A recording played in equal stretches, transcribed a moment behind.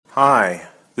Hi,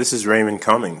 this is Raymond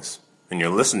Cummings, and you're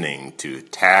listening to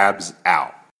Tabs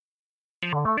Out.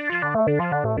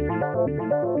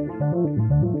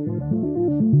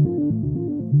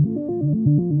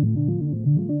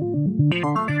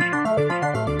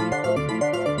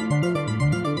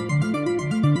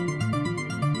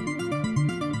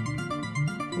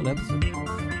 What episode?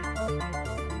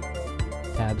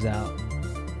 Tabs Out.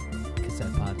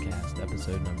 Cassette Podcast,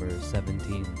 episode number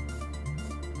 17.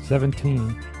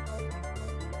 17.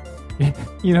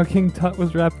 You know, King Tut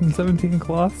was wrapped in 17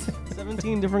 cloths?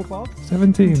 17 different cloths?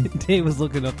 17. Dave was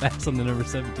looking up facts on the number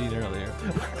 17 earlier.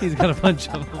 He's got a bunch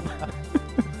of them.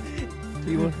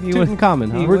 he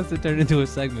Tutankhamun, He huh? wants to turn into a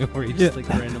segment where he just like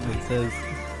randomly says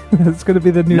It's going to be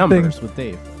the new Numbers thing. with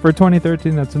Dave. For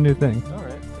 2013, that's a new thing. All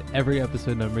right. every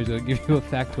episode number is going to give you a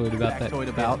factoid about that. Factoid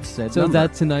about said So is number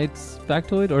that tonight's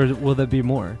factoid, or will there be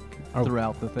more?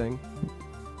 throughout the thing.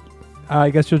 I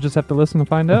guess you'll just have to listen to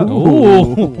find out.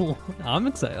 Ooh. I'm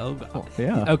excited. Oh,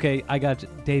 Yeah. okay, I got you.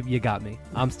 Dave, you got me.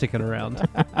 I'm sticking around.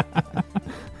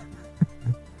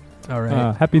 All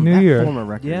right. Happy New That Year. former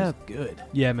record Yeah. is good.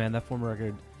 Yeah, man, that former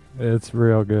record. It's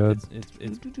real good. It's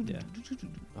yeah.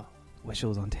 Oh, wish it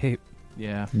was on tape.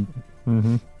 Yeah.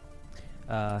 Mm-hmm.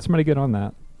 Somebody get on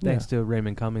that. Thanks to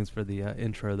Raymond Cummings for the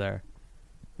intro there.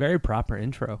 Very proper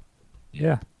intro.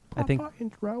 Yeah. I think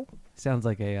intro. sounds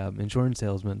like a insurance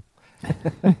salesman.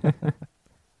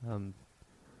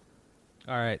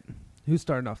 All right, who's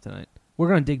starting off tonight? We're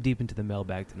going to dig deep into the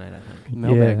mailbag tonight, I think.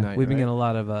 Mailbag Yeah. night. We've been right? getting a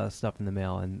lot of stuff in the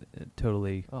mail and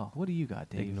totally Oh, what do you got,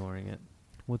 Dave? ignoring it.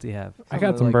 What's he have? I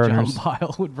got Something some like burners. John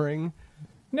Pyle would bring.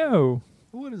 No,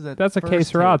 What is that? that's a first K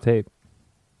Sarah tape.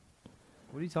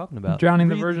 What are you talking about? Drowning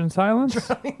the Read- Virgin Silence?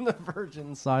 Drowning the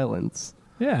Virgin Silence.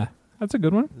 Yeah, that's a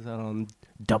good one. Is that on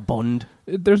Da Bund?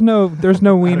 There's no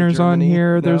wieners on Germany?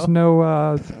 here.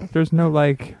 No? There's no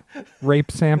like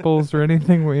rape samples or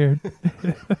anything weird.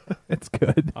 It's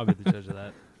good. I'll be the judge of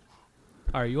that.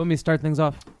 All right, you want me to start things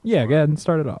off? Yeah, go ahead and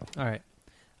start it off. All right,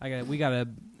 we got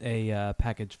a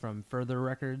package from Further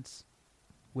Records,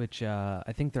 which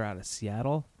I think they're out of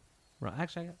Seattle. Well,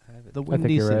 actually, I have it. The I think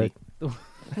Windy you're City. right.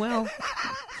 Well,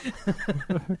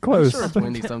 Close. Sure, it's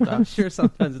windy I'm sometimes. sure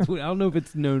sometimes it's wind. I don't know if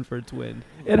it's known for its wind.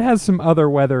 It has some other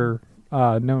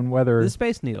known weather. The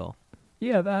Space Needle.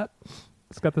 Yeah, that.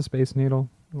 It's got the Space Needle.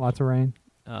 Lots of rain.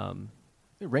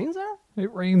 It rains there?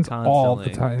 It rains all the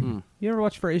Constantly. time. You ever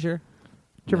watch Frasier?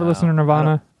 Did you ever No, listen to I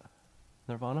Nirvana?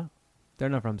 Nirvana? They're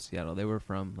not from Seattle. They were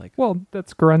from like Well,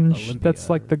 that's grunge. Olympia. That's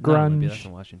like the Not Olympia, that's grunge.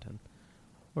 in Washington.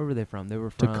 Where were they from? They were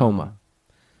from Tacoma.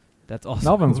 That's also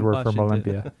Melvins in were from Washington.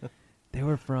 Olympia. They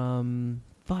were from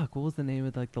what was the name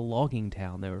of like the logging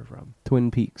town they were from?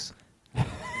 Twin Peaks.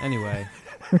 Anyway,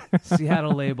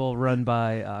 Seattle label run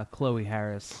by Chloe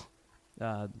Harris.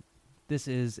 This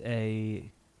is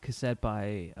a cassette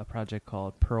by a project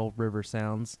called Pearl River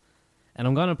Sounds. And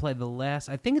I'm going to play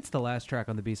I think it's the last track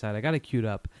on the B-side. I got it queued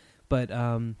up. But,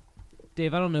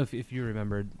 Dave, I don't know if you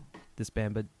remembered this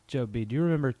band, but Joe B., do you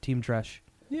remember Team Dresch?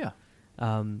 Yeah.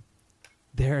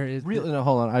 There is... Really? No,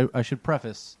 hold on. I should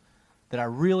preface that I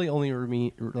really only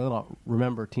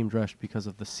remember Team Dresch because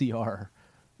of the CR.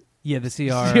 Yeah, the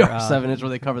CR. CR7 is where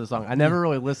they cover the song. I never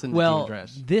really listened to Team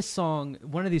Dresch. This song,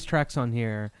 one of these tracks on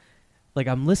here, like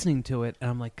I'm listening to it, and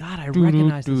I'm like, God, I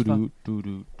recognize this.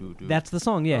 That's the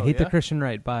song, yeah. Oh, Hate the yeah? Christian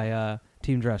Right by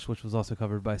Team Dresch, which was also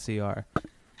covered by CR.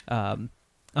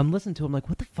 I'm listening to it, I'm like,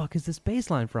 what the fuck is this bass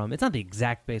line from? It's not the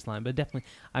exact bass line, but definitely,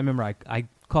 I remember I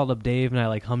called up Dave and I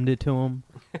like hummed it to him.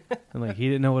 And like he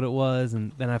didn't know what it was,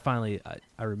 and then I finally,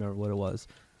 I remember what it was.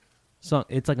 So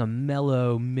it's like a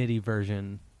mellow MIDI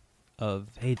version of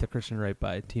Hate the Christian Right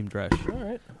by Team Dresch. All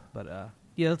right. But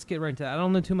yeah, let's get right into that. I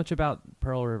don't know too much about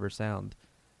Pearl River Sound.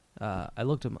 I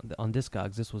looked on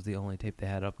Discogs. This was the only tape they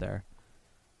had up there,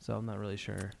 so I'm not really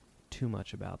sure too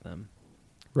much about them.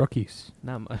 Rookies.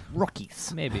 Not much.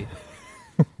 Rookies. Maybe.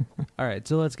 All right,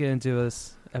 so let's get into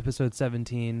this episode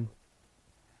 17,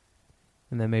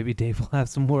 and then maybe Dave will have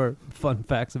some more fun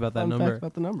facts about that Fun number. fact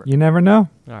about the number. You never know.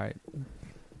 All right,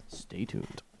 Stay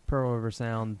tuned. Pearl River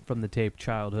Sound from the tape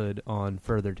Childhood on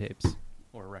Further Tapes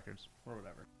or Records or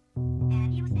whatever.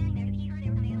 And he was standing there. He heard they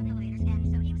were coming out of the elevators,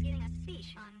 and so he was giving us a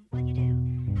speech on what you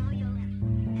do, how you live.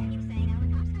 And he was saying, now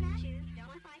when cops come at you, you don't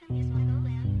want to fight them, you just want to go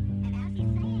live. And as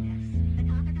he's saying this, the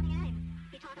cop are coming at him.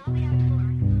 He talked all the way down the floor.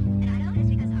 And I know this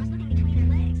because I was looking between their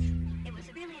legs. It was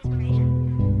really inspiration.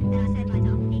 And I said to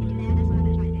myself, if he can do that, that's what I'm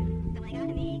going to try to do. So when they got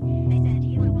to me, they said, do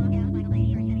you want to walk out like a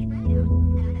lady or are you going to get dragged out?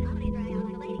 And I said, I'm going to get dragged out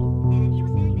like a lady. And he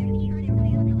was standing there. He heard they were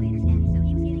coming out of the elevators, and so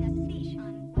he was giving us a speech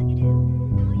on what you do,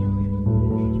 how you live.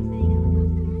 And he was saying, now when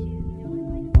cops come at you,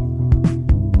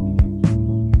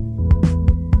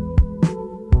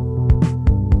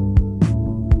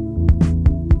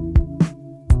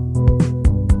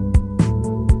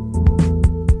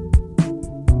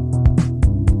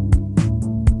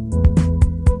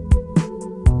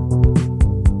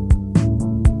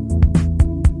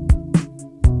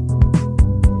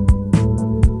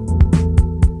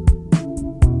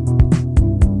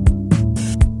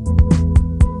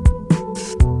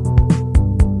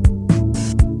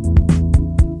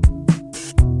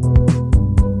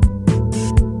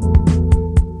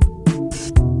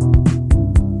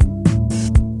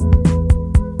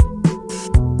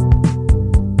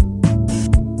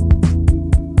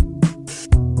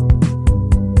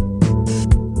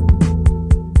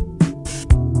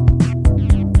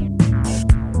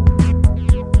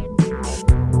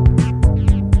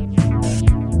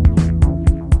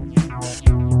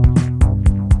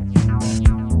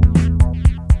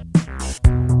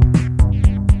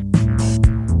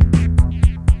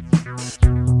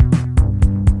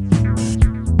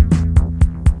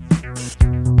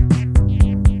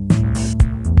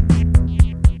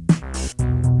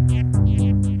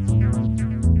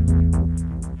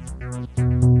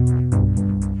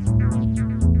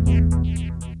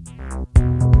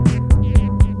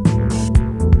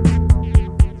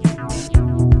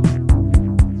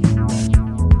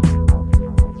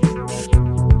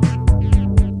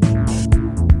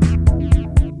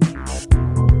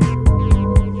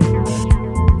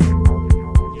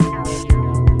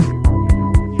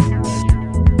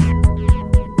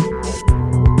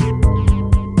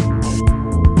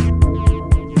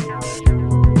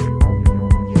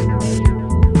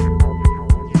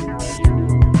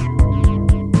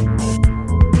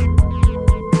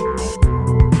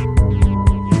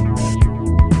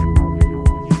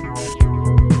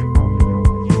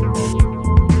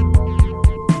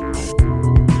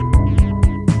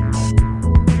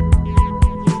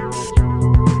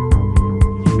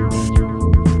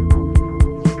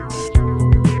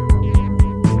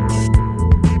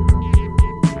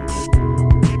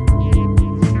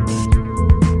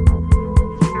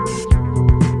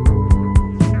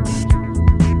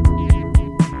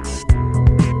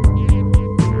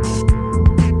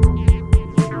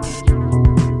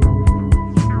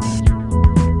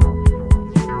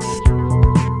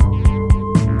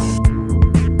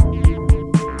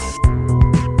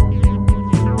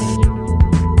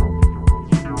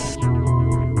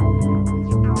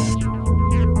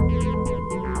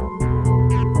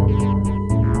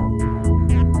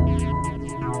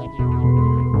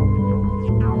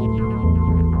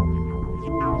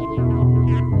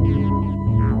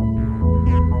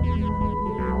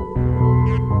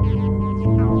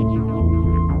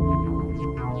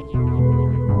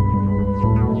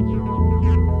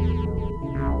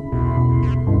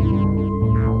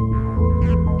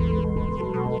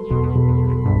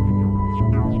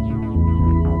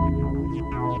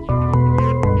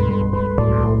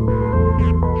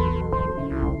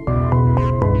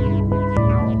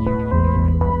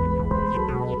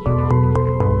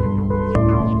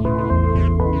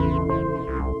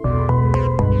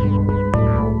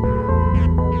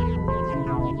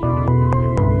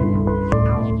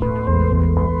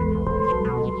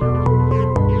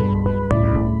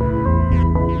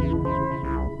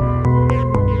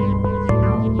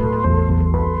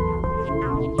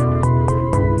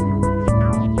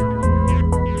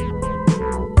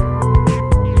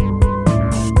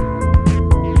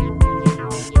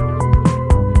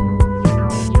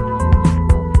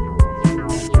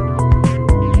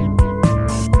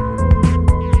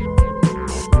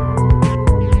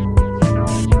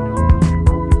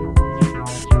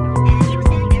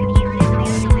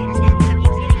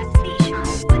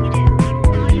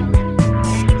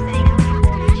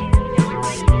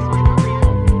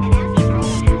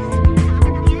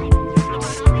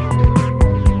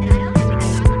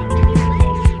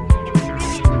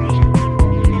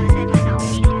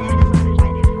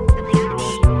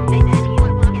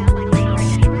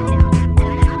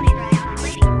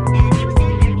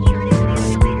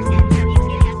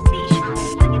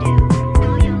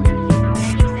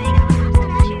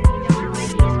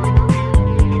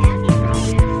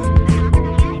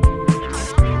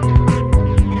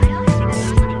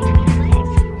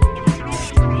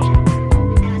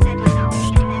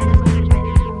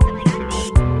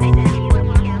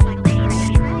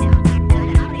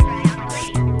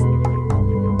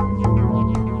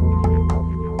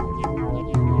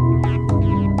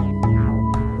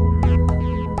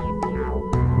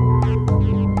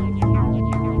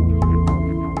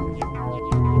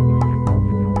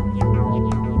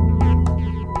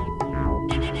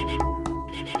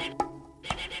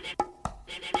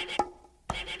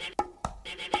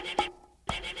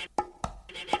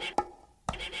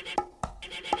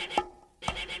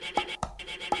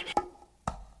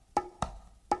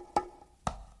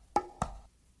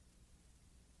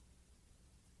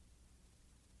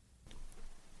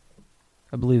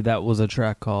 I believe that was a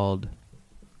track called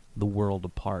 "The World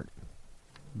Apart"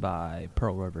 by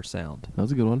Pearl River Sound. That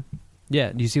was a good one.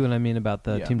 Yeah, do you see what I mean about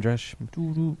the Yeah. Team Dresch?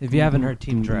 If you haven't heard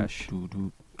Team Dresch,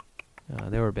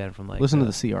 they were a band from like Listen to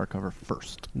the CR cover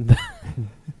first. Is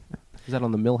that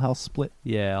on the Millhouse split?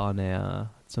 Yeah, on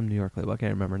some New York label. I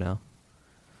can't remember now.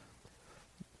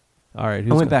 All right,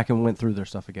 I went back and went through their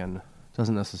stuff again.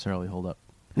 Doesn't necessarily hold up.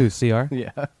 Who's CR?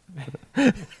 Yeah.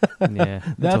 Yeah,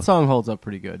 That song holds up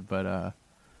pretty good, but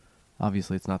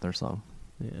obviously it's not their song.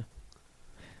 Yeah.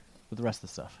 But the rest of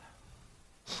the stuff.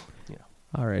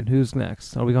 All right, who's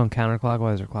next? Are we going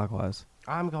counterclockwise or clockwise?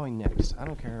 I'm going next. I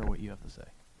don't care what you have to say.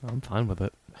 I'm fine with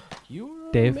it. You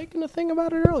were Dave? making a thing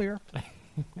about it earlier.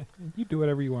 You do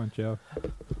whatever you want, Joe.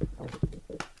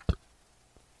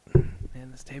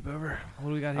 Hand this tape over. What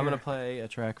do we got here? I'm going to play a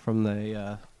track from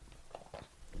the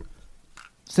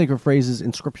Sacred Phrases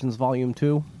Inscriptions Volume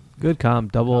 2. Good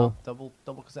comp. Double. Double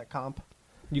cassette comp.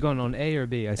 You going on A or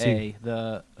B? I see. A.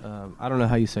 The I don't know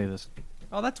how you say this.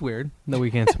 Oh, that's weird. No, we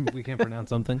can't. We can't pronounce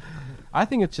something. I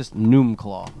think it's just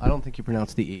Noomclaw. I don't think you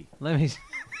pronounce the E. Let me.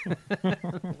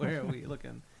 Where are we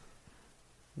looking?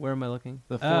 Where am I looking?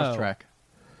 The fourth Oh. track.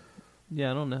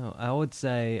 Yeah, I don't know. I would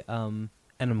say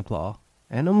Enumclaw.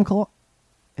 Enumclaw?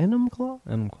 Enumclaw?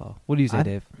 Enumclaw. What do you say, I-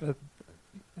 Dave?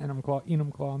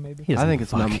 Enum Claw, maybe? He doesn't I think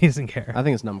it's fuck. Num. He doesn't care. I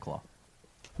think it's Numclaw.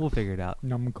 We'll figure it out.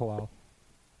 Num Claw.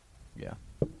 Yeah.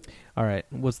 All right.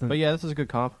 What's the? But yeah, this is a good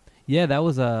comp. Yeah, that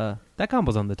was that comp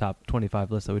was on the top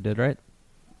 25 list that we did, right?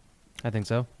 I think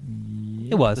so.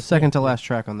 Yeah. It was. The second to last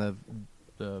track on the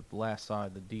last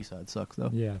side, the D side sucks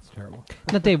though. Yeah, it's terrible.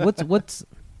 Now, Dave,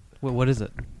 what is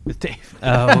it? It's Dave.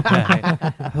 Oh, okay.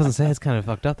 I was gonna say it's kind of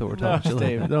fucked up that we're No, talking. it's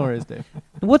Dave. Don't worry, it's Dave.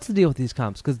 What's the deal with these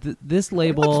comps? Because this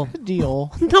label. What's the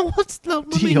deal? No, what's the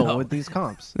Deal with these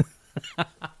comps.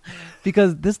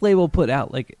 Because this label put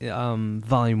out like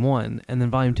volume 1 and then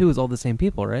volume 2 is all the same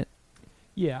people, right?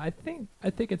 Yeah, I think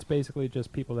it's basically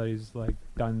just people that he's like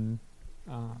done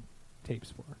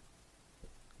tapes for.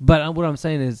 But what I'm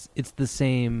saying is, it's the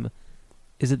same.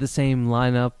 Is it the same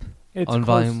lineup It's on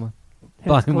close, volume 1? It's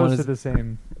volume one close is- to the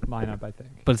same lineup, I think.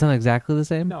 But it's not exactly the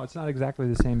same. No, it's not exactly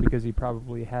the same because he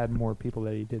probably had more people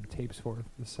that he did tapes for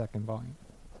the second volume.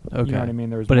 Okay. You know what I mean?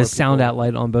 There was But more is sound people- out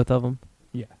light on both of them?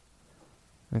 Yeah.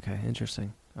 Okay,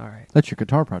 interesting. All right. That's your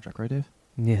guitar project, right, Dave?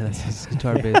 Yeah, that's his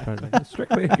guitar based project. It's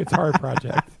strictly a guitar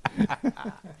project.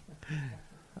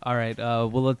 All right.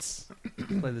 Well, let's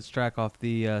play this track off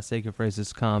the Sacred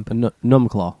Phrases comp.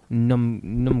 Numclaw.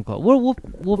 Numclaw.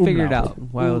 We'll figure it out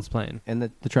while it's playing. And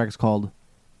the track is called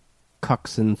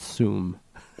Cuxan Sum.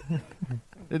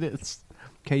 It is.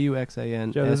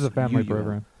 Kuxan. Joe, this is a family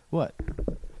program. What?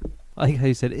 I like how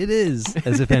you said it is,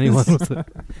 as if anyone was.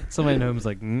 Somebody at home was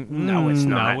like, no, it's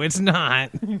not. No, it's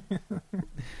not.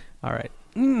 All right.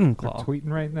 We're Claw. tweeting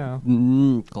right now.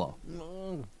 Claw.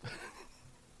 All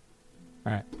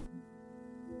right.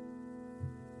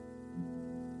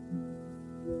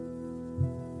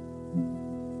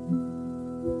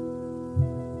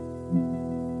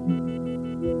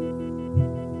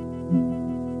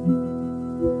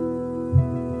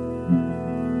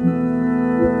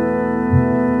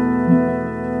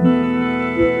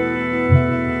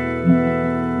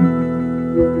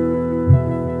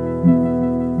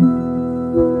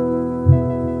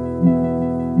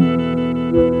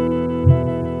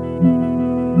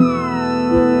 Thank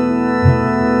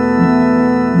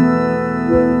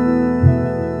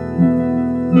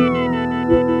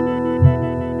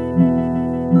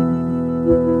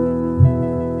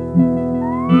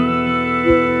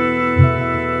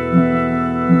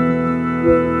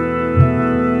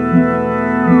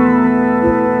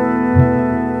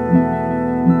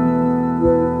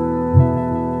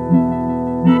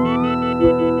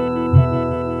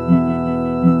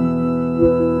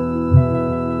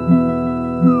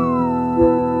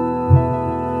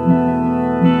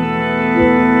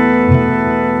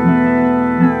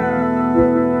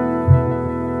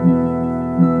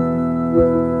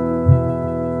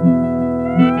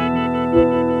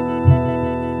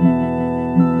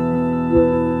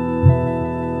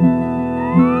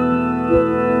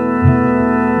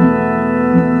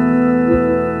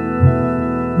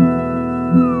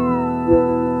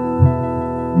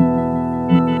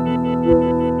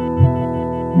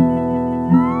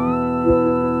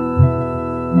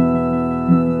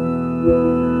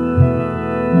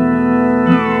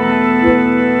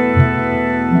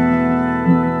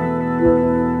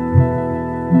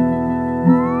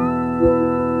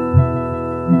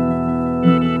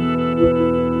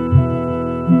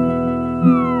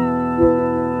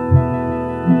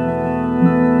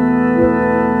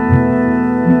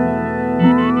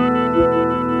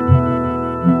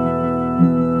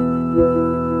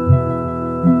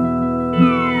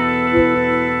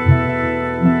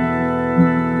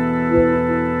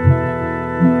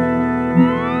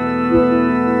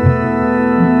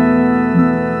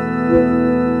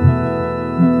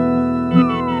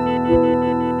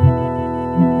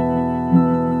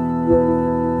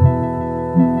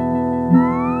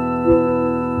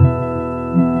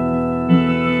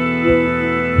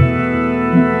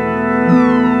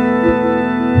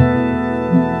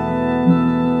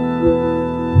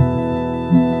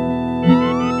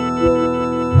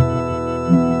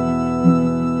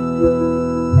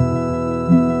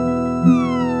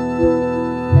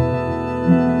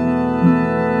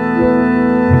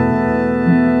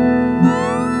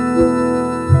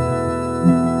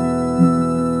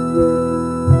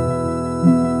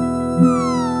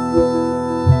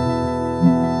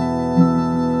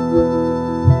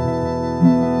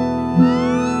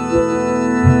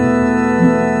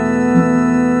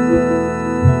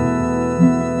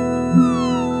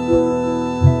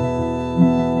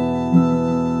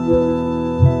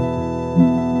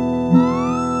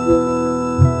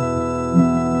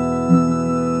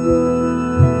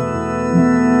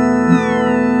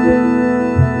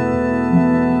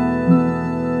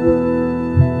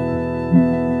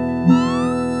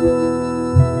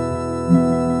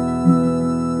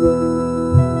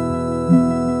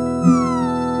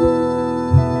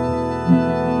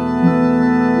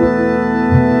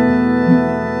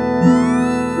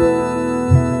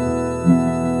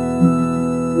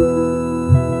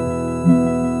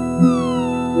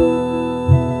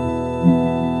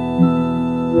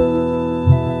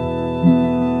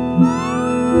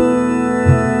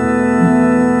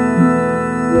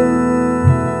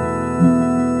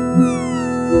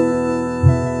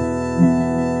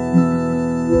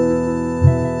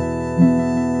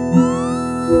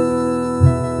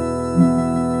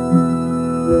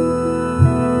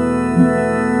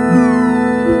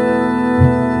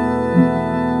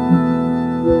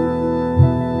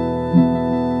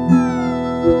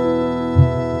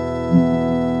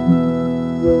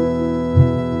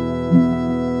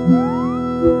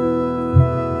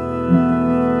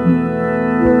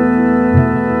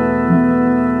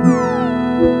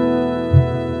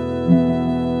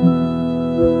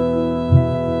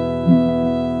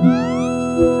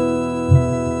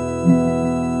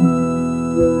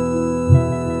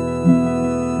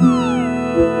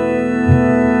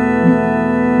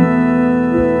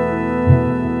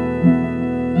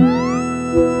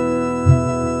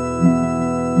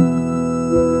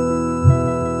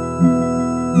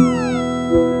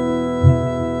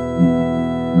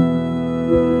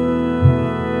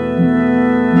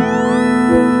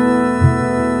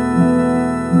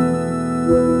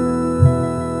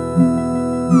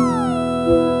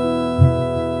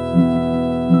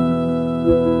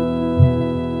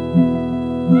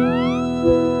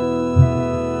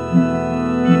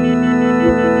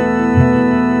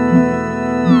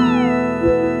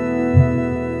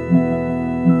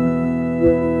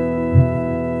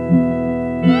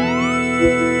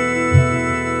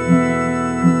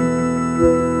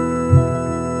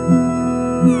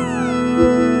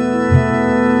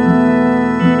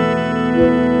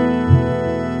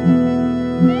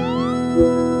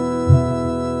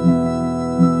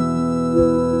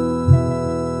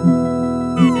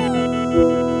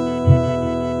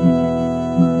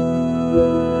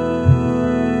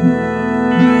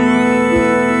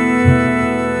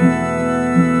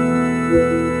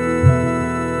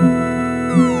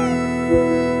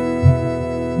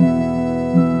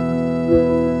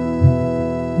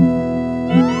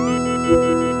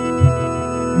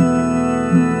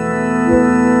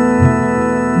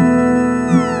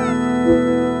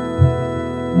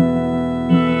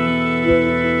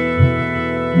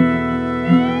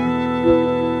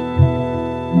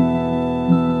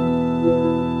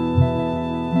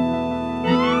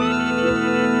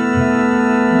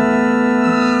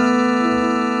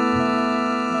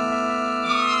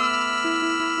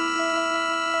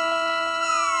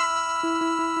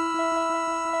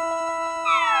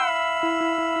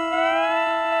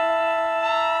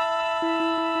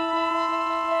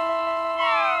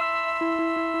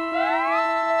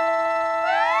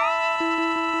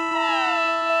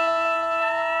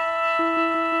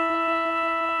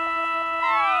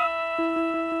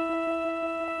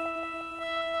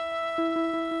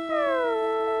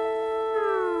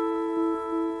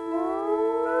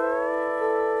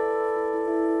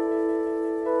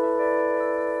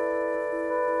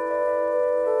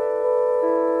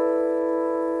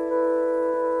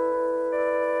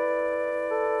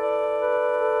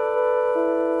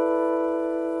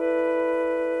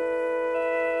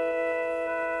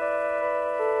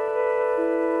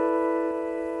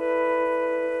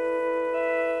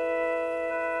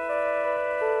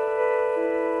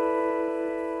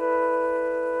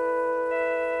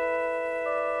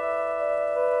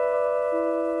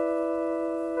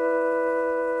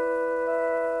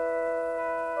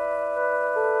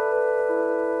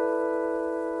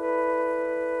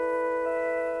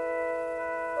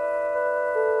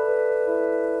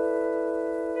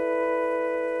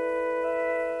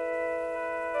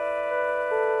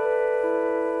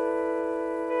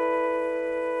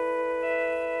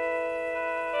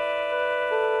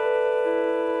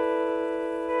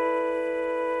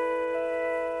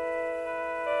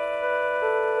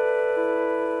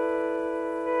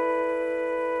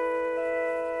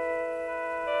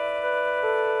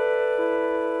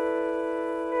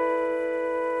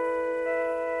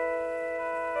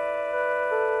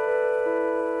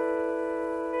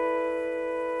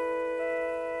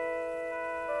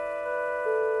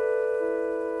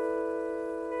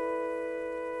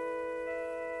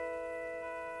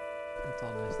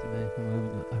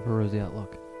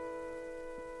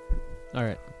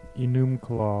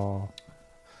Claw.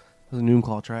 It was a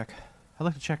Noomclaw track. I'd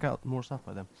like to check out more stuff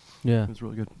by them. Yeah. It was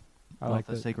really good. I like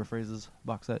the it. Sacred Phrases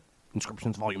box set.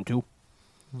 Inscriptions Volume 2.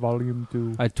 Volume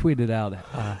 2. I tweeted out,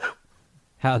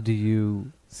 how do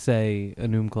you say a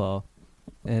Noomclaw?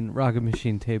 And Rocket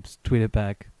Machine Tapes tweeted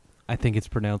back, I think it's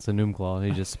pronounced a Noomclaw, and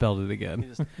he just spelled it He again.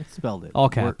 just spelled it. All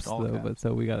Word- caps, all though, caps. but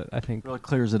so we got it, I think. Really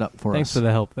clears it up for Thanks us. for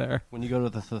the help there. When you go to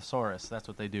the thesaurus, that's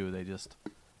what they do. They just,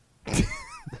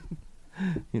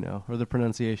 or the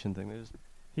pronunciation thing. They just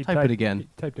He type it again. He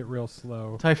typed it real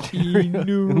slow. typed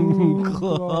Noomclaw.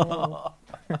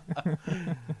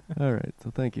 All right.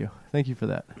 So thank you. Thank you for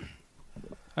that.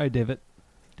 All right, David.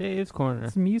 Dave's Corner.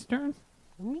 It's me's turn.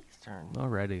 Me's turn.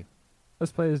 Already.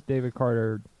 Let's play as David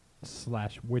Carter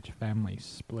 / Witch Family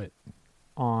Split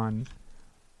on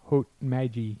Hot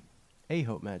Magi. A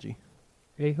Hope Magi.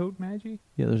 A Hot Magi?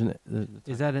 Yeah, there's an.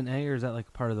 Is that an A or is that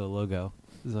like part of the logo?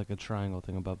 It's like a triangle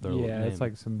thing above their name. Yeah, it's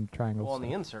like some triangle well, on the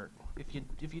stuff. insert,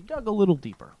 if you dug a little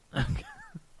deeper.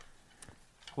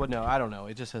 Well, no, I don't know.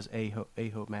 It just says A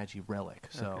Hope Magi Relic.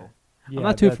 So Okay. Yeah, I'm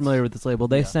not too that's familiar with this label.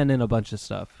 They Yeah. send in a bunch of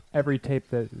stuff. every tape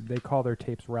that they call their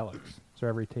tapes relics. So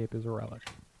every tape is a relic.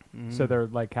 So their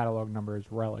like catalog number is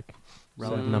relic.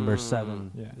 Relic Mm. number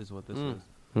 7 Yeah. is what this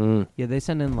Mm. is. Yeah, they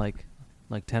send in like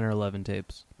 10 or 11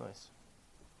 tapes. nice.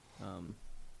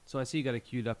 So I see you got it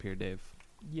queued up here, Dave.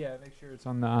 Yeah, make sure it's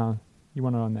on the. You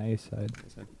want it on the A side,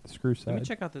 the screw Let me side.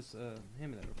 check out this.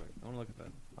 Hand me that real quick. I want to look at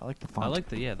that. I like the font. I like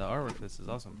the artwork. This is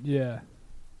awesome. Yeah,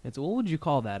 It's what would you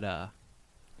call that?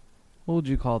 What would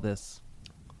you call this?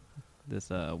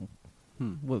 This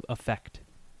effect.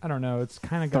 I don't know. It's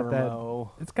kind of got that.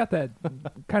 Thermo. It's got that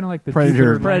kind of like the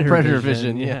Predator- Jupiter Predator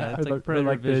vision, yeah. It's or like the- Predator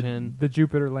like vision. The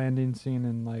Jupiter landing scene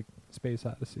in like Space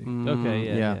Odyssey. Okay,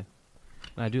 yeah, yeah. yeah.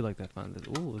 I do like that font.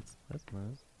 Ooh, that's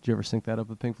nice. Did you ever sync that up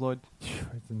with Pink Floyd?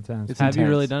 It's intense. It's Have you intense.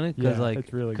 really done it? Because yeah, like,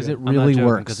 it's really Because good. it I'm not really joking,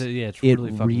 works. 'cause it's It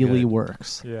really fucking really good.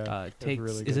 works. yeah, It it's takes.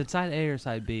 really Is good. it side A or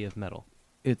side B of metal?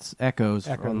 It's Echoes,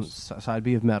 from Echoes. side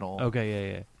B of Metal.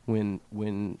 Okay, yeah. When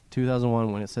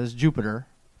 2001, when it says Jupiter,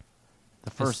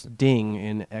 the first ding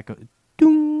in Echo,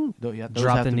 doom, those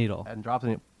Drop have the to- needle. and drop the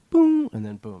needle, boom, and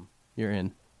then boom, you're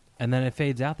in. And then it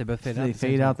fades out. They both fade out. They at the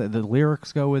same fade out. time. The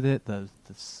lyrics go with it. The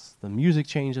music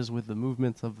changes with the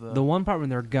movements of the. The one part when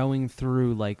they're going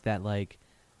through like that, like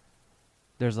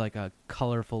there's like a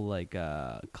colorful like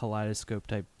kaleidoscope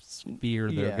type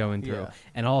sphere they're Yeah, going through, yeah.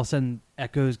 and all of a sudden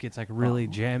Echoes gets like really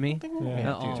jammy.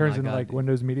 Yeah. Oh It turns my into God, like dude.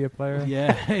 Windows Media Player.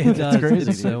 Yeah, it does. crazy,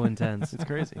 It's so dude. intense. It's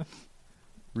crazy.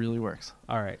 Really works.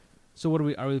 All right. So what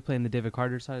are we playing the David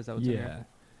Carter side? Is that what's in Yeah.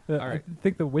 here? I Alright.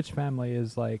 think the Witch Family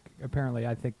is like apparently.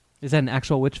 I think Is that an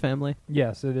actual witch family?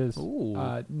 yes, it is. Ooh.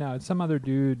 No, it's some other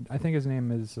dude. I think his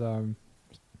name is. God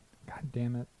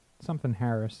damn it, something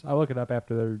Harris. I'll look it up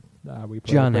after we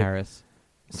play. John but Harris,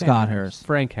 Sam Scott Harris.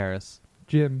 Frank Harris,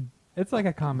 Jim. It's like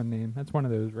a common name. That's one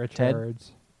of those Rich Ted?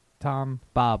 Harrods. Tom,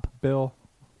 Bob. Bill,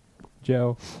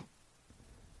 Joe.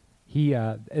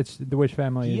 It's the Witch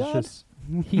Family is Yod? just.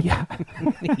 Yeah.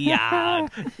 yeah.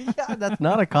 Yeah, that's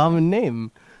not a common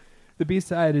name. The B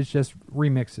side is just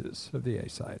remixes of the A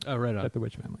side Oh, right on. that the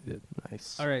Witch Family did.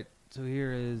 Nice. All right. So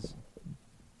here is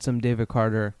some David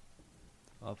Carter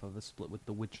off of a split with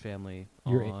the Witch family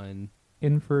You're on.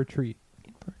 In for a treat.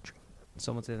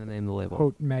 Someone say the name of the label.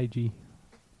 Hot Magi.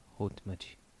 Hot Magi.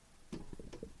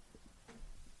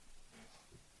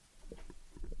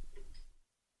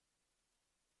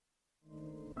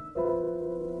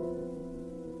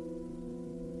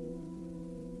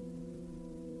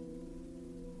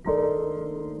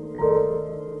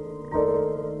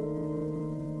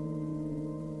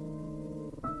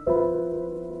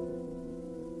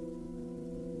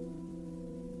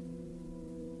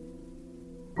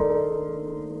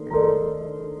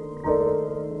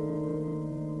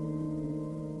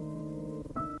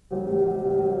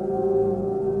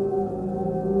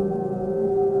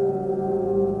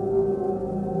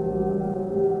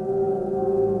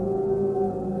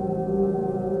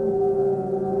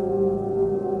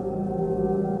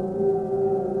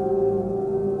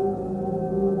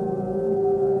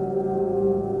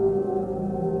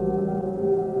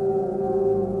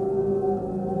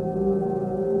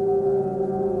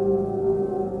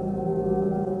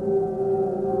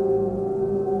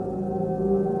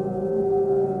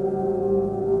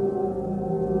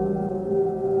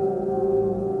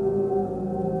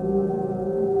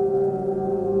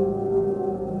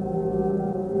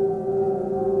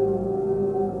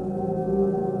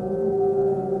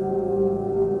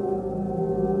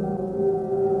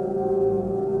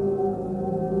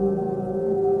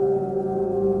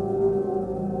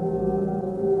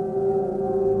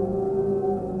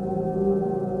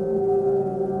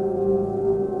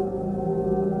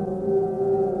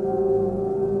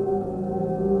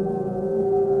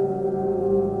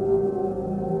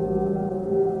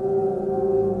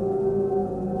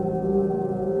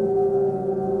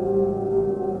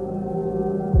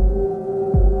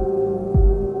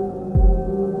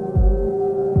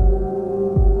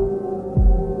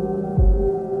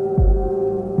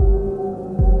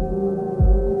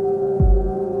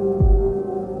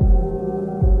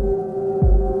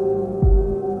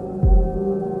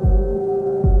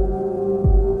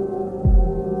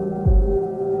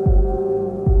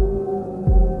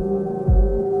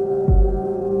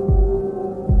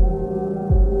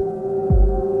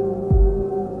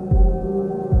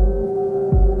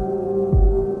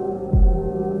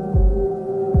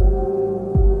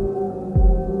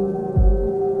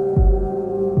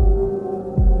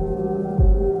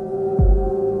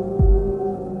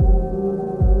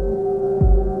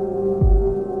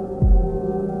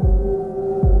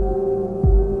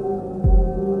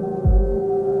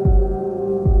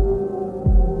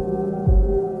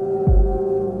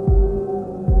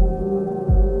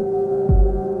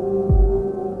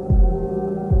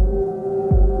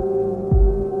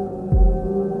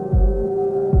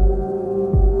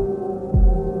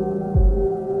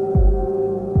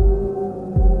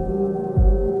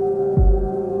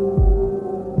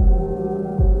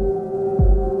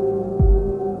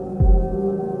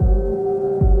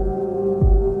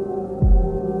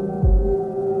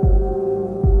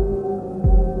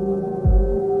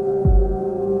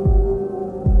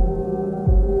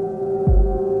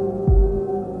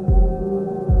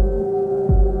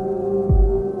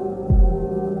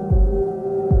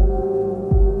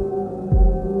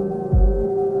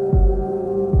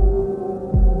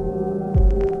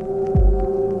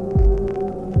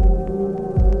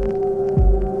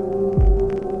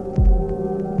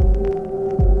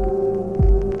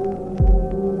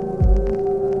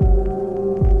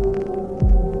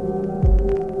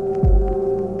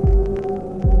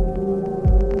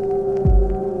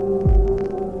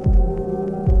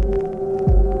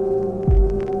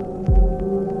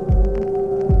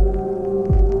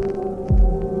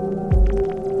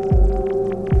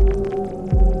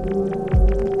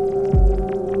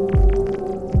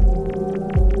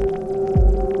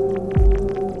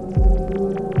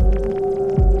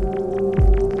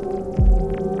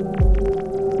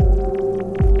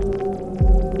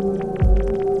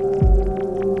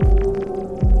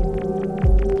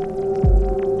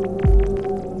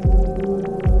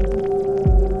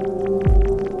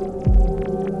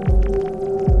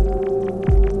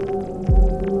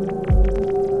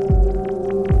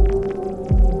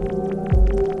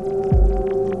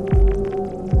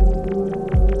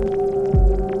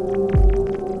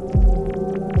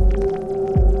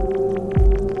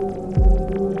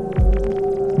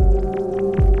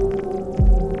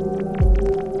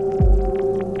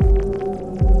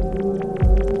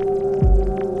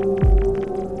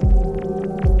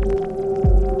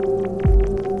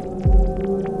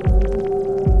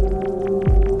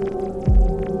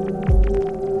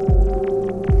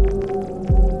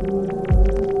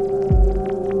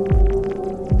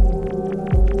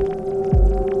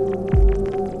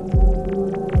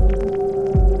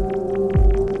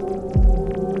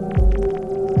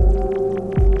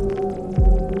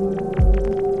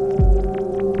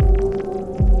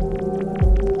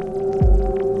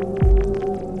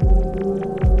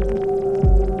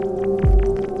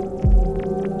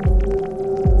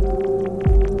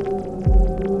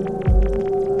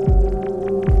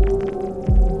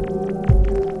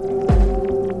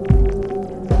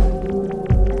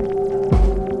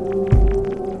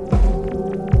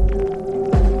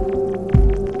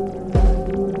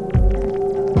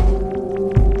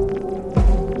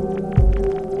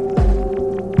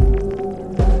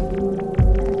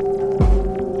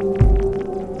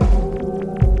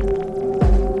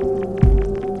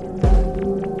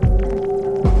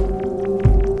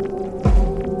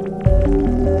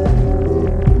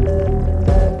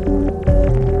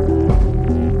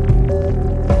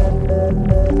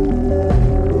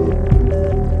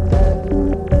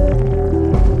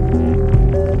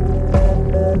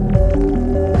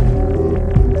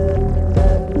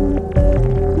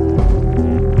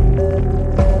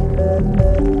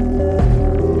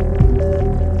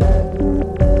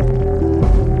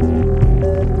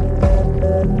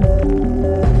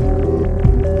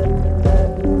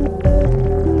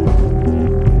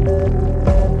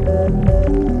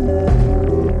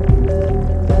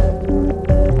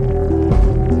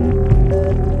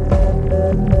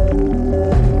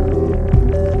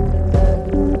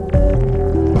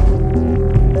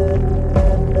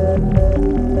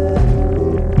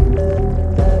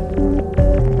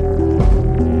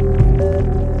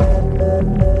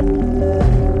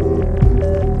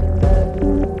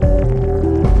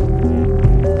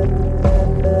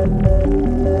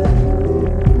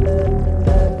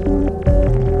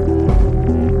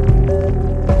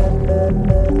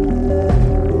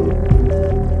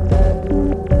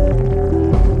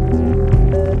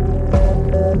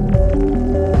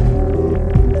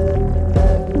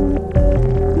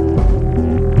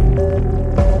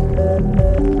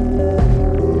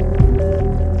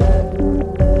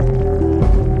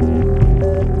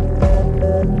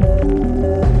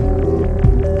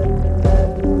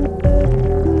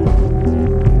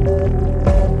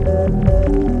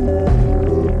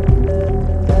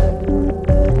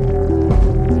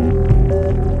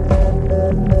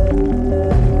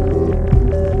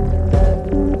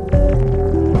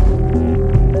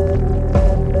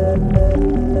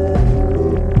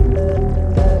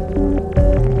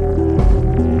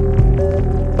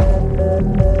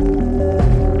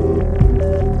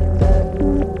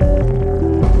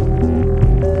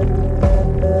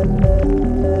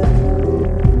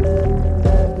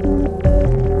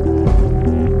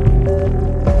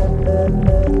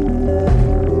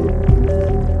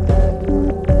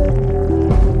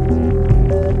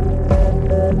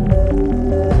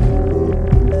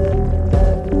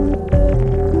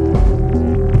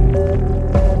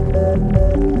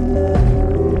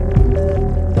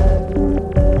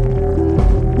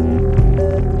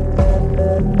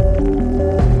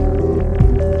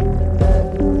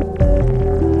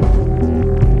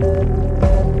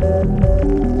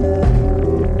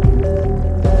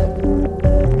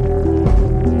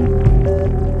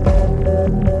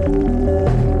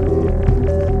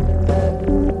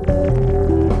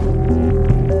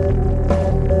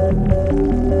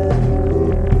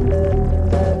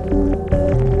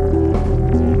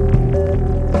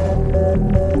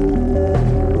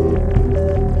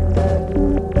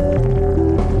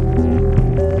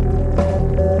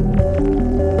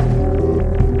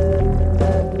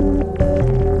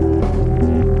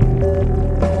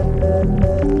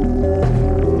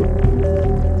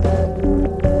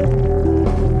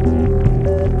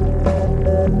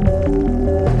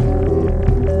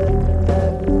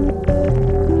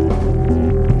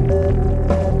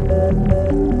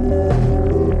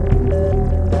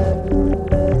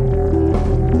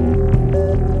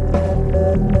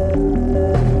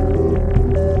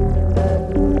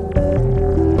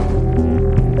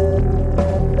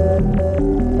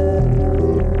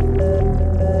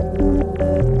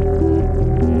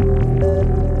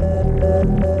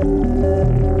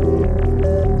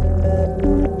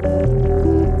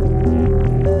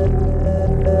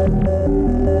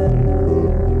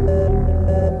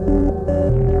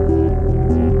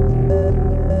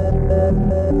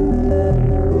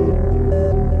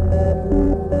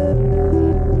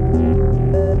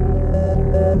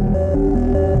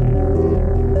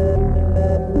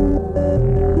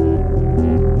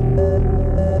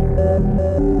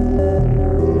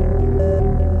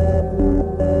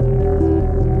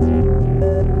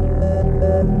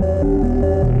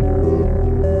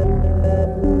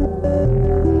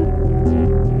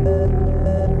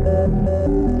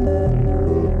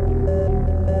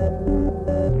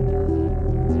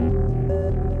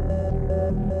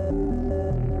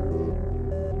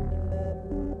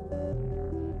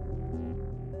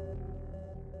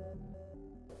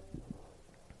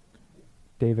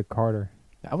 David Carter.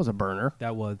 That was a burner.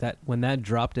 That was that when that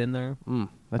dropped in there. That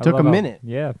I took a love how- minute.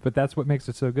 Yeah, but that's what makes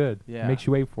it so good. Yeah. Makes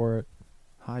you wait for it.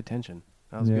 High tension.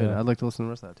 That was good. Yeah. I'd like to listen to the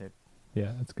rest of that tape.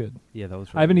 Yeah, it's good. Yeah, that was.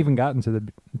 I haven't even gotten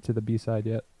to the B side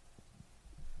yet.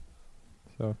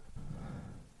 So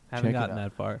haven't check it gotten out.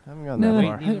 that far. I haven't gotten no, that wait,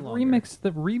 far. even longer. remix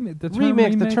the remix the term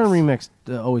Remix. remix. The term remix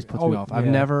always puts me Oh, off. I've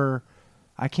yeah. never.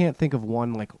 I can't think of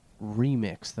one like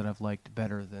remix that I've liked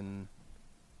better than.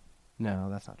 No,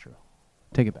 that's not true.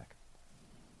 Take it back.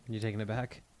 You taking it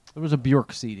back? There was a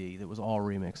Bjork CD that was all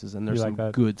remixes, and there's You like some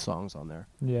that? good songs on there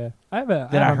Yeah, I have a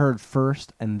that I have a- heard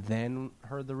first and then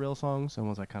heard the real songs, and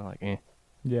was like kind of like, eh.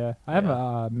 Yeah, I have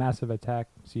Yeah. a Massive Attack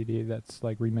CD that's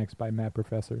like remixed by Matt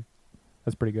Professor.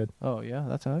 That's pretty good. Oh yeah,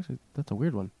 that's a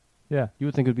weird one. Yeah, You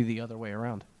would think it would be the other way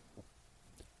around.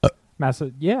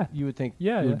 Massive. Yeah, You would think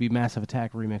Yeah, it yeah. would be Massive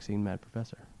Attack remixing Mad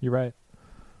Professor. you're right.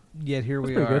 Yet here That's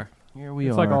we pretty are. good. Here we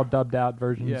It's are. like all dubbed out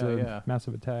versions Yeah, of yeah.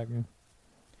 Massive Attack. Yeah.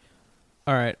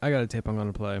 All right, I got a tape I'm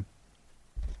gonna play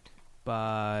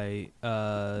by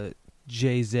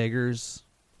Jay Zaggers,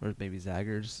 or maybe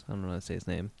Zaggers. I don't know how to say his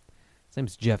name. His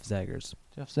name's Jeff Zaggers.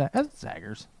 That's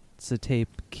Zaggers. It's a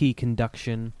tape, Key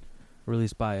Conduction,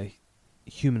 released by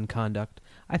Human Conduct.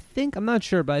 I'm not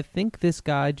sure, but I think this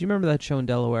guy. Do you remember that show in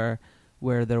Delaware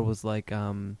where there was like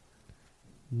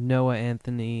Noah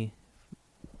Anthony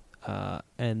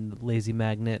and Lazy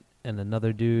Magnet and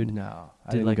another dude? No,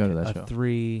 I did didn't like go to that a show.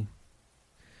 3-way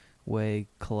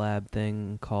collab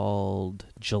thing called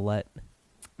Gillette.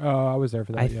 Oh, I was there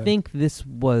for that. I yeah. think this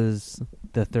was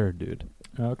the third dude.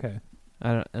 Oh, okay.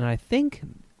 And I think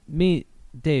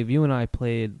Dave, you and I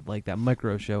played like that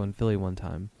micro show in Philly one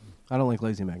time. I don't like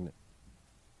Lazy Magnet.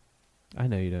 I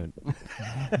know you don't.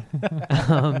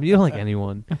 You don't like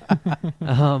anyone.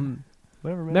 Whatever,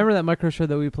 man. Remember that micro show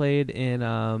that we played in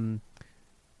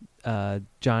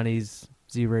Johnny's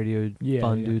Z Radio Yeah,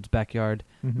 Fun yeah. Dude's backyard?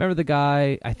 Mhm. Remember the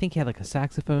guy? I think he had like a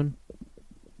saxophone.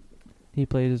 He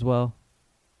played as well.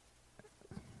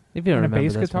 If you don't And a remember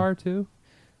bass this guitar one. too.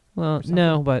 Well, something?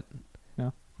 no, but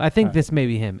No? I think Alright. this may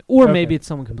be him, or Okay. maybe it's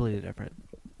someone completely different.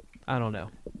 I don't know.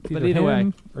 It's But either him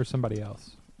way. or somebody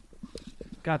else.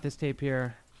 Got this tape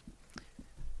here.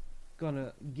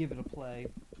 Gonna give it a play.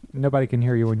 Nobody can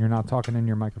hear you when you're not talking in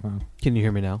your microphone. Can you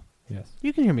hear me now? Yes,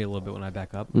 You can hear me a little bit when I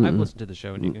back up. Mm-mm. I've listened to the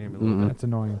show and you can hear me a little Mm-mm. bit. that's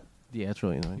annoying. Yeah, it's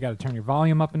really You annoying. got to turn your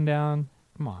volume up and down.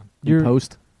 Come on. You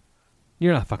post.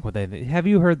 You're not fucking with anything. Have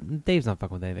you heard? Dave's not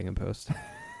fucking with anything in post.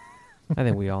 I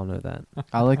think we all know that.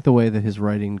 I like the way that his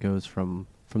writing goes from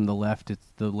the left. It's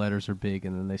the letters are big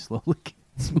and then they slowly get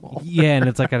small. Yeah, and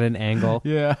it's like at an angle.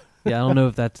 Yeah. Yeah, I don't know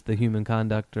if that's the Human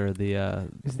Conduct or the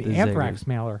It's the Zaggers. anthrax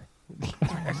mailer.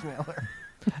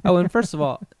 Oh, and first of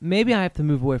all, maybe I have to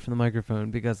move away from the microphone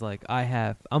because like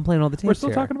I'm playing all the tapes. We're still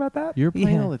here. talking about that. You're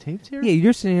playing Yeah. all the tapes here? Yeah,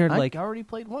 you're sitting here I like already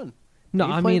played one. no.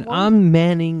 you I played mean, one? I'm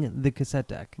manning the cassette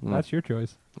deck. That's your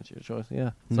choice. That's your choice.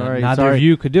 Yeah. No, Sorry. neither sorry. of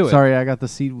you could do it. Sorry, I got the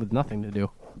seat with nothing to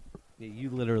do. Yeah, you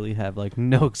literally have like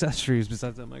no accessories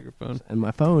besides that microphone. And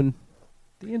my phone.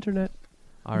 The internet.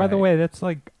 All By the right. way, that's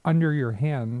like under your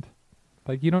hand.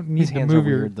 Like you don't need His to hands move are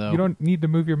your. weird, though. You don't need to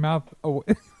move your mouth away.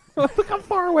 Look how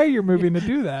far away you're moving to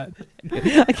do that.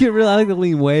 I can really I like to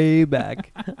lean way back.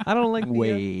 I don't like the,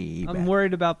 Way I'm back.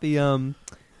 worried about the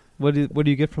What do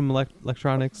you get from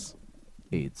electronics?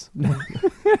 AIDS. All right,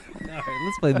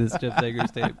 let's play this Jeff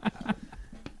Zaggers tape.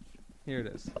 Here it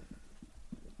is.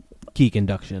 Key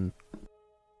Conduction.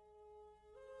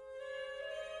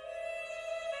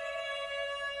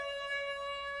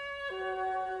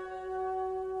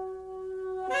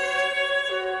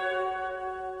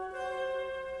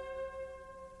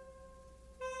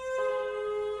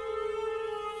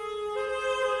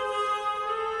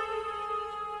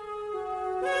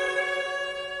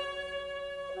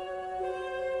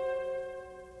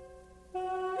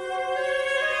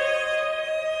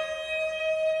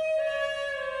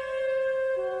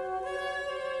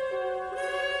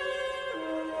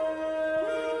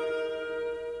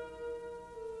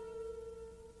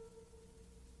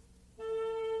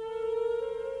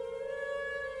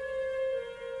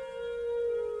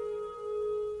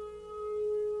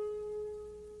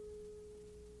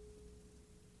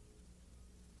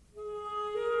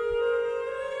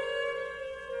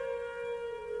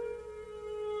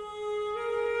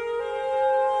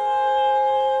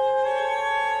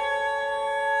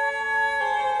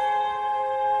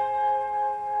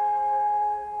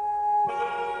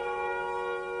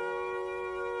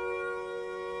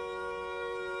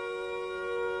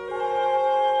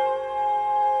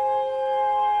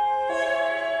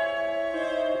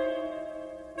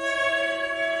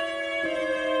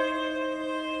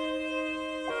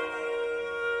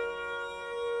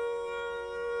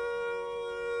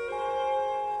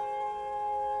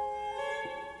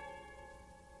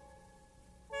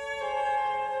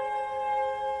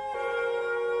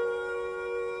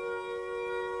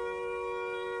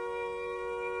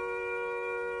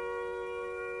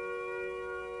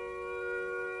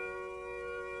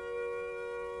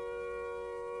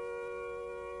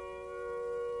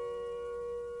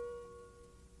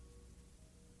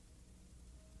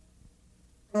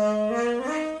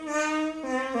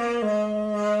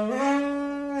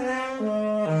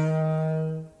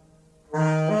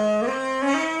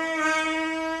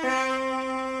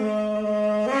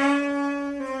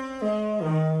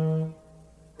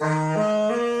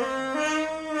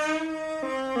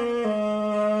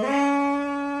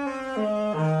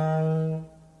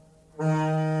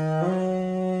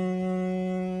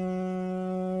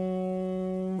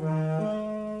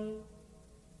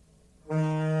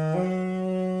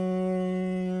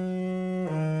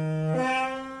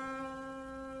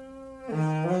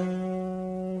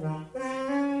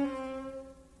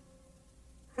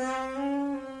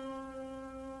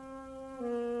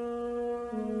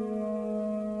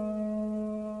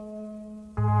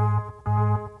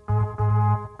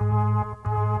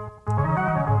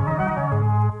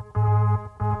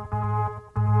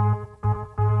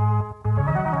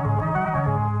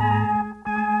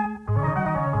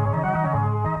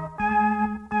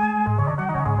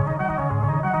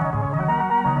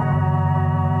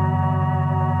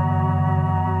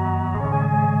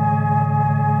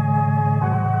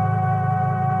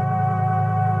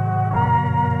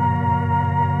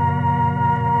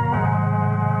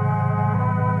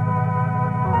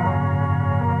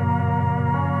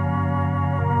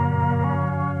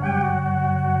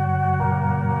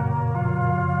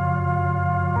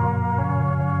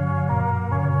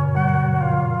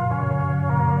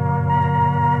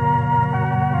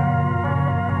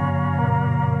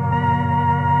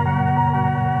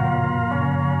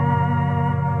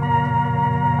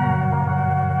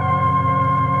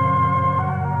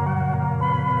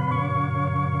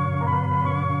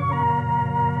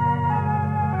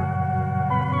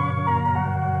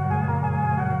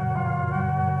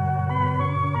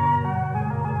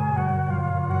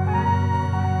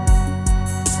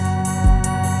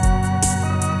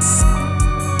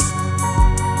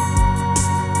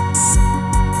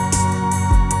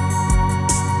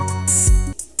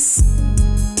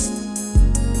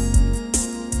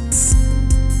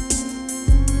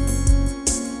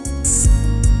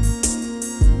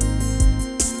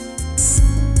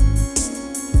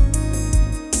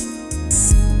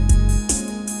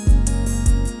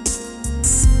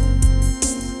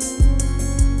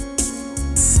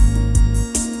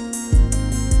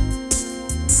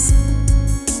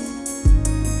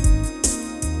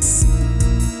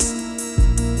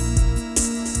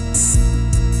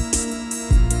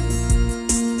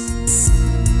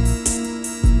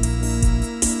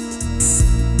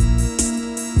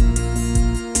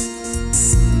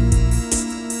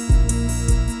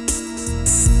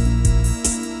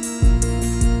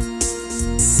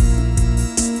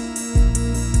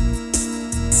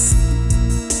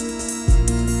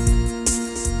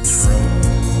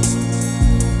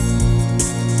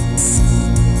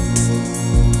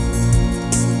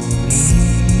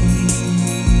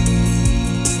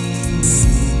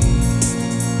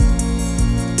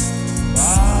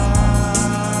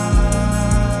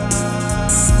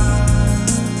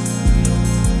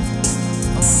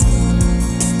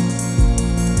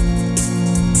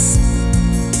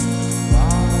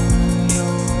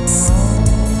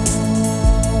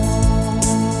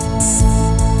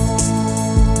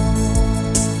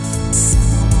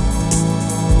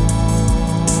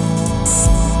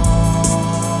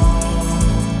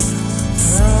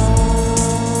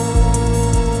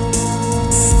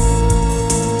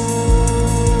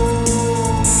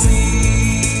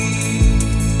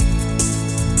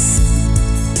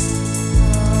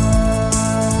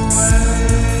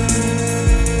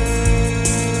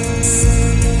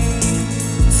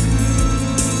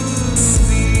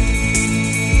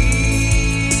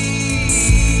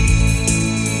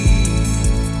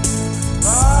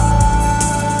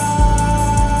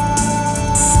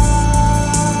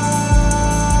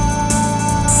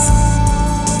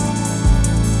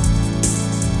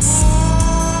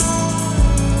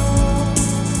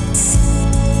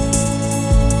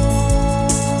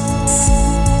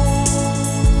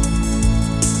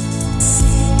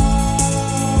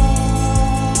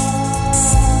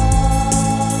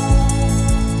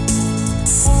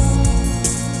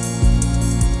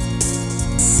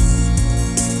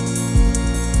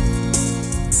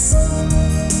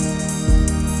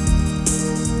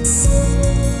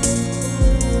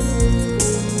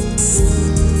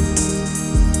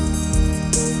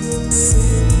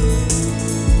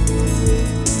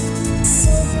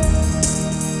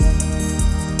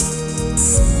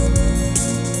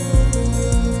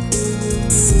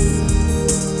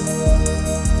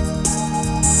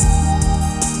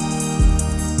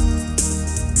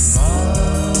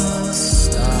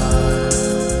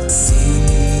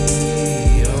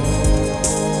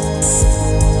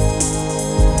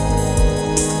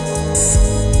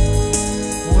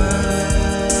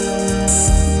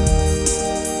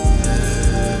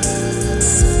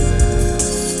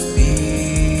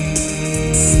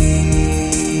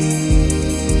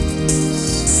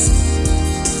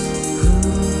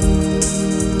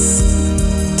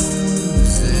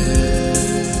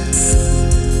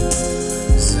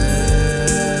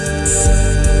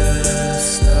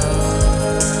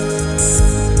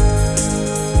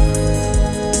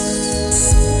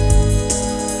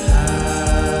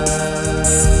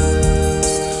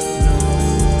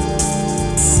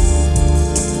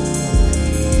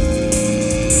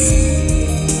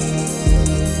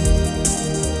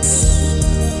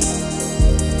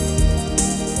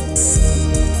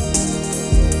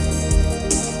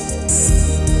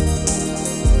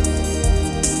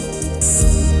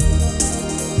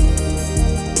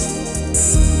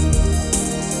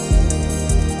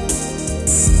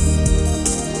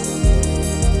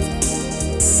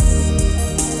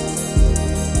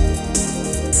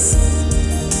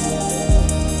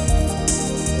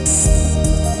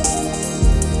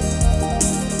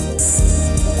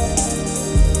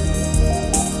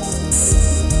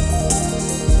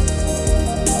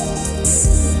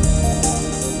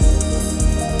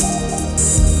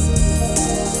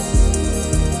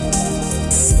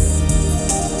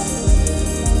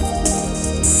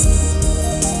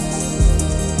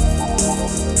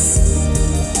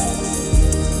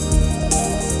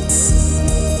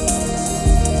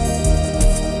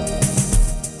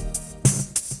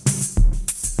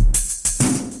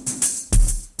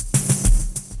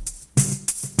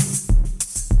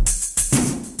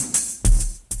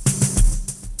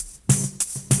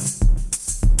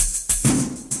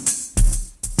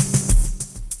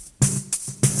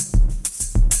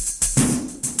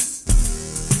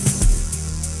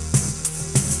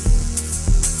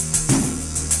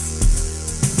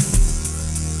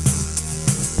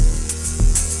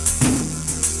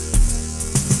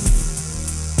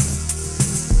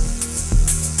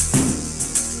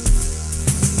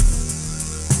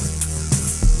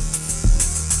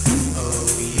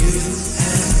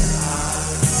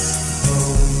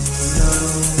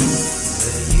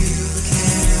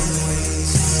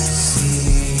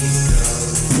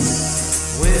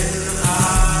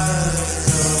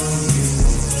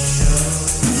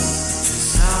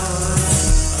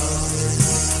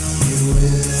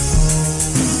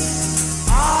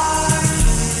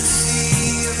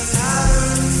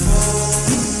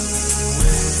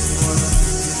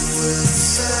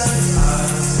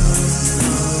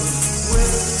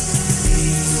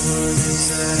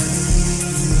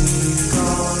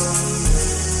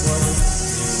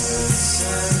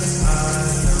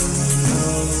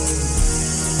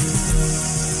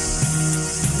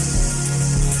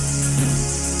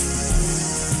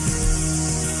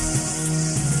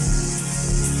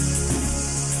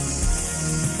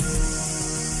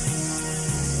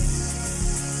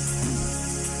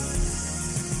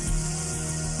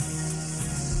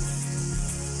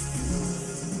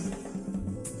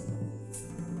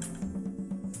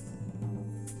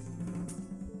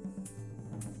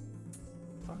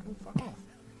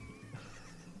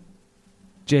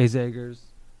 Jay Zagers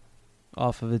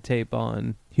off of a tape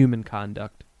on human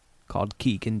conduct called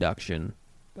Key Conduction.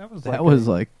 That was That like was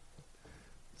a, like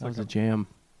that like was a a- jam.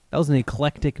 That was an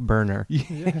eclectic burner.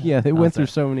 Yeah, they went through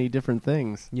so many different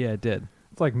things. Yeah, it did.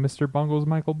 it's like Mr. Bungle's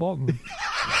Michael Bolton.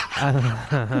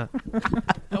 That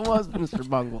was Mr.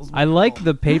 Bungles. I like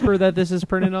the paper that this is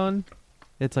printed on.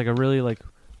 It's like a really like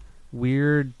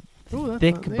weird, Ooh, that's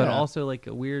thick, not- but yeah. also like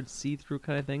a weird see-through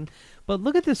kind of thing. But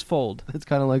look at this fold. It's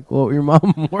kind of like what your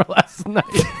mom wore last night.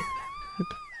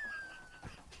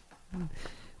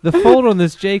 The fold on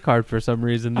this J card, for some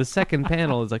reason, the second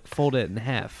panel is like fold it in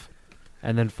half,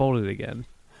 and then fold it again.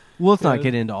 Well, let's not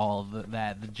get into all of the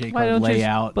J Why card don't you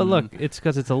layout. but and- look, it's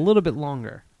because it's a little bit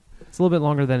longer. It's a little bit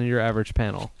longer than your average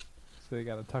panel. So you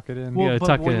got to tuck it in. Well, well, gotta but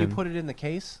tuck when it you in. put it in the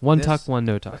case, One this- tuck, one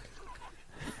no tuck.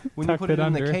 When you tucked put it it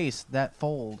in the under. case, that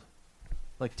fold,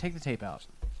 like take the tape out,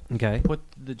 Okay, put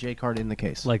the J card in the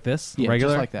case, like this, Yeah, just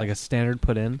regular, like that. like a standard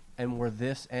put in. and where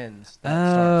this ends, that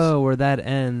Oh, starts. where that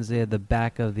ends, yeah, the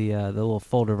back of the little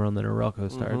folder on the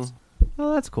Norelco starts. Mhm.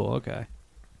 Oh, that's cool. Okay.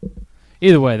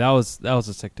 Either way, that was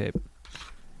a sick tape.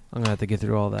 I'm gonna have to get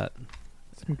through all that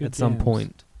Some good at some jams.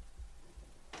 point.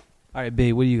 All right,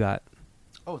 B, what do you got?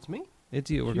 Oh, it's me. It's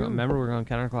you. You. Remember, we're going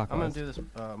counterclockwise. I'm gonna do this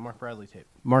Mark Bradley tape.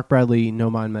 Mark Bradley, No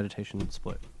Mind Meditation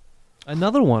split.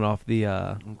 Another one off the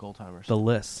Gold Timers.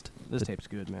 list, This tape's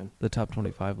good, man. the top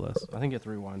 25 list. I think you have to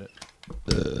rewind it.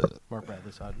 Mark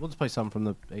Bradley side. We'll just play some from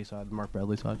the A side, the Mark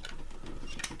Bradley side.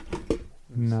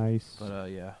 Nice.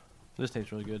 But yeah, this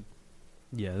tape's really good.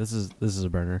 Yeah, this is a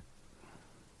burner.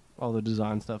 All the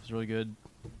design stuff is really good.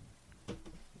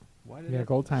 Why Yeah,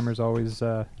 Gold Timer's always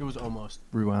It was almost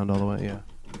rewound all the way. Yeah.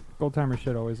 Gold Timer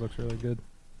shit always looks really good.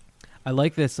 I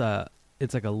like this.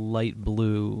 It's like a light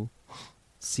blue,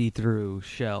 see-through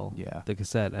shell. Yeah. The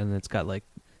cassette, and it's got like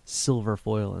silver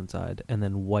foil inside, and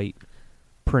then white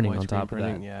printing White on screen top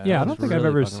printing, of that. Yeah, Yeah, I that's don't think I've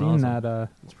really ever fucking seen awesome. that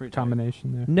It's pretty tight.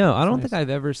 combination there. No, I don't That's think nice. I've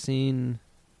ever seen.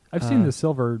 I've seen uh, the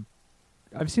silver.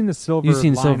 I've seen the silver. You've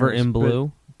seen silver liners, in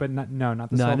blue? but not the No,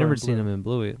 silver I've never in seen blue. them in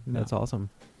blue. No. That's awesome.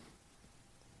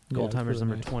 Yeah, Gold it's Timers really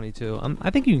number nice. 22. I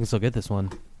think you can still get this one.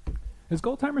 Is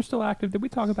Gold Timer still active? Did we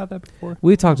talk about that before?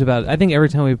 We talked about it. I think every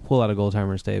time we pull out a Gold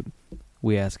Timers tape,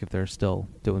 we ask if they're still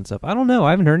doing stuff. I don't know.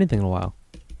 I haven't heard anything in a while.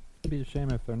 It'd be a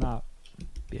shame if they're not.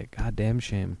 Be a goddamn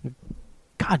shame.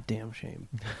 Goddamn shame.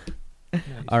 Nice.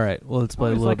 All right. Well, let's play a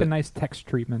Always little like bit. a nice text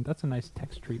treatment. That's a nice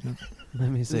text treatment. Let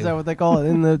me see. Is that what they call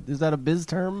it? Is that a biz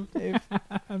term, Dave?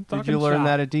 I'm Did you learn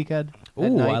that at DCAD?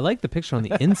 Ooh, I like the picture on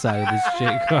the inside of this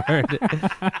J card.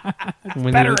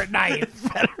 When he was- at night.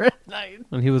 better at night.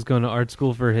 when he was going to art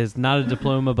school for his not a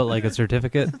diploma but like a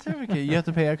certificate. Certificate. You have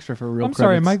to pay extra for real I'm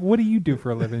sorry, credits. Mike. What do you do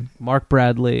for a living? Mark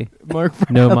Bradley. Mark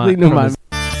No Bradley, mind. no from mind. his-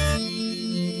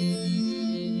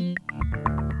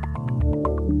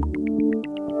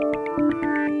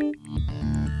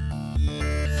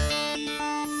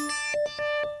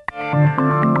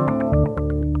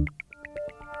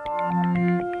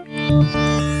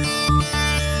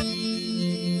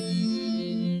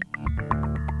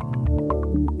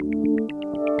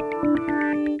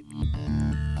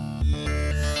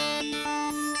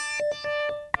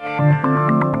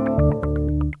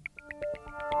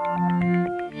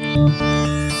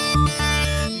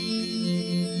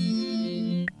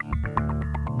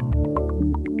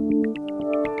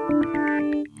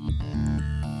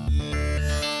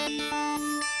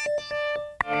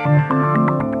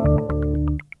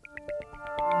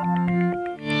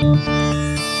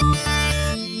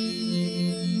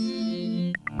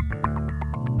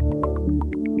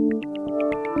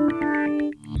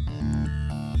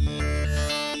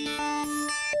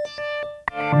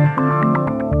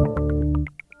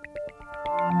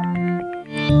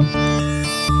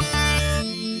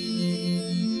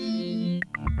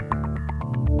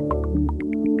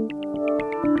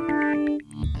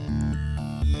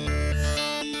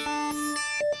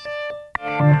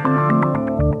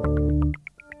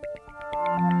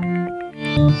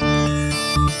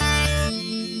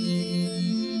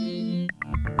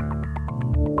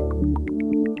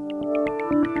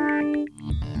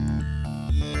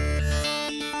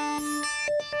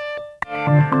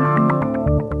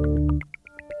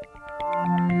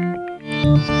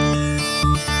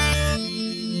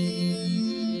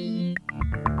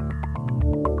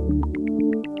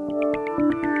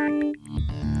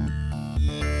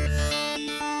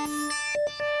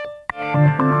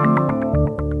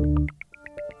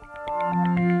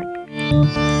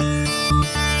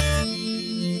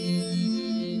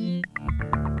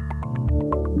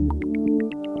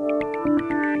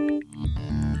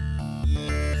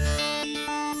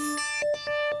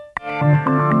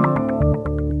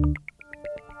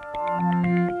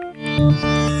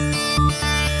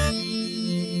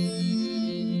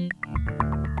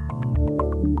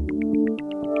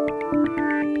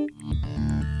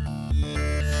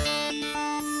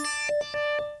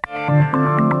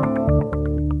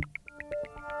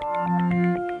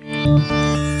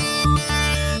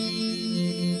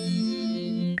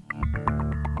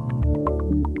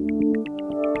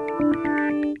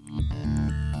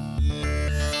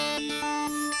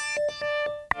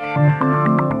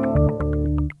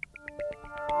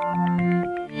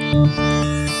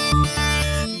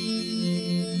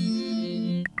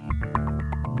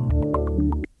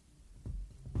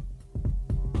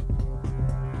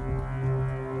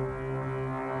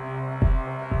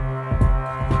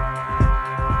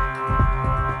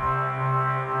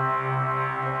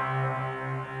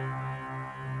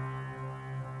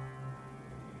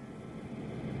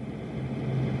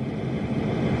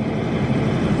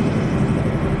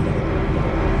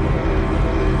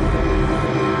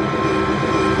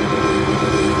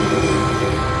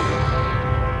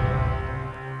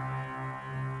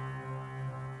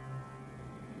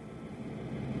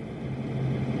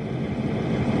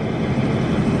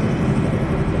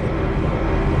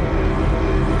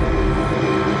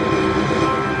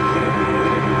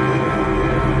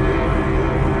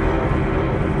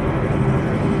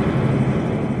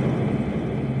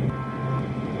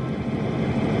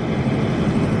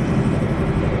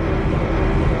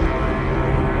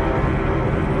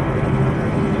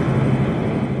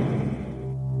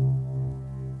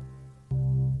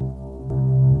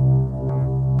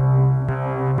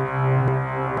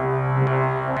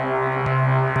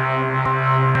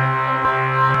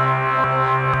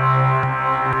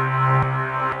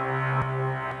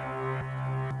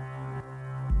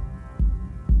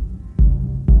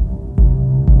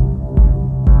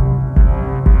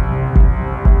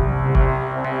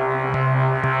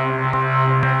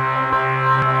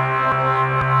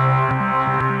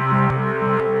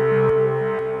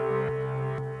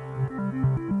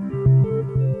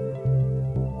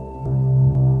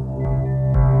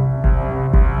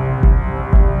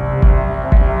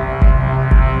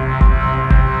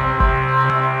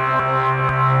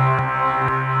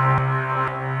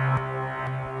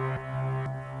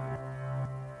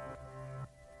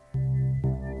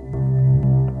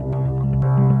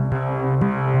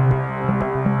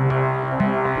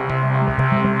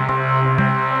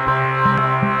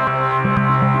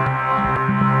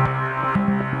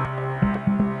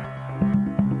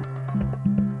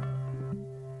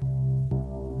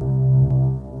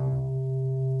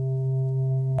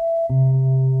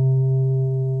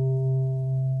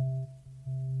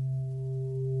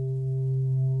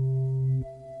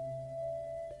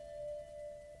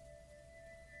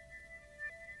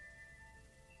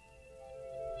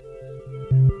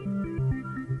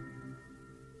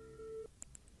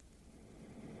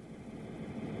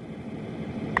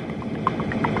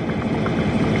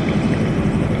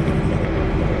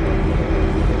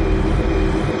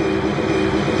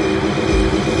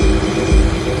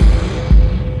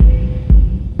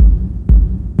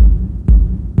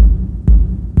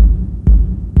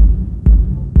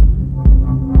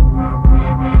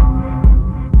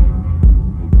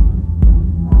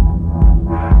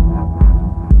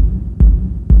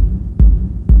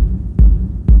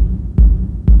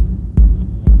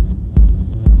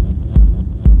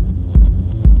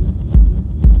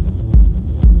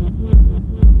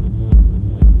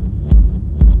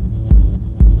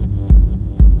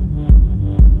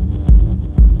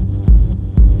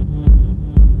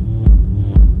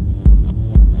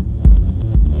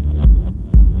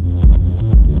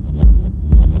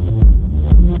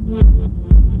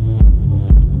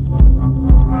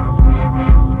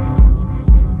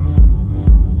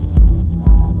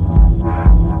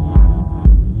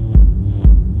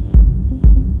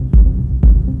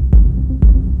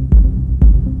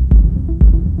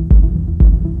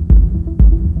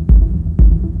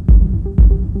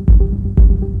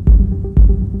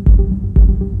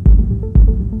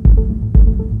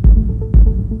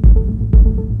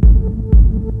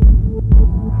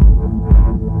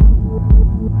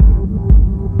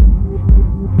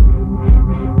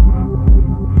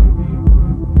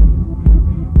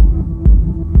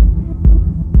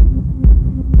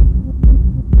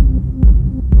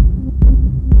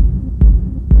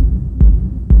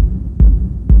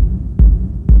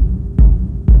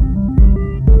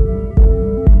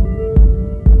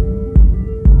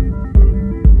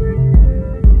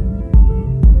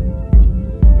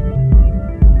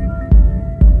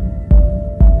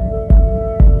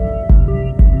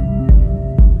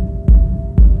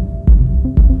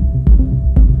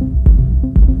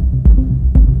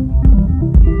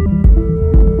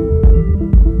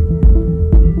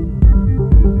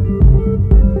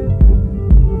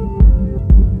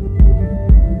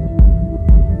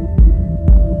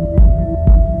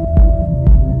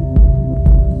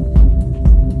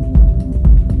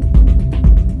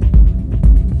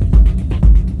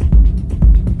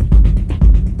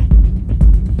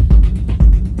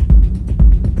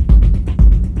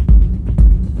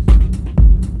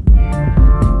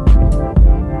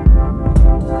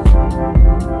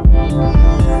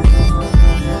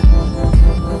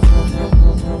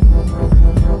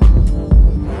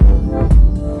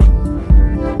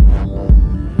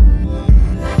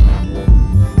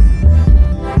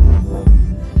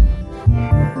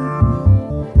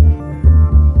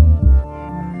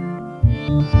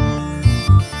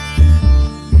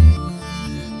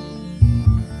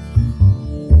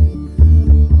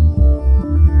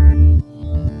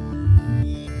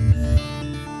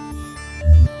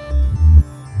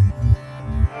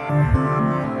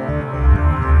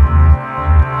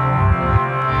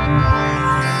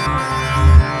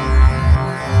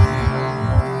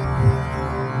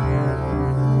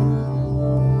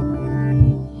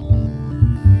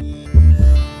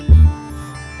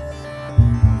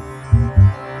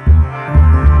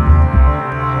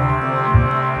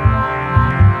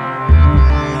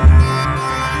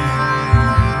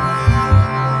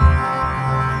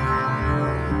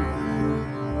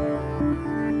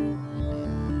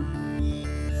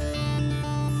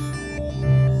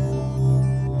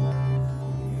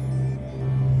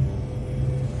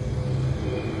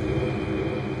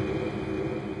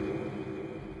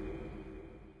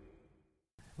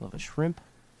 shrimp?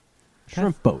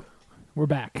 Shrimp boat. We're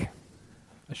back.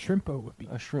 A shrimp boat would be.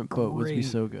 A shrimp boat would be great.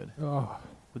 so good. Oh,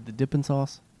 With the dipping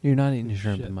sauce. You're not eating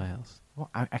shrimp Shit. in my house. Well,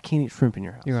 I can't eat shrimp in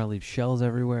your house. You're gonna leave shells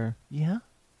everywhere, Yeah?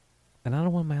 and I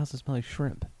don't want my house to smell like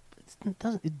shrimp.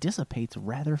 It dissipates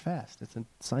rather fast. It's a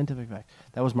scientific fact.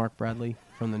 That was Mark Bradley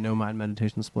from the No Mind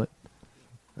Meditation Split.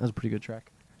 That was a pretty good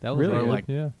track. That was really? or good, like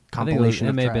yeah. I think Compilation it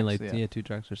of may have been tracks, like yeah. 2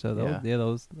 tracks or so. That Yeah.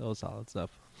 was that was solid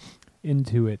stuff.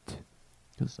 Into it.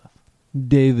 Good stuff.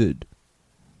 David.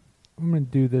 I'm gonna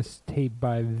do this tape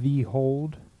by V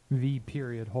Hold, V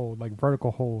period hold, like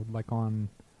vertical hold, like on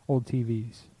old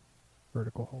TVs.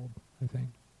 Vertical hold, I think.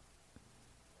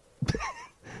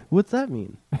 What's that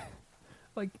mean?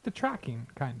 Like the tracking,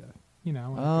 kind of. You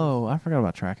know. when it Oh, I forgot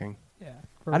about tracking. goes- yeah.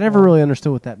 I never really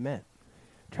understood what that meant.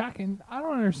 Tracking. I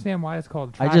don't understand why it's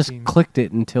called I tracking. just clicked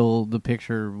it until the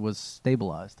picture was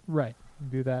stabilized. Right.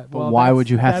 Do that. But Well, why that's- would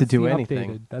you have to that's do the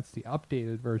anything? That's the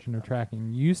updated version of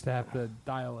tracking. You used to have to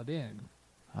dial it in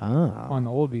Ah. on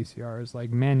the old VCRs, like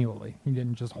manually. You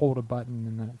didn't just hold a button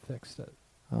and then it fixed it.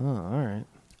 Oh, all right.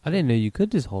 I didn't know you could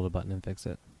just hold a button and fix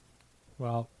it.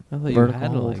 Well, I thought you Vertical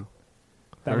had to hold. like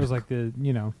that was like the,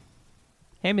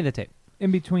 hand me the tape. in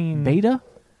between Beta?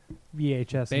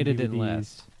 VHS Beta and didn't DVDs.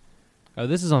 last. Oh,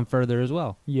 this is on Further as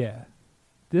well. Yeah.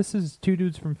 This is two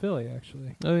dudes from Philly,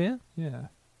 actually. Oh yeah. Yeah.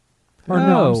 Or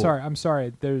no, Oh. I'm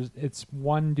sorry. It's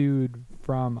one dude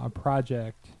from a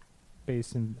project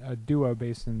a duo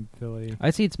based in Philly.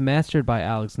 I see it's mastered by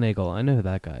Alex Nagel. I know who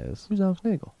that guy is. Who's Alex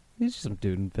Nagel? He's just some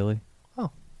dude in Philly.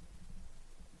 Oh.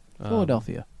 Um,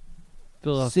 Philadelphia.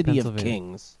 Philadelphia, City of Pennsylvania.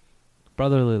 Kings.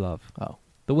 Brotherly love. Oh.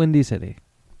 The Windy City.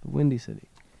 The Windy City.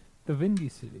 The Windy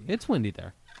City. It's windy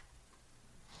there.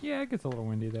 Yeah, it gets a little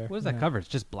windy there. What is that Yeah. cover? It's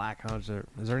just black. Is there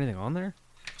anything on there?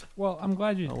 Well, I'm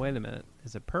glad you. Oh, wait a minute.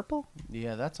 Is it purple?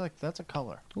 Yeah, that's a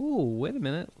color. Ooh, wait a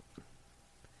minute.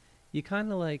 You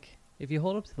kind of like, if you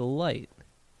hold up to the light.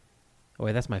 Oh,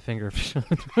 wait, that's my finger.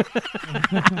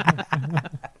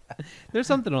 There's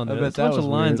something on I there. bet There's a that bunch of was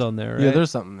lines weird. on there, right? Yeah,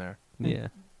 there's something there. Yeah.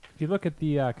 If you look at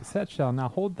the cassette shell, now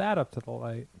hold that up to the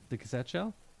light. The cassette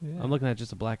shell? Yeah. I'm looking at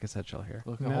just a black cassette shell here.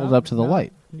 Look, No, hold up to the no.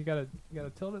 light. You gotta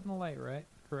tilt it in the light, right?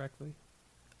 Correctly.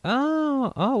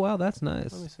 Oh, wow, that's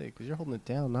nice. Let me see, because you're holding it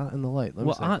down, not in the light. Let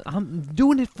me Well, see. I'm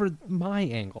doing it for my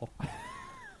angle.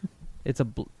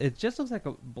 It just looks like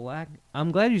a black.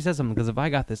 I'm glad you said something because if I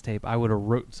got this tape, I would have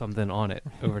wrote something on it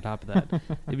over top of that.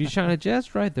 If you shine it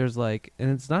just right, there's like,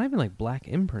 and it's not even like black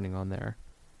imprinting on there.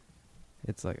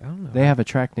 It's like I don't know. They have a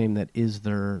track name that is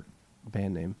their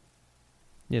band name.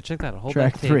 Yeah, check that out. Hold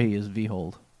Track that tape. 3 is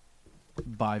V-Hold.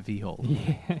 By V-Hold.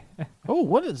 Yeah. Oh,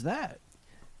 what is that?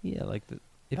 Yeah, like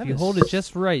if That you is- hold it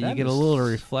just right, you that get a is- little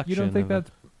reflection. You don't think of it.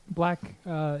 that's black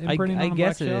imprinting I on a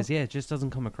guess black it shell? is. Yeah, it just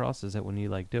doesn't come across as it when you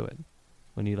like do it,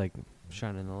 when you like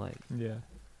shine in the light. Yeah.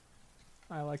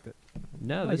 I liked it.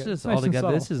 No, I like this it. is It's nice all and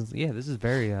together. subtle. This is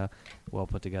very well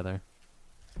put together.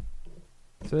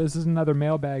 So this is another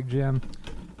mailbag, Jim.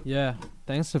 Yeah,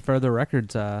 thanks to Further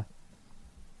Records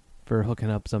for hooking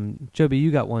up some. Joby,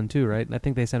 you got one too, right? I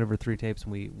think they sent over 3 tapes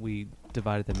and we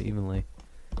divided them evenly,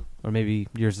 or maybe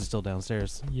yours is still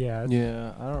downstairs. Yeah.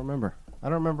 Yeah, I don't remember. I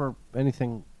don't remember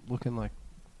anything looking like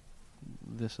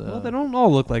this. Well, they don't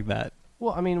all look like that.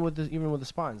 Well, I mean, even with the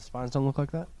spines don't look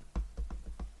like that.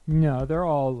 No, they're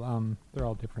all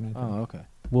different. I think. Oh, okay.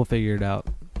 We'll figure it out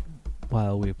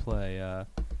while we play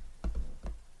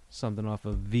something off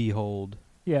of V-Hold.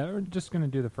 Yeah, we're just gonna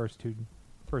do the first two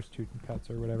cuts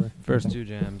or whatever. First Okay. 2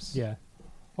 jams. Yeah,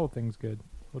 whole thing's good.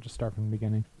 We'll just start from the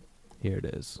beginning. Here it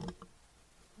is.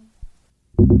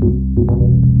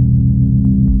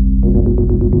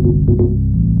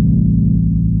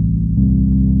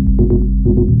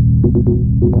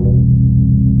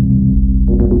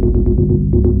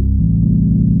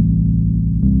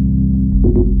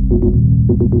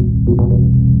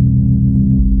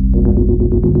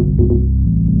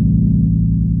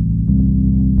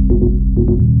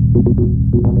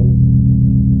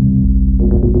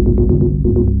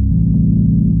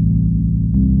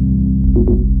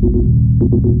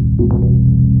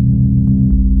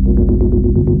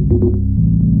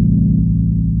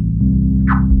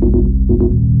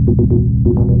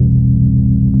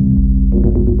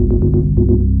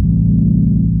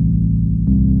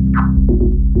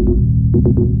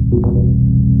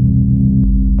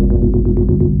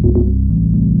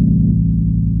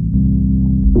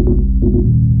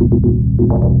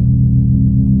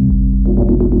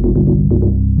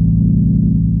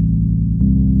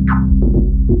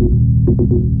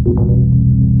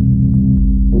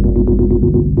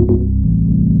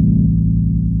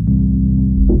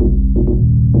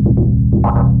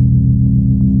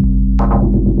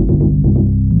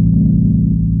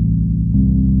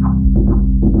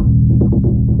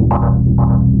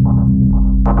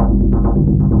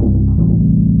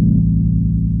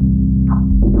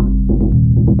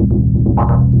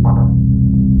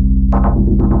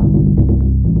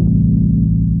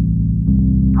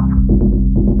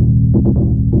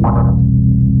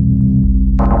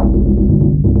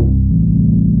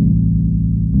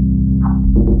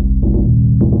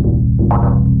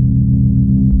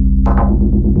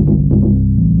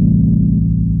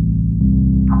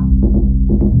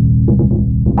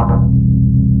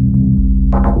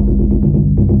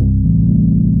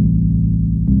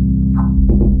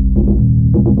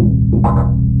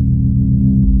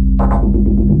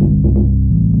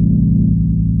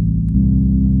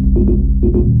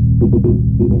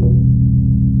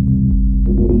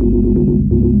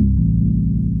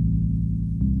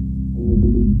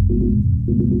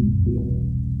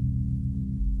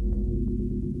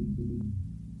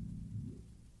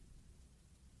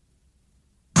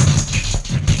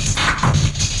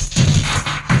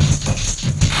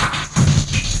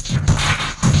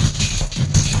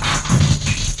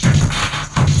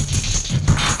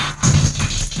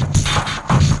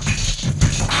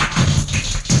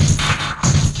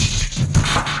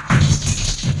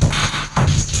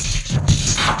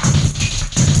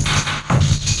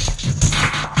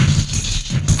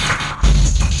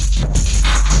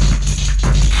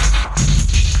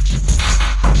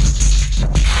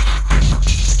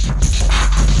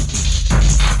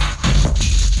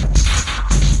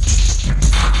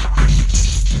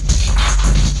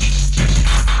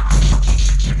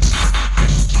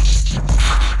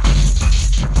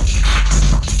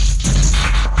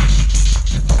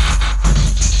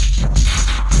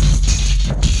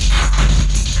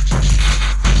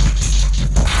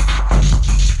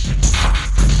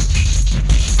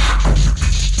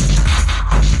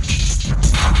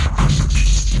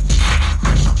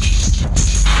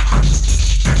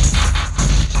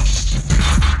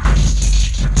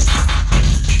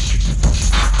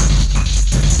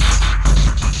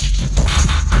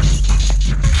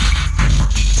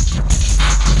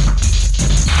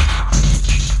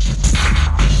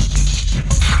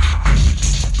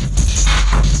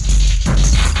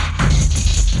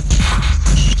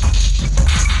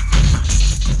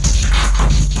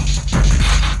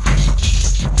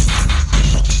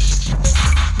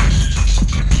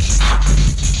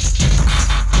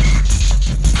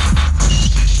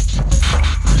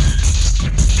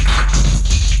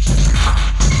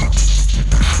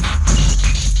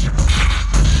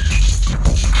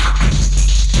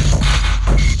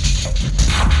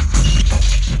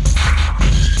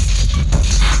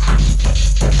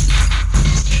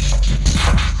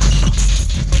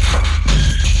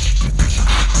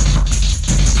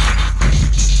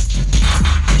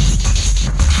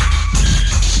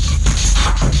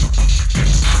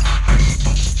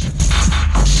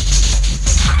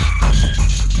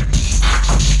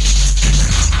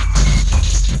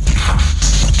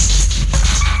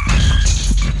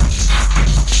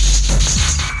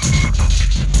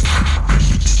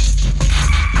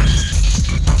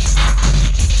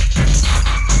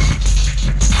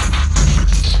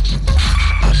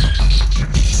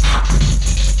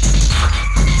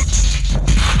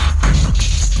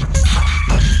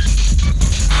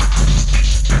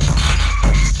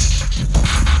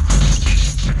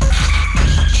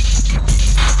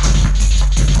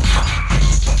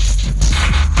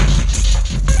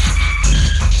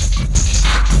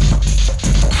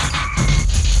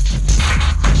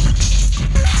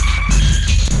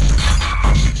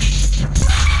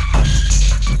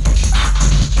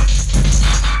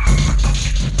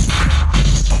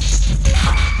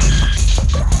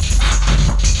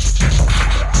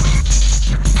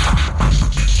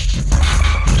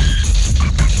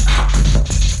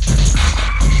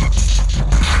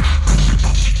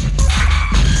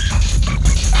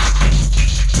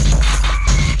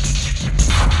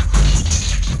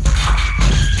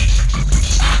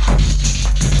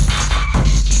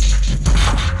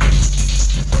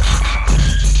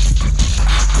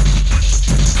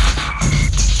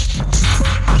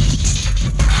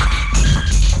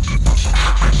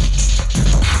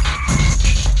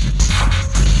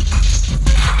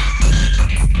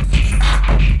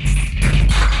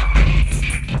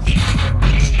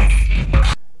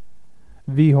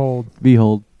 V-Hold.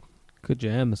 Behold. Good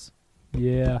jams.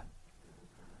 Yeah.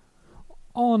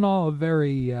 All in all, a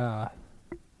very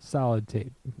solid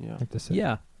tape. Yeah. I have to say.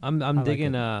 Yeah, I'm like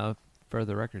digging it.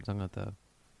 further records. I'm going to.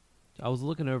 I was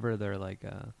looking over their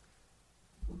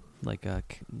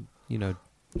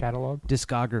Catalog.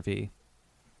 discography,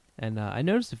 and I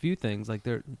noticed a few things. Like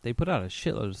they put out a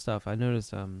shitload of stuff. I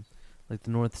noticed like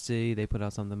the North Sea, they put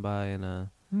out something by and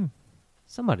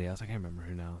somebody else. I can't remember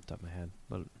who now, off the top of my head,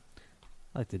 but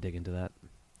I like to dig into that.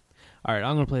 All right,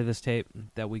 I'm gonna play this tape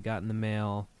that we got in the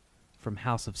mail from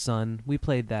House of Sun. We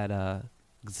played that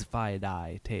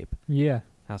Zviadai tape, Yeah.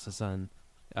 House of Sun.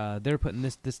 They're putting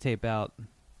this tape out,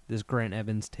 this Grant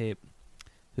Evans tape,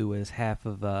 who is half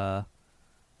of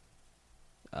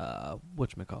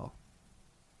whatchamacall,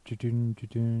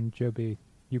 Joe B.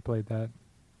 You played that.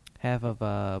 half of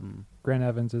Grant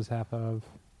Evans is half of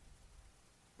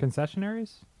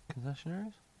Concessionaries?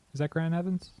 Concessionaries? Is that Grant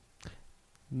Evans?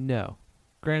 no,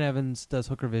 Grant Evans does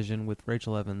Hooker Vision with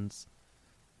Rachel Evans,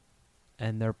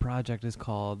 and their project is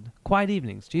called Quiet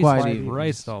Evenings. Jesus Quiet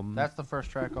Christ, Evenings. That's the first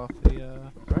track off the.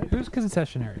 Right? Who's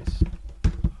Concessionaries?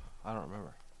 I don't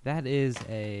remember. That is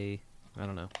I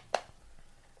don't know.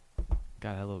 God,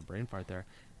 I had a little brain fart there.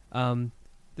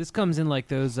 This comes in like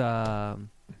those.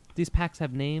 These packs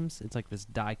have names. It's like this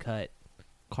die cut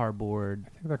cardboard. I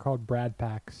think they're called Brad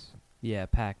packs. Yeah,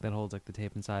 pack that holds like the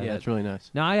tape inside. Yeah, of it's it. really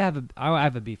nice. Now I have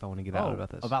a beef I want to get out about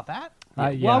this. About that? Yeah.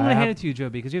 Yeah, well, I'm I gonna have- hand it to you, Joe,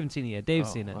 because you haven't seen it yet. Dave's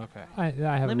Oh, seen it. Okay. I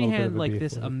have Let a me little bit hand of a like beef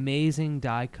this with it. amazing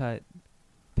die cut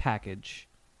package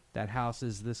that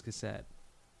houses this cassette.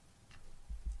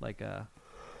 Like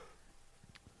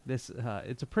this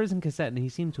it's a prison cassette, and he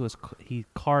seemed to he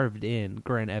carved in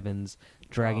Grant Evans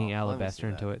dragging Oh, let me Alabaster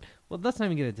see into that. it. Well, let's not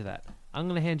even get into that. I'm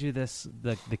gonna hand you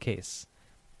the case.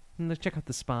 And let's check out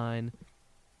the spine.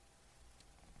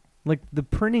 Like the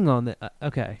printing on the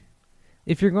okay.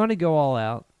 If you're going to go all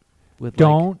out with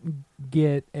Don't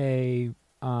get a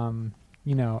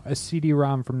a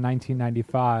CD-ROM from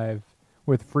 1995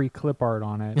 with free clip art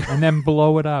on it, and then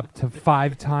blow it up to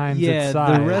 5 times yeah, its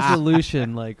size. the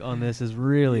resolution like on this is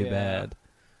really Yeah. bad.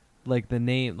 Like the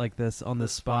name, like this on the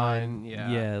spine.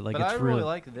 Yeah. like but it's I really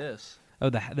like this. Oh,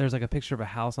 there's like a picture of a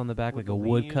house on the back, With like a the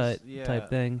woodcut leaves. type Yeah,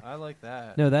 thing. I like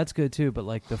that. No, that's good too. But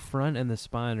like the front and the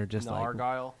spine are just And the like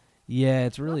Argyle. yeah,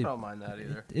 it's really I don't mind that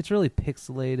either. it's really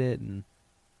pixelated and.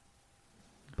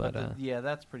 But yeah,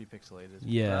 that's pretty pixelated.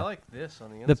 yeah. But I like this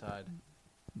on the The- inside.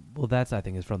 well, that's I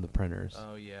think is from the printers.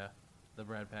 Oh yeah, the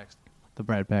Brad Pack. The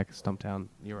Brad Pack Stumptown.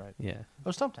 You're right. Yeah. Oh,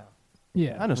 Stumptown.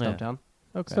 Yeah, I know Yeah. Stumptown.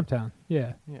 Okay. Stumptown.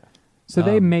 Yeah. Yeah. So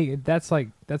they Um, make that's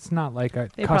not like a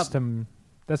They prob- custom.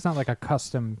 That's not like a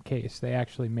custom case. They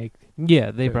actually make.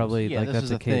 Yeah, they Those. probably Yeah, like this that's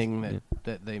is a a case. thing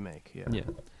that they make. Yeah. Yeah.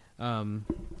 But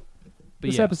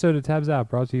This yeah. episode of Tabs Out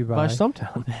brought to you By by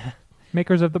Stumptown.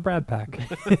 makers of the Brad Pack.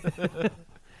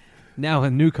 Now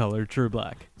in new color, True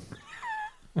Black.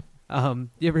 You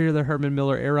ever hear the Herman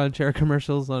Miller Aeron chair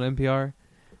commercials on NPR?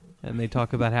 And they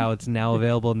talk about how it's now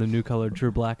available in the new color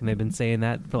True Black, and they've been saying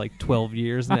that for like 12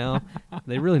 years now.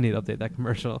 They really need to update that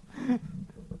commercial.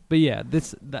 But yeah,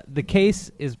 the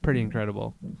case is pretty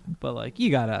incredible. But like,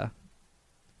 you got a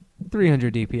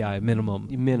 300 DPI minimum.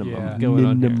 Minimum. Yeah. Going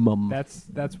on here. Minimum.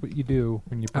 That's what you do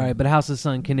when you. All right, but House of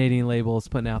Sun Canadian label is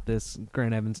putting out this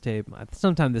Grant Evans tape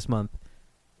sometime this month,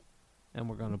 and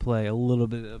we're going to play a little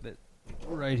bit of it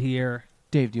right here.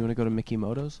 Dave, do you want to go to Mickey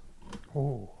Moto's?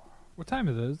 Oh, what time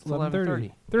is it? It's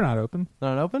 11:30. They're not open.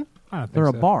 Not open? I don't think They're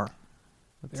so. a bar.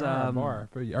 They are a bar.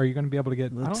 But are you going to be able to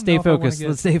get? I Let's don't stay know if I wanna focused. get-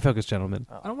 Let's stay focused, gentlemen.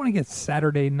 I don't want to get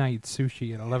Saturday night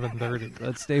sushi at 11:30.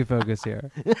 Let's stay focused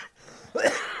here.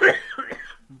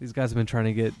 These guys have been trying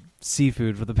to get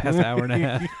seafood for the past hour and a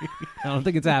half. I don't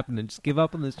think it's happening. Just give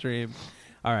up on the stream.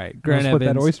 All right, Grant With that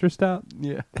Evans oyster stout.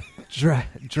 Yeah.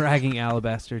 dragging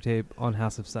Alabaster tape on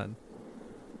House of Sun.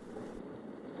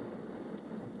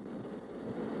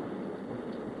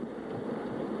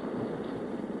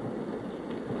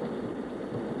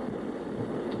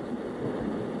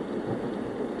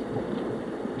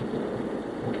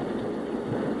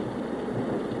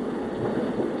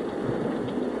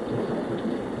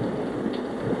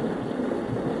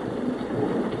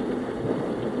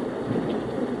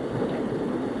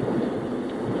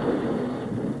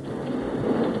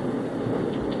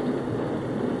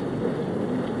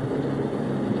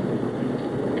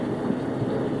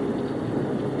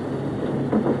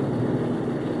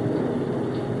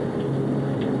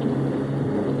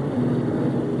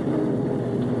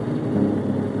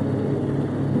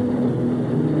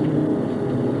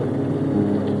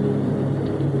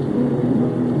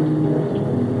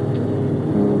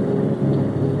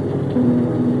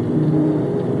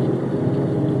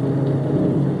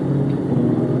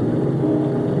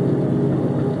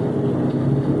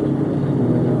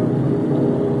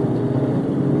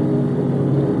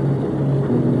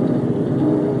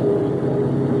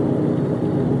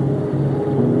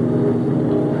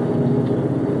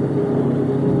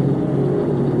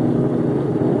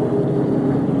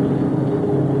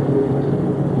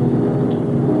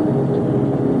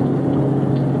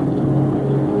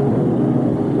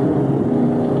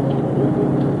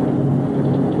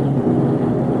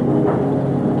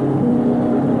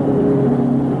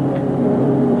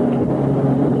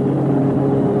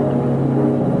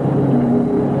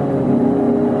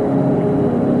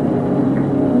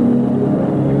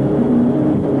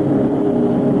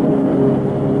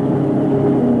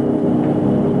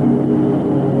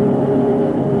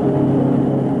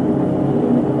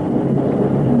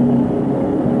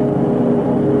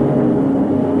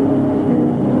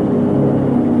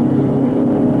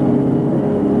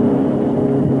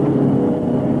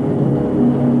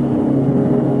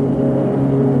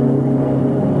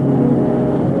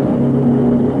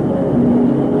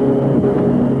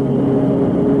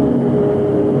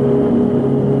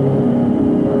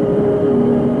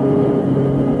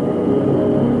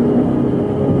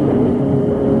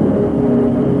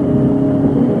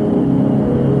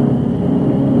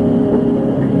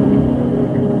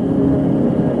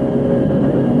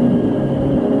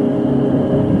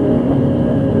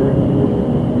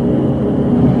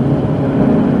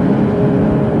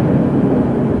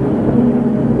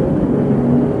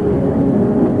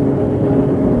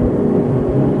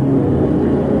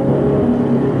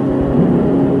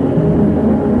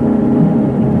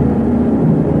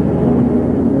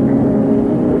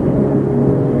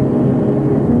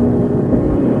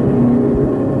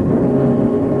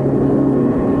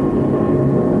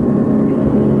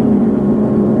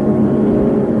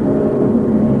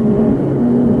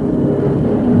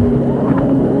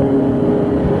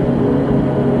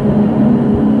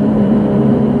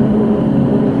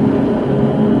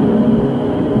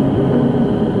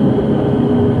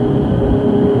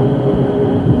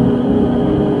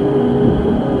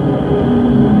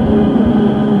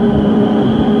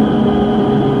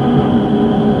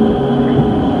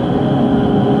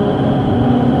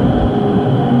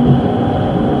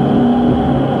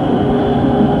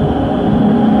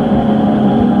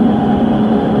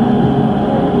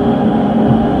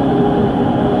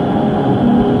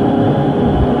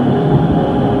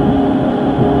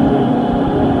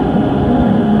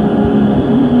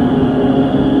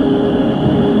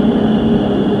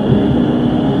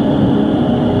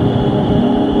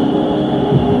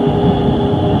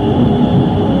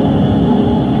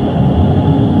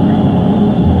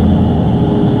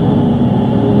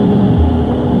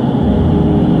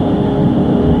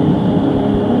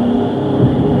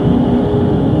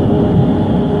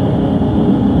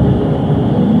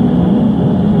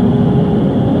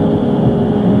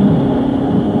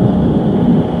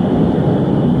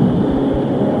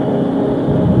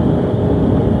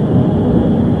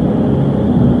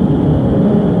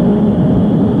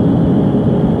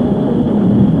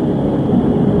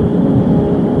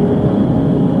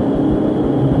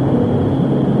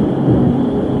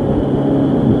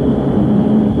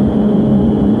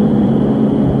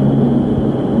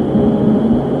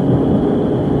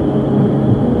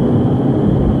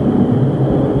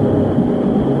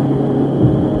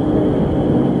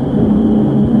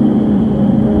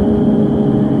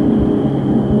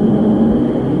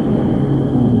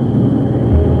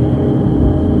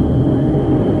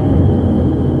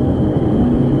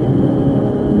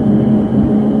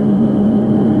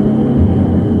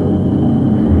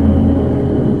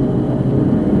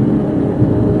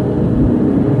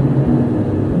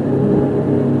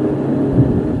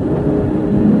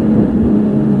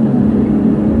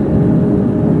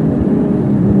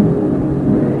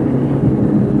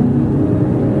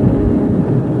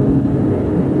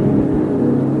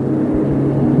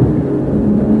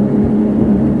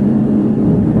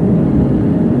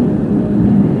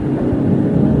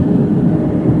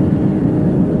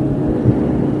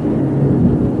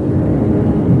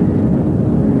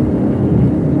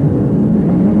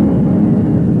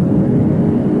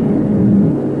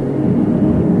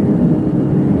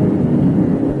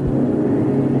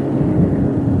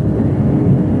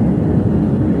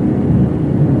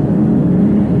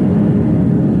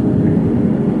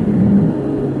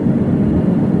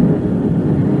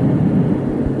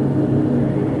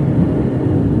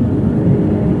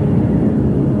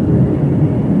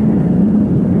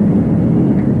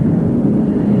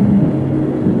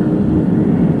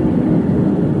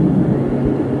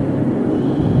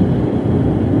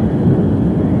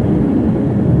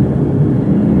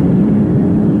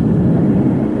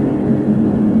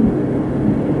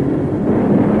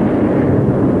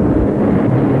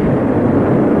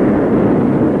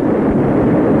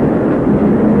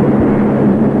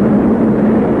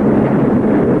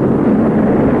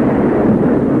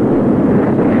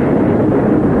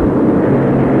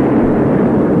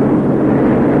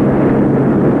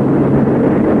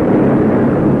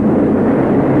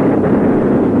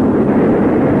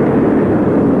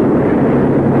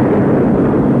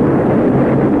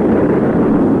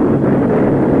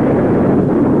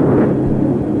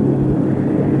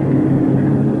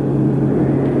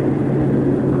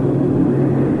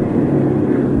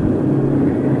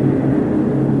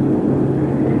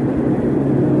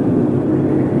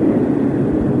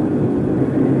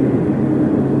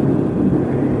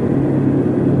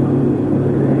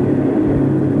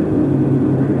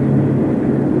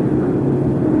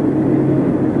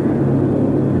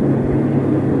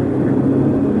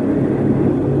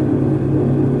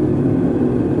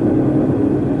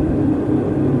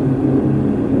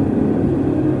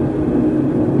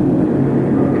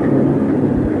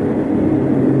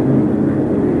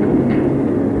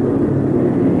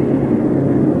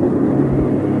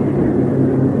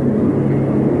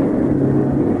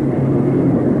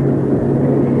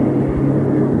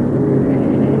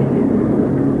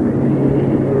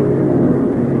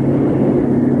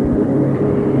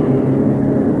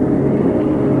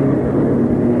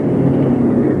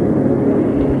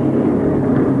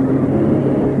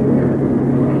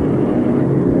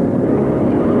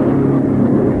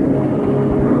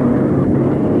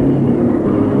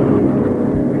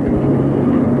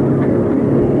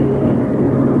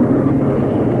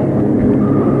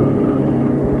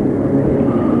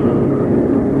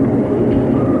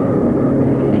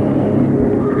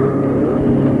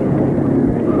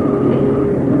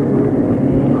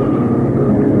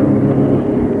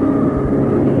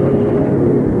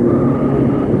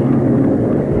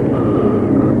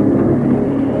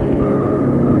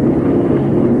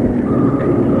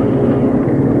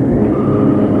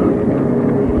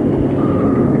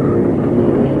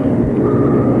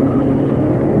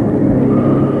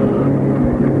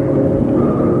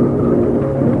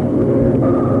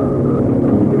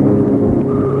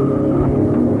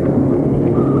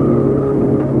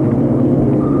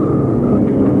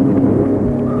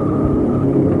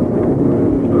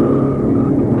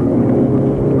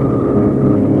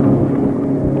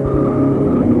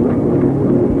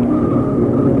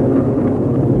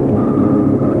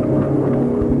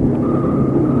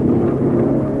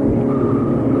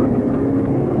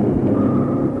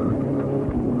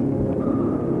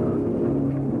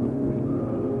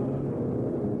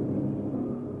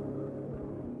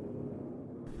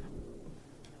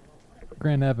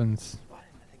 Grant Evans. Why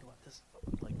didn't I think about this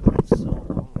like so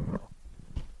long ago?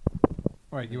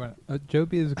 All right, you want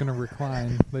Joby is going to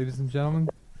recline, ladies and gentlemen.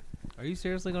 Are you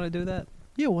seriously going to do that?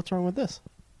 Yeah, what's wrong with this?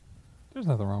 There's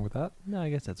nothing wrong with that. No,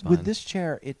 I guess that's fine. With this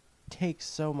chair, it takes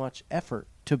so much effort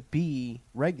to be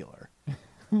regular.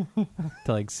 to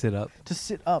like sit up. To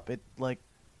sit up, it like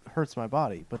hurts my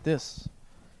body. But this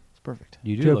is perfect.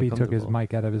 You do Joby look took his comfortable.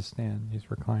 mic out of his stand. He's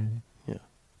reclining. Yeah.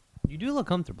 You do look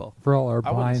comfortable. For all our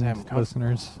I wouldn't say I'm blind comfortable.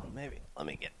 listeners. Maybe. Let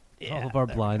me get All of our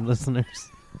there we blind go. listeners.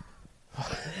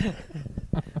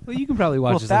 Well, you can probably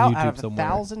watch Well, this on out YouTube of somewhere.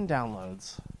 1,000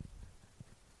 downloads.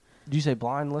 Did you say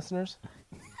blind listeners?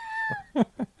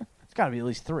 It's got to be at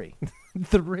least 3.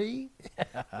 3?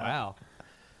 Wow.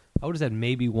 I would have said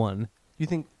maybe 1. You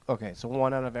think? Okay, so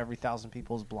 1 out of every 1,000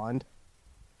 people is blind.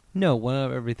 No, 1 out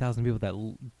of every 1,000 people that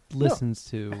listens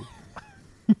to.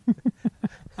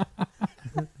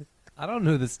 I don't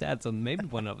know the stats on maybe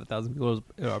 1 out of 1,000 people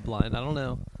are blind. I don't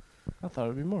know. I thought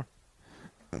it'd be more.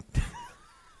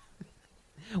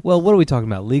 Well, what are we talking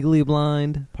about? Legally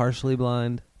blind? Partially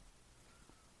blind?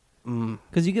 Mm.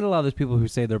 Because you get a lot of those people who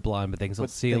say they're blind, but they can still But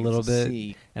see they a can little still bit.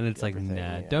 see And it's like, everything,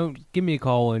 nah, yeah. don't give me a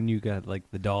call when you got like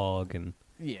the dog and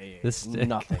Yeah. The stick.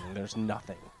 Nothing. There's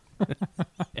nothing.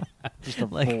 Just a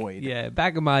like, void. yeah.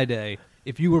 Back in my day,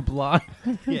 if you were blind,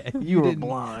 yeah, You were didn't-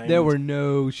 blind. There were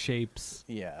no shapes,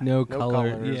 Yeah. no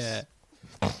color, colors.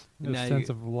 yeah, No Now sense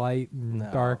you- of light and No,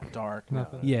 dark. Dark.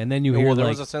 nothing. No. yeah. And then you Yeah, hear well, there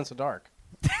like, was a sense of dark.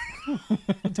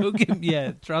 don't give,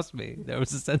 yeah, trust me, there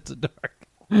was a sense of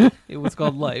dark. It was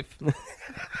called life.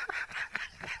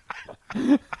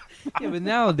 Yeah, but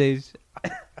nowadays,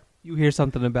 you hear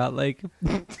something about like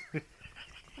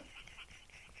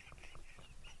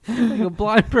a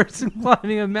blind person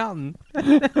climbing a mountain,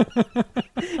 and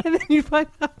then you find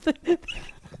out that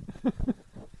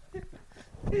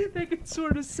they can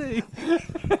sort of see.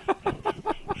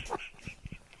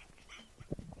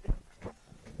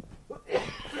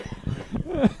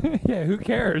 Yeah, who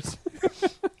cares?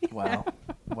 Wow.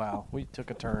 Wow. We took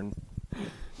a turn.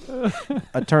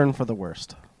 A turn for the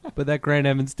worst. But that Grant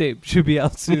Evans tape should be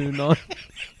out soon on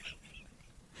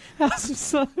House of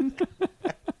Sun.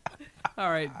 All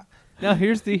right. Now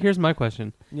here's my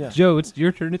question. Yeah. Joe, it's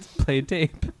your turn to play a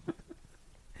tape.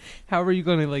 How are you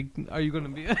gonna like? Are you gonna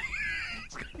be?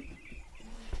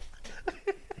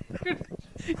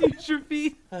 Use your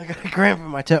feet. I got a cramp in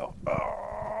my toe.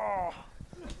 Oh.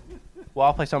 Well,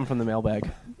 I'll play something from the mailbag.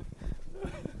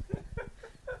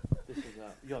 This is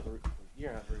you're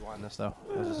gonna have to rewind this though.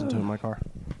 I was listening to it in my car.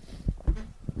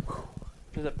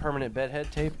 Is that permanent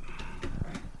bedhead tape?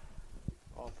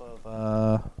 Off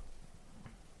of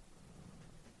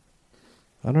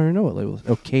I don't even know what label it is.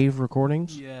 Oh, Cave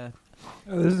Recordings? Yeah.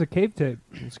 Oh, this is a cave tape.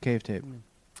 It's Cave tape.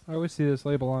 I always see this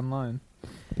label online.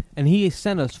 And he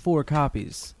sent us 4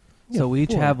 copies, so Yeah, we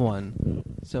each 4. have one.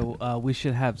 So we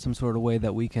should have some sort of way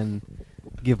that we can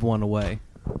give one away.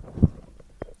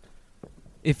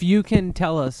 If you can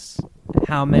tell us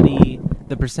how many,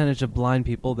 the percentage of blind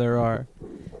people there are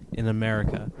in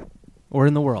America or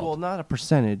in the world, Well, not a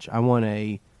percentage. I want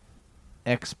a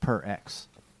X per X.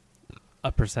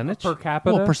 a percentage? Per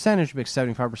capita? Well, percentage makes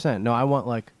 75%. No, I want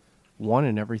like 1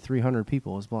 in every 300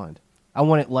 people is blind. I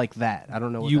want it like that. I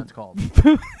don't know what You- that's called.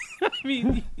 I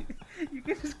mean, you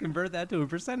can just convert that to a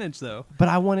percentage, though. But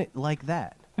I want it like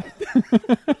that.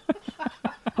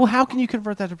 Well, how can you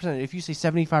convert that to percentage? If you say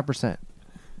 75%,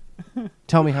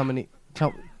 tell me how many.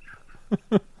 Tell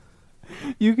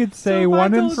You could say So if I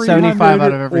 1 in told you- 300 75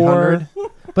 out of every or 100.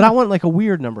 But I want like a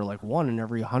weird number, like 1 in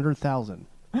every 100,000.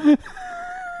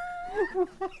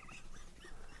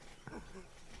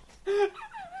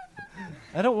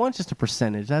 I don't want just a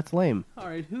percentage. That's lame. All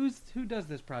right, who does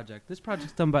this project? This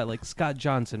project's done by like Scott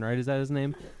Johnson, right? Is that his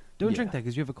name? Don't drink Yeah. that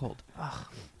because you have a cold.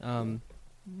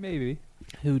 Maybe.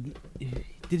 Who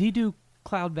did he do?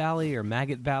 Cloud Valley or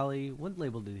Maggot Valley? What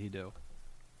label did he do?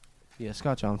 Yeah,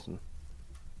 Scott Johnson.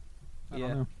 I Yeah.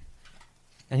 don't know.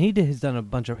 And has done a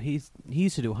bunch of. He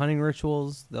used to do hunting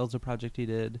rituals. That was a project he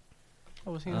did.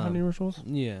 Oh, was he in Um, Hunting Rituals?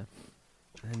 Yeah.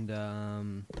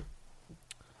 And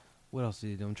what else did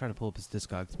he do? I'm trying to pull up his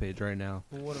Discogs page right now.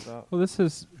 Well, what about? Well, this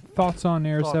is Thoughts on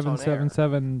Air Thoughts on Air.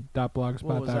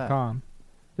 777.blogspot.com.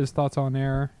 Is Thoughts on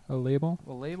Air a label?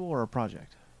 A label or a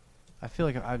project? I feel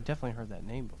like I've definitely heard that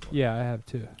name before. Yeah, I have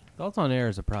too. Thoughts on Air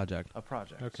is a project, A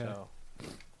project. Okay. So.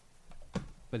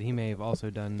 but he may have also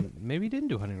done. Maybe he didn't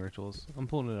do hunting rituals. I'm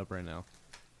pulling it up right now.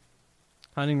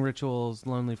 Hunting rituals,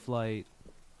 Lonely Flight.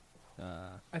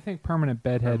 I think Permanent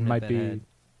Bedhead Permanent might Bedhead. be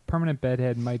Permanent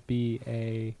Bedhead might be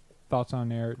a Thoughts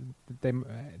on Air,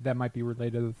 that might be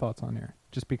related to the Thoughts on Air.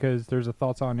 Just because there's a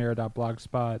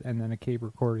thoughtsonair.blogspot and then a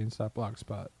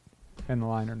caverecordings.blogspot in the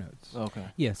liner notes. Okay.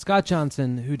 Yeah, Scott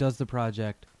Johnson, who does the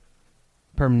project,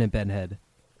 Permanent Bedhead,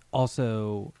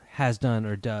 also has done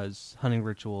or does Hunting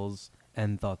Rituals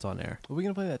and Thoughts on Air. Are we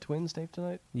gonna play that Twins tape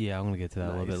tonight? Yeah, I'm gonna get to that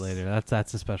a little bit Nice. later.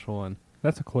 That's a special one.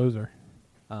 That's a closer.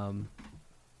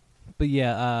 But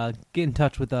yeah, get in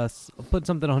touch with us. I'll put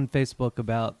something on Facebook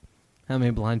about how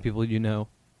many blind people you know,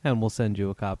 and we'll send you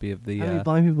a copy of the How many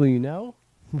blind people you know?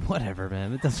 whatever,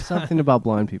 man. It doesn't Something about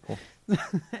blind people.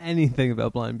 anything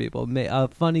about blind people. A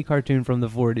funny cartoon from the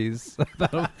 40s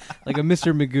about like a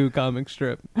Mr. Magoo comic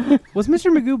strip. Was Mr.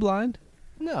 Magoo blind?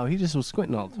 No, he just was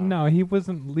squinting all the time. No, he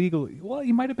wasn't legally. Well,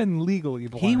 he might have been legally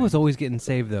blind. He was always getting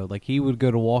saved though. Like he would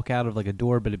go to walk out of like a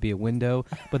door, but it'd be a window.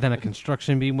 But then a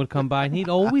construction beam would come by, and he'd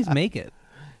always make it.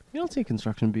 You don't see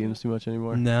construction beams too much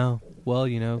anymore. No, well,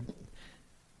 you know,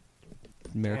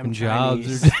 American Damn jobs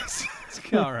Chinese. are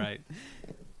just all right.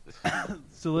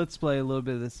 So let's play a little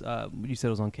bit of this. You said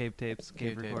it was on Cave Tapes,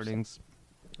 Cave Tapes. Recordings.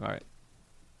 All right.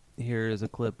 Here is a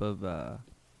clip of the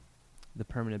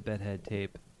Permanent Bedhead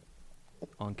tape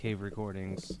on Cave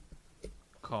Recordings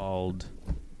called.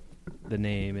 The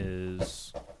name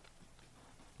is.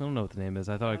 I don't know what the name is.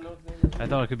 I thought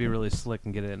it could be really slick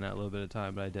and get it in that little bit of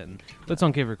time, but I didn't. But it's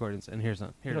on Cave Recordings, and here it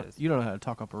is. You don't know how to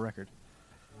talk up a record.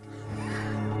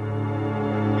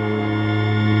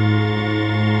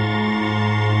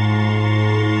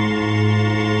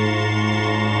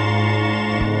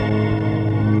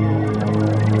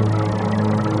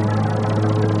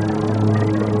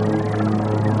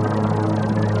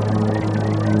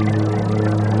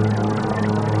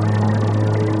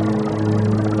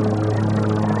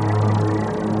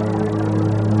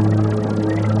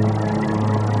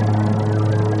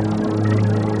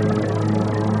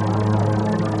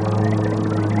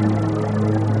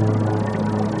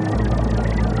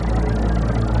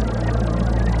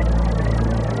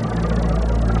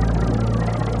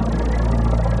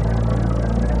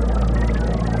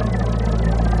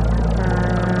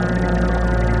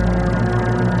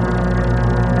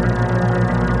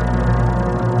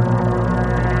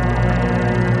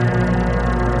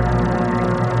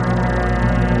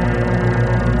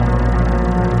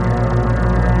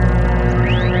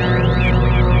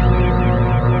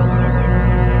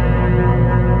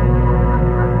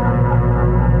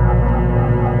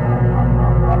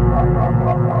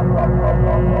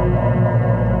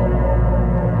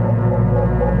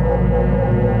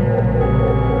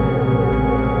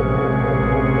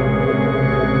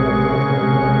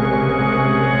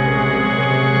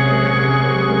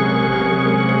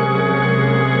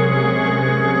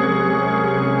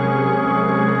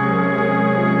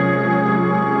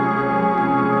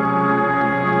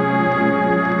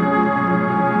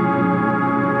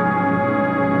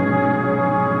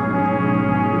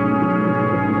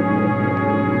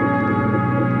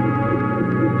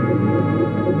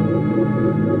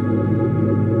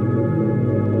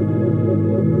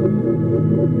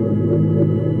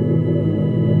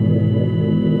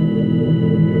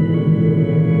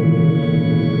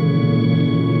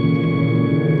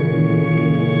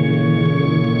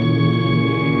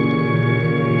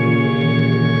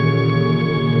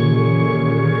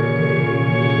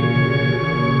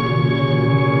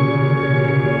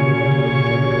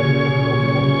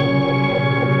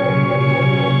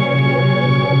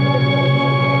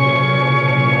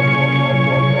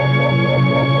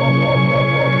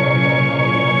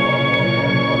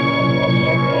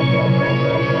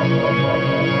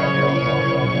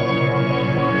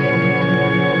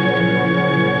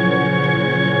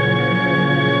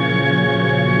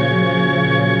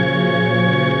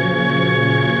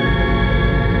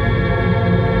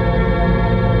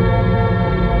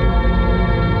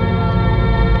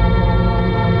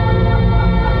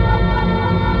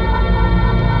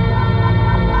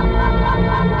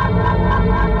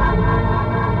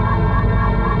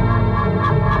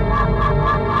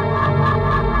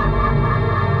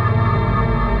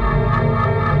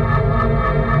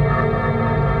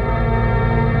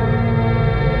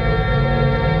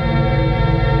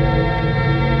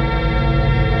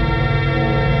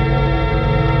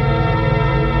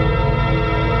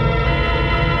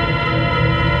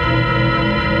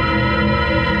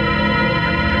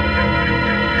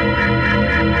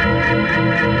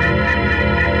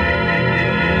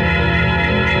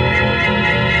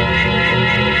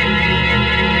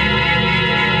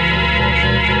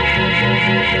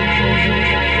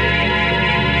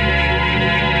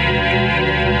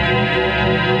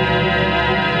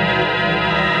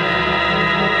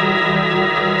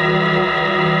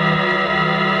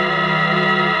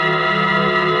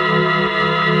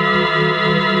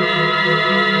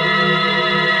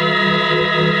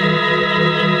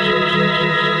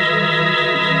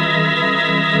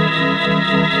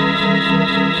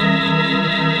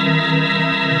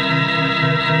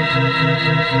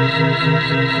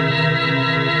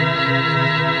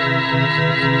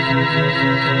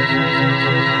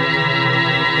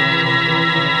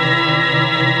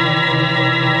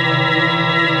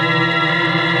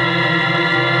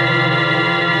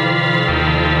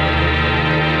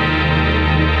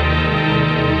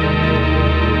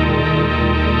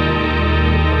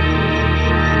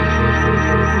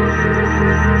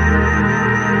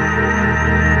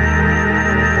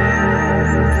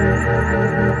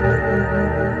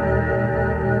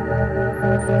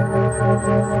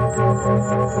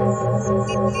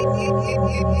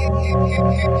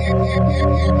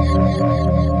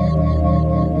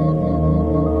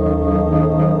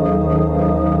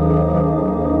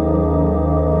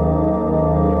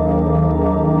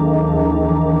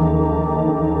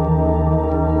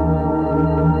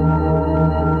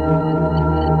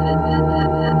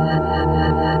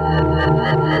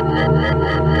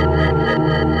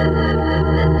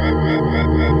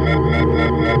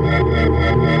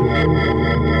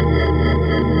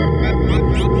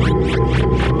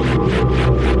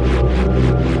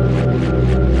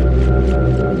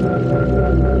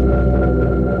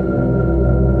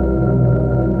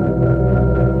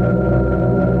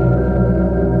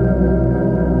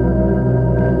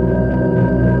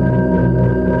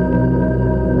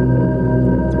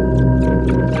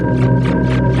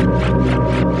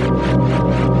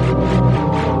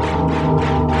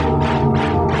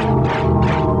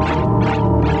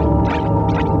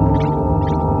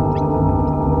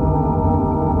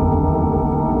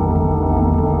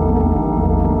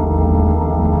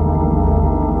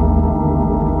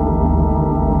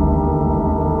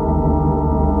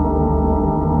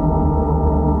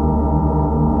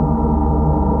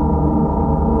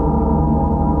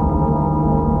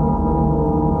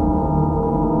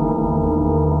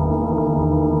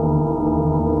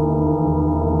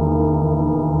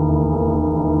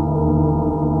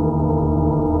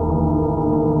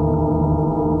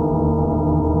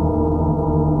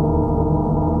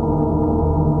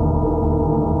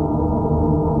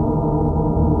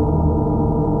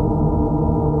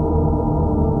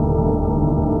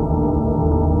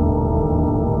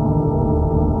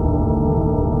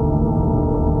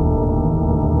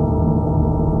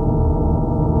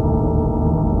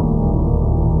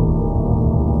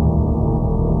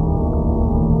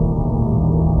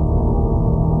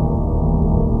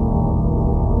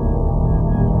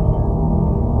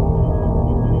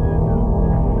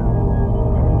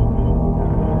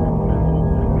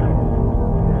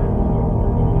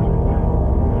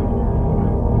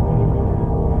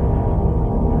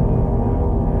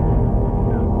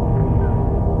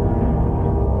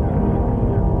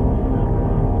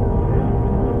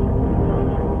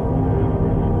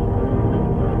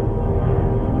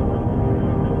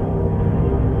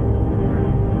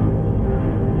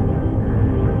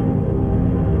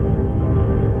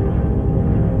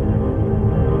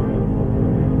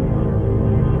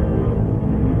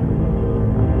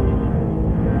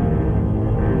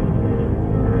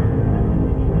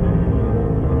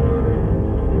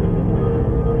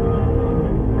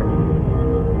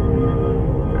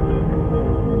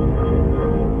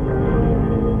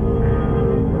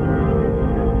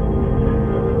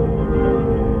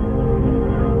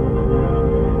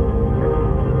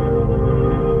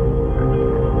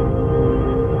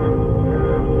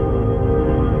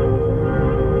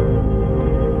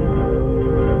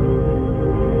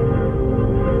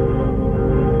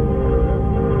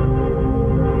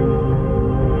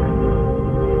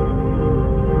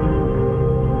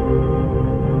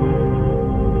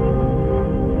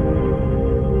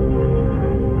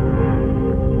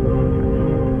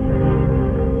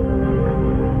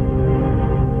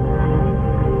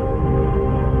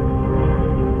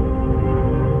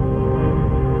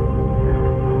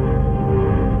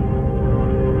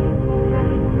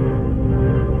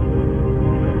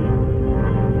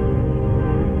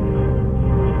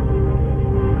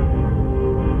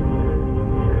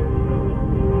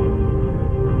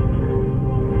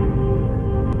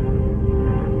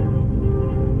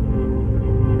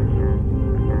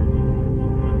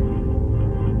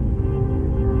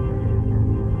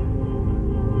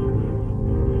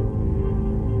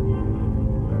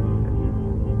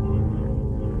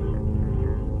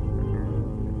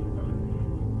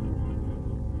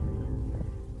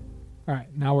 All right,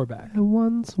 now we're back. There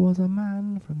once was a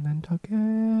man from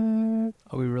Nantucket.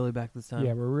 Are we really back this time?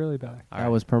 Yeah, we're really back. All That right.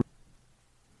 was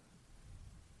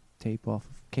tape off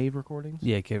of Cave Recordings.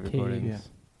 Yeah, cave recording. Caves.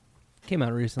 Came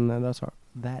out recently. And that's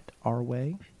our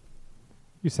way.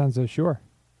 You sound so sure.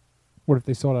 What if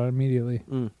they sold out immediately?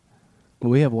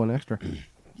 We have one extra.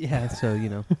 Yeah,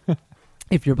 so,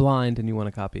 if you're blind and you want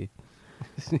a copy,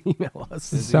 Email us.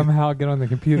 Somehow get on the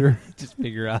computer. Just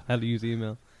figure out how to use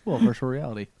email. Well, virtual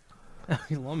reality.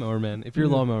 Lawnmower Man. If you're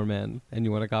Lawnmower Man and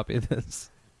you want a copy of this.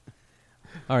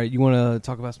 All right, you want to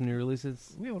talk about some new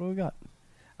releases? Yeah, what do we got?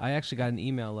 I actually got an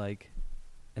email like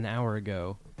an hour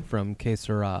ago from Que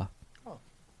Sera.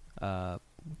 Oh.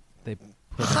 They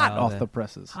put Hot out off the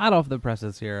presses. hot off the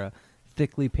presses here.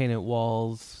 Thickly painted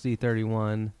walls,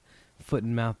 C31. Foot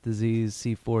and mouth disease,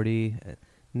 C40.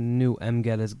 New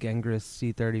Mgetas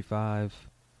Gengris, C35.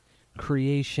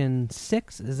 Creation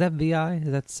 6. Is that VI?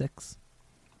 Is that 6?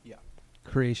 Yeah.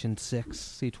 Creation 6,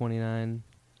 C29.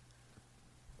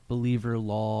 Believer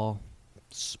Law,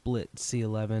 Split,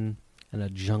 C11. And a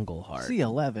Jungle Heart.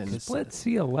 C11. Split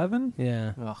C11?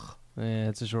 Yeah. Ugh. Yeah,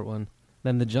 it's a short one.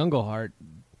 Then the Jungle Heart,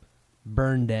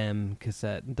 Burn Dam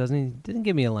cassette. Didn't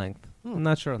give me a length. I'm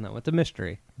not sure on that one. It's a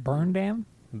mystery. Burn Dam?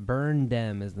 Burn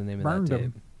Dem is the name of Burned that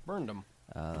 'em. tape. Burned them.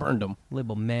 Uh, Burned them.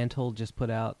 Label Mantle just put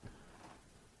out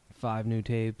 5 new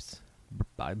tapes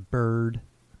by Bird,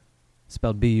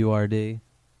 spelled B-U-R-D.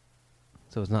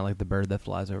 So it's not like the bird that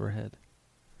flies overhead.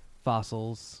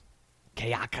 Fossils,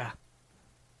 Kayaka,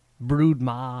 Brood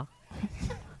Ma,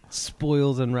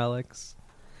 Spoils and Relics.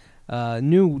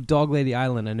 New Dog Lady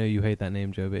Island. I know you hate that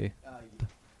name, Joe B.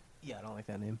 Yeah, I don't like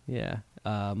that name. Yeah.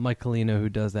 Mike Colino, who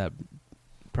does that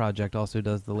project, also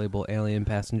does the label Alien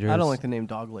Passengers. I don't like the name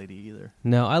Dog Lady either.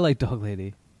 No, I like Dog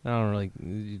Lady. I don't really,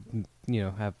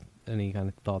 have any kind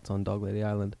of thoughts on Dog Lady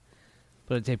Island.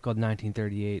 But a tape called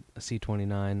 1938, a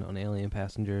C29 on Alien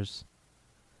Passengers.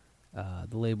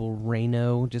 The label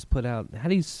Reno just put out, how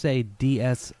do you say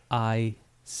DSIC?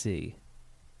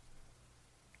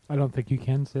 I don't think you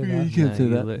can say Yeah, that. you can't say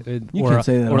that. You or can't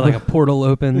say that. Or like a portal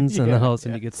opens and then Yeah, all of a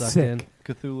sudden yeah. you get sucked Sick. in.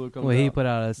 Cthulhu comes Well, he out. put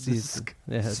out a C.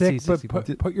 Yeah, Sick, but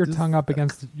C64. put your tongue up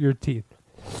against your teeth.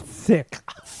 Sick.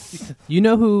 You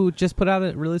know who just put out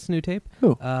released a new tape?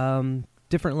 Who?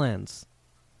 Different Lands.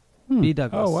 Hmm. B.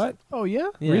 Douglas. Oh, what? Oh, yeah?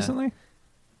 Yeah. Recently?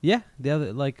 Yeah, the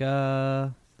other like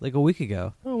a week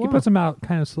ago. Oh, He puts them out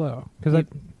kind of slow. Because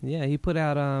Yeah, he put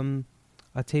out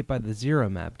a tape by the Zero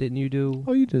Map. Didn't you do?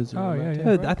 Oh, you did. Oh, yeah,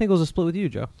 yeah. I think it was a split with you,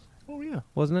 Joe. Oh, yeah.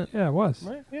 Wasn't it? yeah, it was.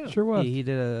 Right? Yeah. Sure was. He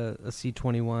did a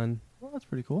C21. Well, that's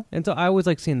pretty cool. And so I always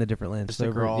like seeing the different lands. Sticker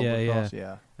over. all Yeah, yeah. across,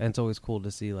 yeah. And it's always cool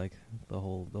to see like the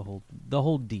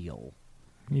whole deal.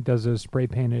 He does those spray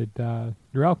painted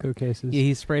Norelco cases. Yeah,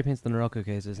 he spray paints the Norelco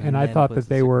cases. and I then thought puts that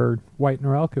the they sticker- were white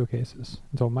Norelco cases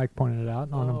until Mike pointed it out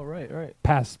on Oh, a right.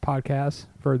 past podcast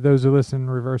for those who listen in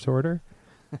reverse order.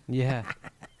 Yeah.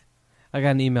 I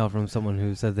got an email from someone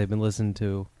who said they've been listening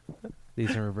to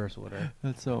these in reverse order.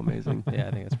 That's so amazing. Yeah,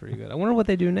 I think that's pretty good. I wonder what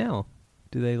they do now.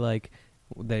 Do they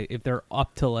if they're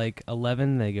up to like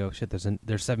 11, they go shit.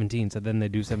 There's 17, so then they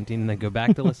do 17 and then go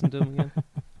back to listen to them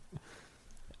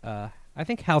again. I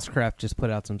think Housecraft just put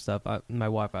out some stuff. My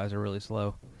Wi-Fi's are really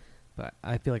slow, but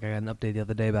I feel like I got an update the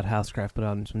other day about Housecraft put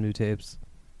out some new tapes.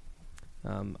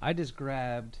 I just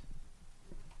grabbed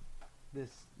this.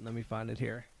 Let me find it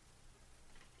here.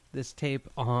 This tape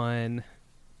on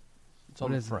It's on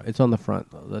What the is front. It's on the front,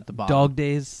 at the bottom. Dog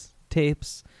Days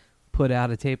Tapes put out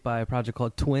a tape by a project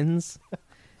called Twins.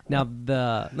 Now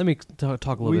let me talk a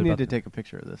little We bit need about to take a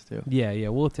picture of this, too. Yeah,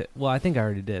 well, I think I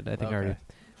already did. I think I Okay. already.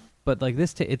 But like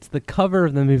this, it's the cover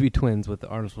of the movie Twins with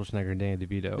Arnold Schwarzenegger and Danny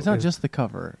DeVito. It's not just the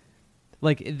cover.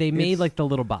 like they made it's- like the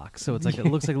little box, so it's like it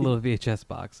looks like a little VHS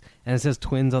box, and it says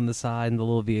Twins on the side and the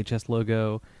little VHS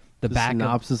logo. The back of,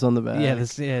 synopsis on the back.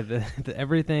 the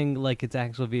everything like it's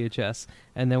actual VHS,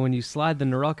 and then when you slide the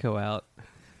Norelco out,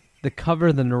 the cover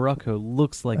of the Norelco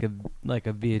looks like a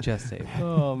VHS tape.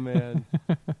 Oh, man.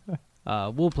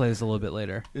 We'll play this a little bit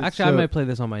later. It's Actually, I so- might play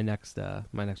this on my next jam.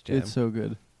 It's so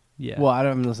good. Yeah. Well, I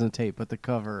don't listen to tape, but the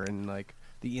cover and, like,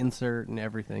 the insert and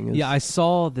everything is... Yeah, I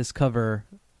saw this cover.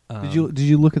 Did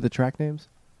you look at the track names?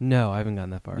 No, I haven't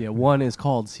gotten that far. Yeah, one is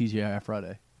called CGI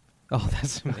Friday. Oh,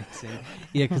 that's amazing.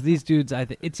 Yeah, because these dudes,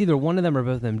 it's either one of them or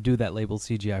both of them do that label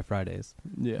CGI Fridays.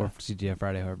 Yeah. Or CGI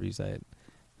Friday, however you say it.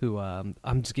 Who, I'm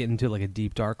just getting into like a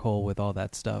deep dark hole with all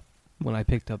that stuff. When I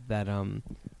picked up that,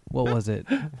 what was it?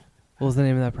 What was the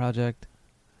name of that project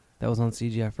that was on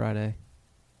CGI Friday?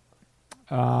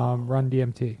 Run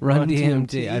DMT. Run DMT.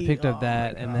 DMT. I picked up Oh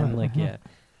that, my and then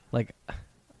like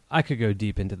I could go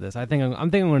deep into this. I'm thinking I'm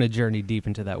going to journey deep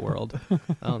into that world.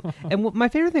 And my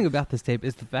favorite thing about this tape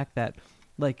is the fact that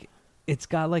like it's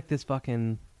got like this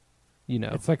fucking,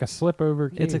 It's like a slip over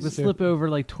case. it's like the too. slip over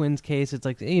like Twins case. It's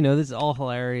like this is all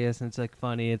hilarious and it's like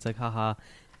funny. It's like haha,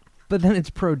 but then it's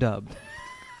pro dubbed,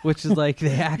 which is like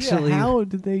they actually. Yeah, how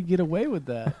did they get away with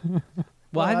that?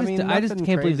 Well, I just nothing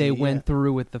can't believe they crazy, went yeah.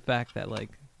 through with the fact that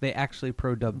like they actually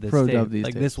pro dubbed this Pro-dubbed tape. these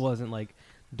Like this tapes. wasn't like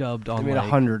dubbed I on made like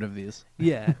 100 of these.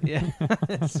 Yeah, yeah.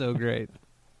 It's so great.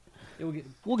 Yeah,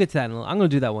 we'll get to that in a little. I'm going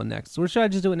to do that one next. Or should I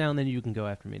just do it now and then you can go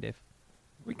after me, Dave?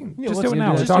 We can Yeah, just let's do it do now.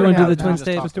 it. We're Just You talking want to do about the it now. Twins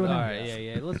tape? Just do it All now. right,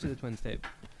 yeah. Let's do the Twins tape.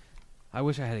 I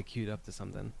wish I had it queued up to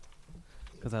something.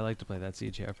 Because I like to play that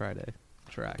CGI Friday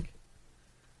track.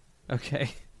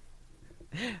 Okay.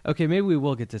 Okay, maybe we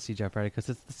will get to CGI Friday because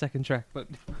it's the second track. But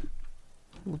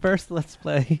first, let's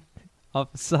play off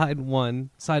side one,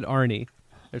 side Arnie.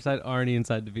 Or side Arnie and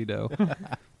side DeVito.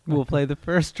 We'll play the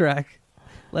first track.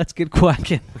 Let's get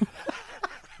quacking.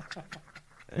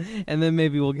 And then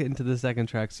maybe we'll get into the second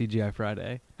track, CGI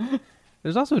Friday.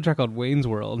 There's also a track called Wayne's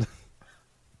World.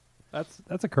 That's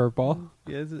a curveball.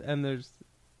 Yes, and there's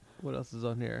what else is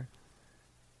on here?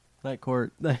 Night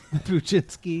Court.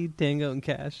 Buczynski, Tango, and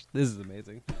Cash. This is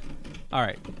amazing. All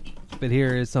right, but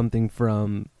here is something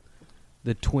from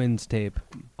the Twins tape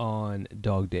on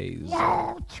Dog Days.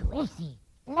 Yo, Tracy,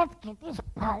 let's get this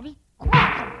party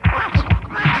crackin'.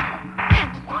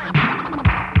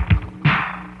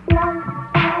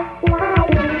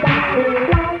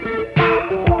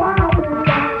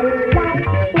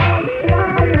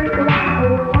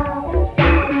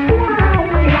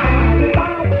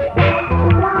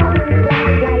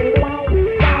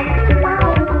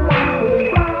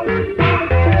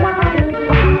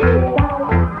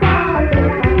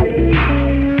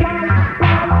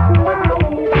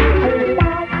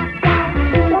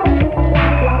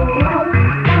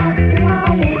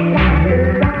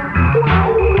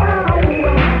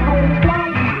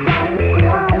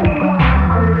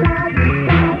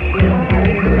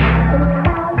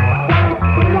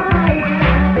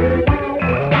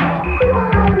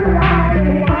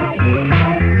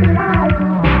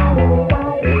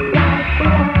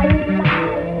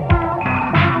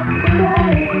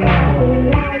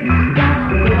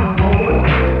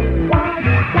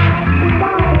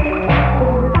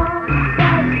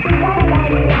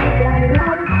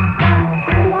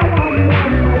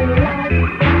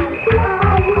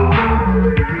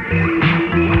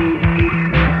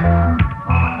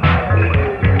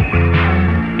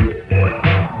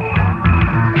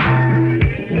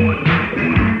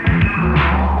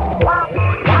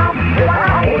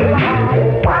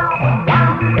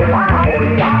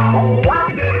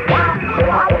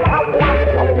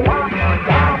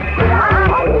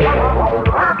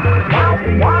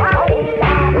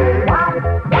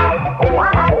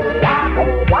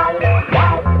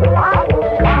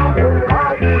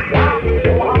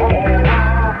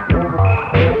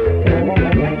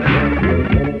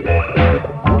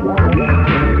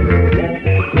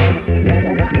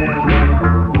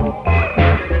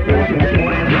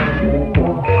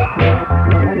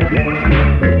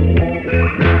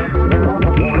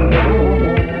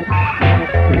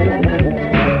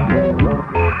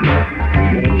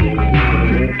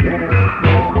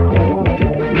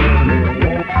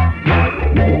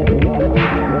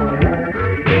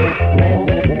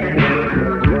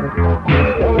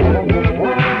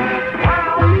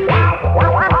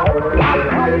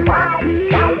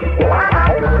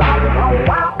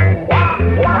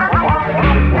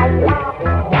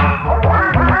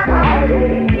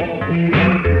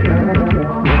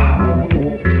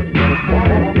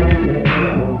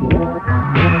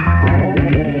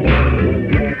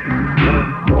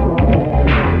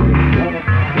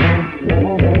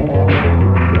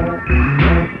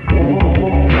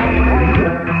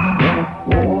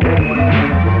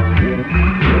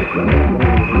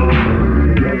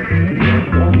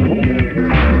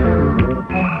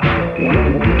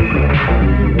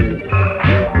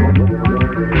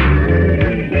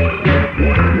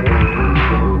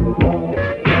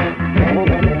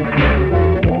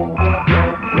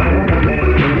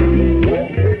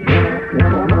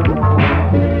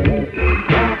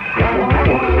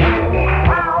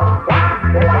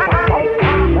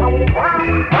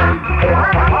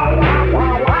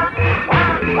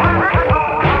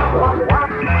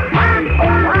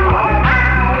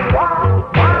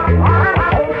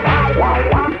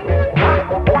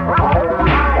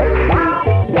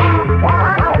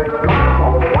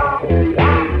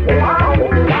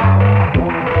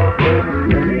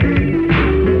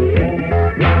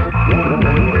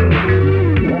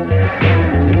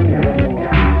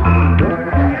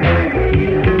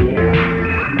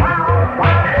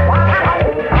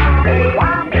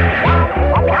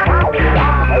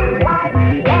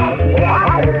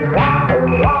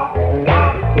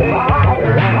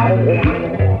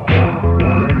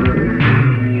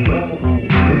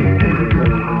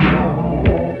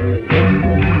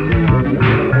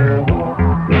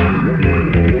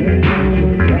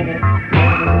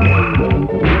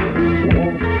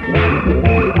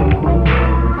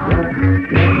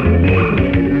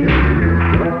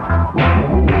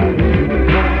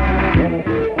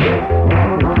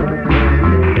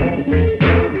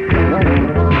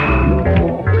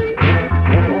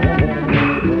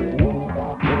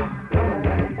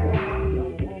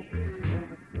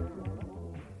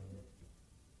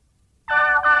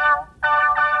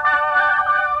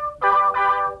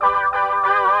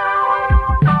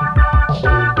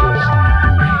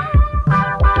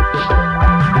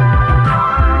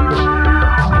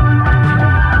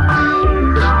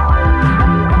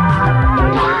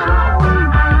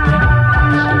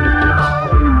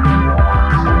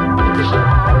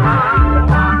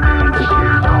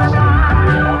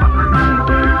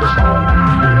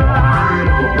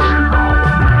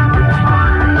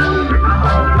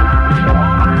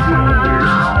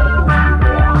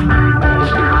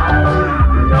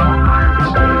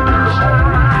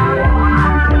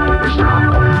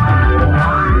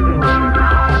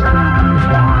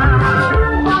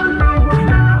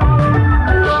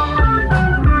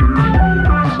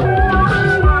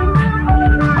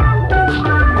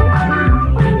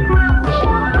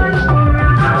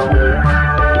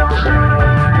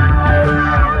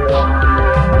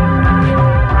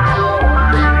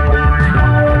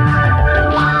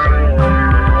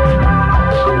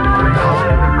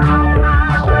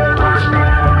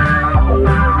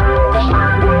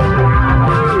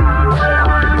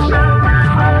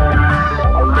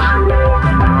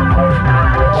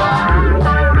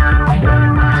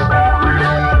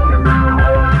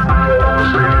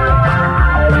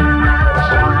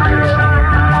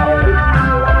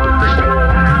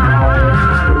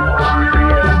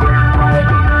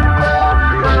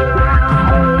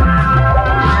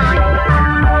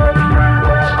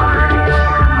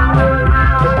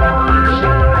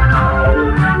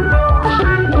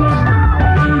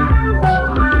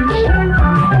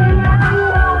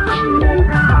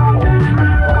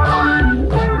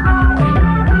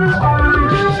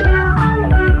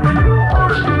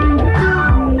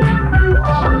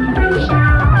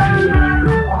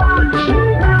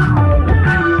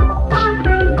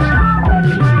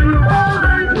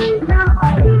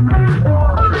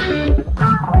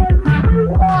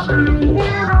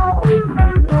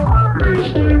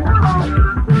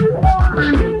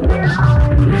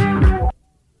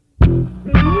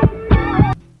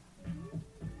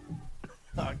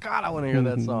 Oh God, I want to hear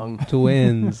that song.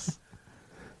 Twins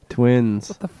Twins.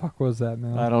 What the fuck was that,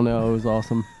 man? I don't know. It was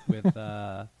awesome. with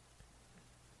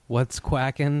What's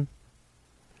Quackin'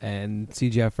 and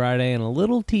CGI Friday and a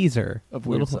little teaser Of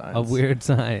Weird Science. Of Weird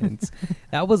Science.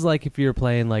 That was like if you were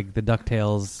playing like the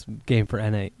DuckTales game for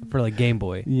like Game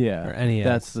Boy. Yeah, Or NES.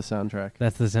 that's the soundtrack.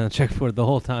 That's the soundtrack for it the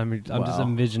whole time. I'm just Wow.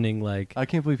 envisioning like I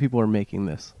can't believe people are making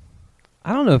this.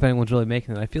 I don't know if anyone's really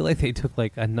making it. I feel like they took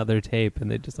like another tape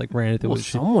and they just like ran it through. Well, a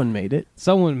shit. someone made it.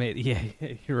 Someone made it.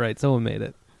 Yeah, you're right. Someone made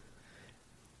it.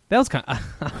 That was kind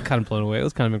of blown away. It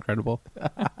was kind of incredible.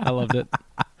 I loved it.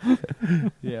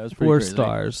 Yeah, it was pretty 4 crazy.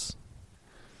 stars.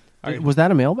 Was that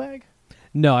a mailbag?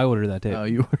 No, I ordered that tape. Oh,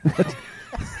 you ordered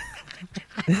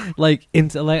that. Like I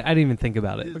didn't even think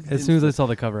about it. As soon as I saw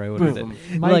the cover, I ordered Boom.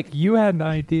 it. Mike, Like, you had an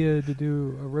idea to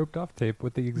do a roped off tape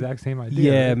with the exact same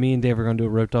idea. yeah, right? me and Dave were gonna do a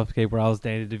roped off tape where I was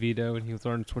Danny DeVito and he was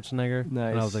Arnold Schwarzenegger. And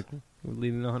I Nice. was like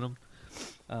leaning on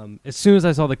him. As soon as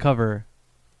I saw the cover,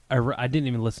 I didn't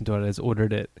even listen to it. I just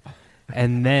ordered it,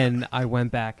 and then I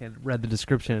went back and read the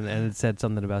description and it said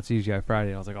something about CGI Friday.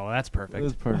 And I was like, oh, that's It perfect.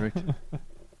 was perfect.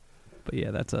 But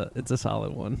yeah, it's a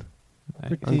solid one.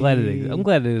 Nice. I'm glad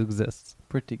it exists.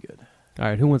 Pretty good. All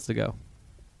right, who wants to go?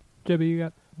 Jibby, you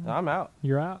got I'm out.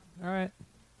 you're out. All right.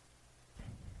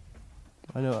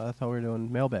 I know. I thought we were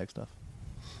doing mailbag stuff.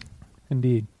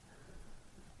 Indeed.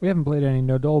 We haven't played any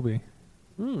No Dolby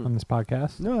Hmm. on this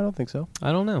podcast. No, I don't think so.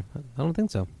 I don't know. I don't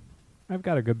think so. I've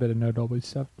got a good bit of No Dolby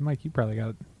stuff. Mike, you probably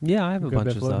got Yeah, I have a a good bunch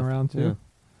bit of floating stuff. around too. Yeah.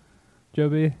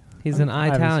 Joby, He's an I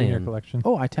haven't seen your Italian. collection.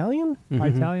 Oh, Italian?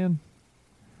 Mhm. Italian.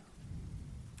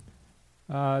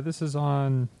 This is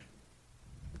on.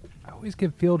 I always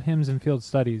get field hymns and field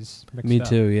studies mixed Me up.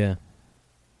 too. Yeah.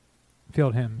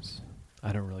 Field hymns.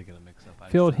 I don't really get a mix up.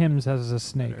 Field hymns has a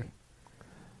snake.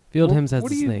 Field Wh- hymns has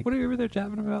what a are you, snake. What are you over there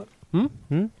chatting about?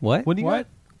 Hmm? What? What do you What? got?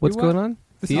 What's You going what? on?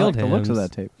 This is I Field like the looks of hymns.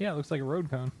 that tape. Yeah, it looks like a road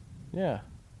cone. Yeah.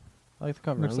 I like the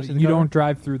cover. Looks Let me like see the you cover. don't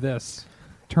drive through this.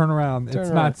 Turn around. Turn it's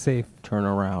around. not safe. Turn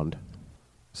around.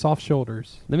 Soft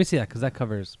shoulders. Let me see that because that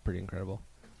cover is pretty incredible.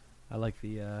 I like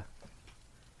the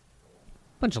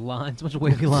bunch of lines, bunch of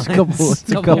wavy lines.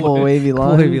 It's a couple of wavy couple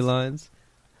lines. wavy lines.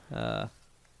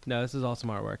 No, this is awesome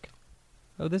artwork.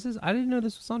 Oh, this is. I didn't know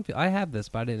this was on Field. I have this,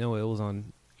 but I didn't know it was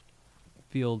on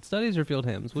Field Studies or Field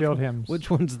Hymns. Field hymns. Which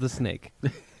one's the snake?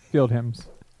 Field hymns.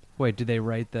 Wait, did they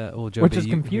write the? Oh, Joe, Which is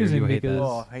confusing you hate because- that.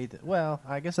 Oh, I hate it. Well,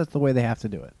 I guess that's the way they have to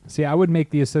do it. See, I would make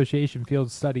the association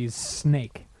field studies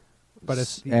snake, but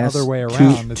it's the S- other way two-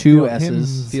 around. It's two field S's.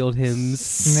 hymns, Field Hymns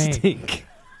snake. stink.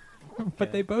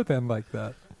 but they both end like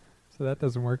that, so that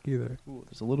doesn't work either. Ooh,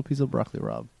 there's a little piece of broccoli,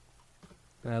 Rob.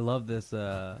 I love this.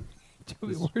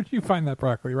 Joey, where'd you find that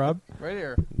broccoli, Rob? Right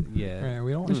here. Yeah. Right,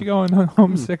 we don't want you going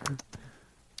homesick.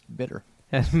 Bitter.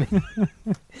 I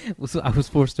was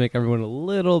forced to make everyone a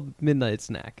little midnight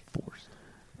snack. Forced.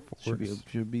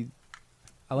 Should be.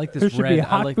 I like this There should red. be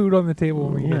hot food on the table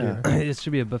when we get Yeah. here. It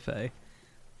should be a buffet.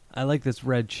 I like this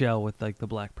red shell with like the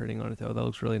black printing on it though. That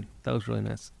looks really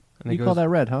nice. And it You call that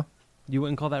red, huh? You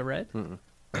wouldn't call that red? Mm-mm.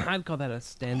 I'd call that a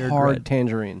standard Hard red.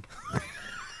 tangerine.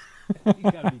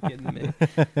 You gotta be kidding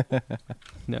me.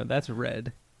 No, that's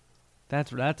red.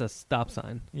 That's a stop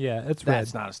sign. Yeah, it's red.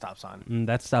 That's not a stop sign.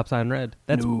 That's stop sign red.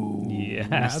 That's No. yeah.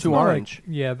 That's It's too more like- orange.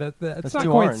 yeah, it's That's not too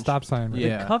quite orange. stop sign. Red.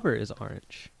 Yeah. The cover is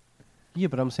orange. Yeah,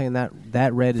 but I'm saying that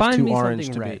red is Find too me orange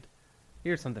something to red.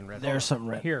 Here's something red. be. There's something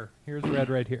red. Here's red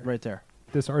right here. Right there.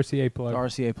 This RCA The plug.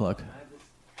 RCA plug.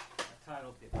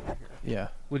 Yeah.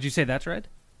 Would you say that's red?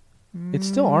 It's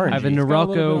still orange. I have a It's got a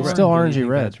little bit Norelco. of It's still orange. orangey You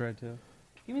think red. That's red too.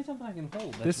 Give me something I can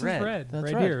hold. That's This red. is red. That's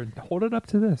right red. here. Hold it up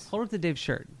to this. Hold it to Dave's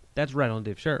shirt. That's red on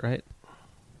Dave's shirt, right?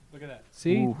 Look at that.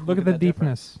 See? Ooh, look at the that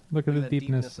deepness. Look at Look the at that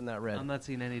deepness. in that red. I'm not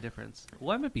seeing any difference.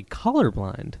 Well, I might be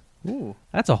colorblind. Ooh.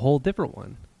 That's a whole different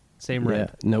one. Same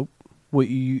red. Yeah. Nope. Well,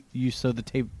 you so the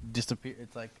tape disappear.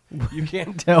 It's like you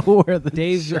can't tell where the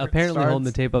Dave's shirt apparently holding the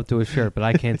starts. tape up to his shirt, but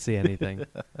I can't see anything.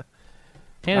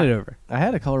 Hand it over. I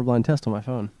had a colorblind test on my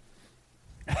phone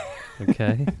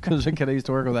Okay. because the kid I used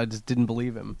to work with, I just didn't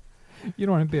believe him. You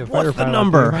don't want to be a What's firefighter. the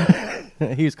number?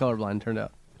 He was colorblind. Turned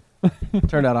out.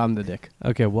 Turned out I'm the dick.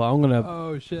 Okay. Well, I'm gonna.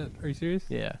 Oh shit! Are you serious?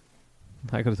 Yeah.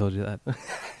 I could have told you that.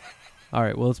 All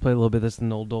right. Well, let's play a little bit of this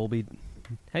No Dolby.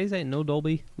 How do you say it? No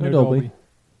Dolby? No Dolby.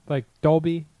 Like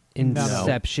Dolby. No.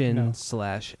 Inception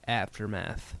No. /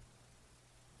 Aftermath.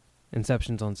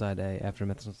 Inception's on side A.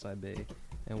 Aftermath's on side B.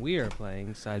 And we are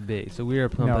playing side B. So we are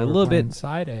playing No, a we're little playing bit.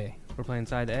 side A. We're playing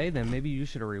side A. Then maybe you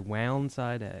should have rewound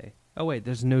side A. Oh wait,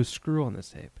 there's no screw on this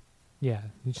tape. Yeah.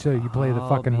 So you play the I'll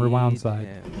fucking be rewound side.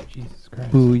 damned. Jesus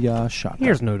Christ. Booyah shaka.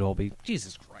 Here's no Dolby.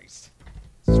 Jesus Christ.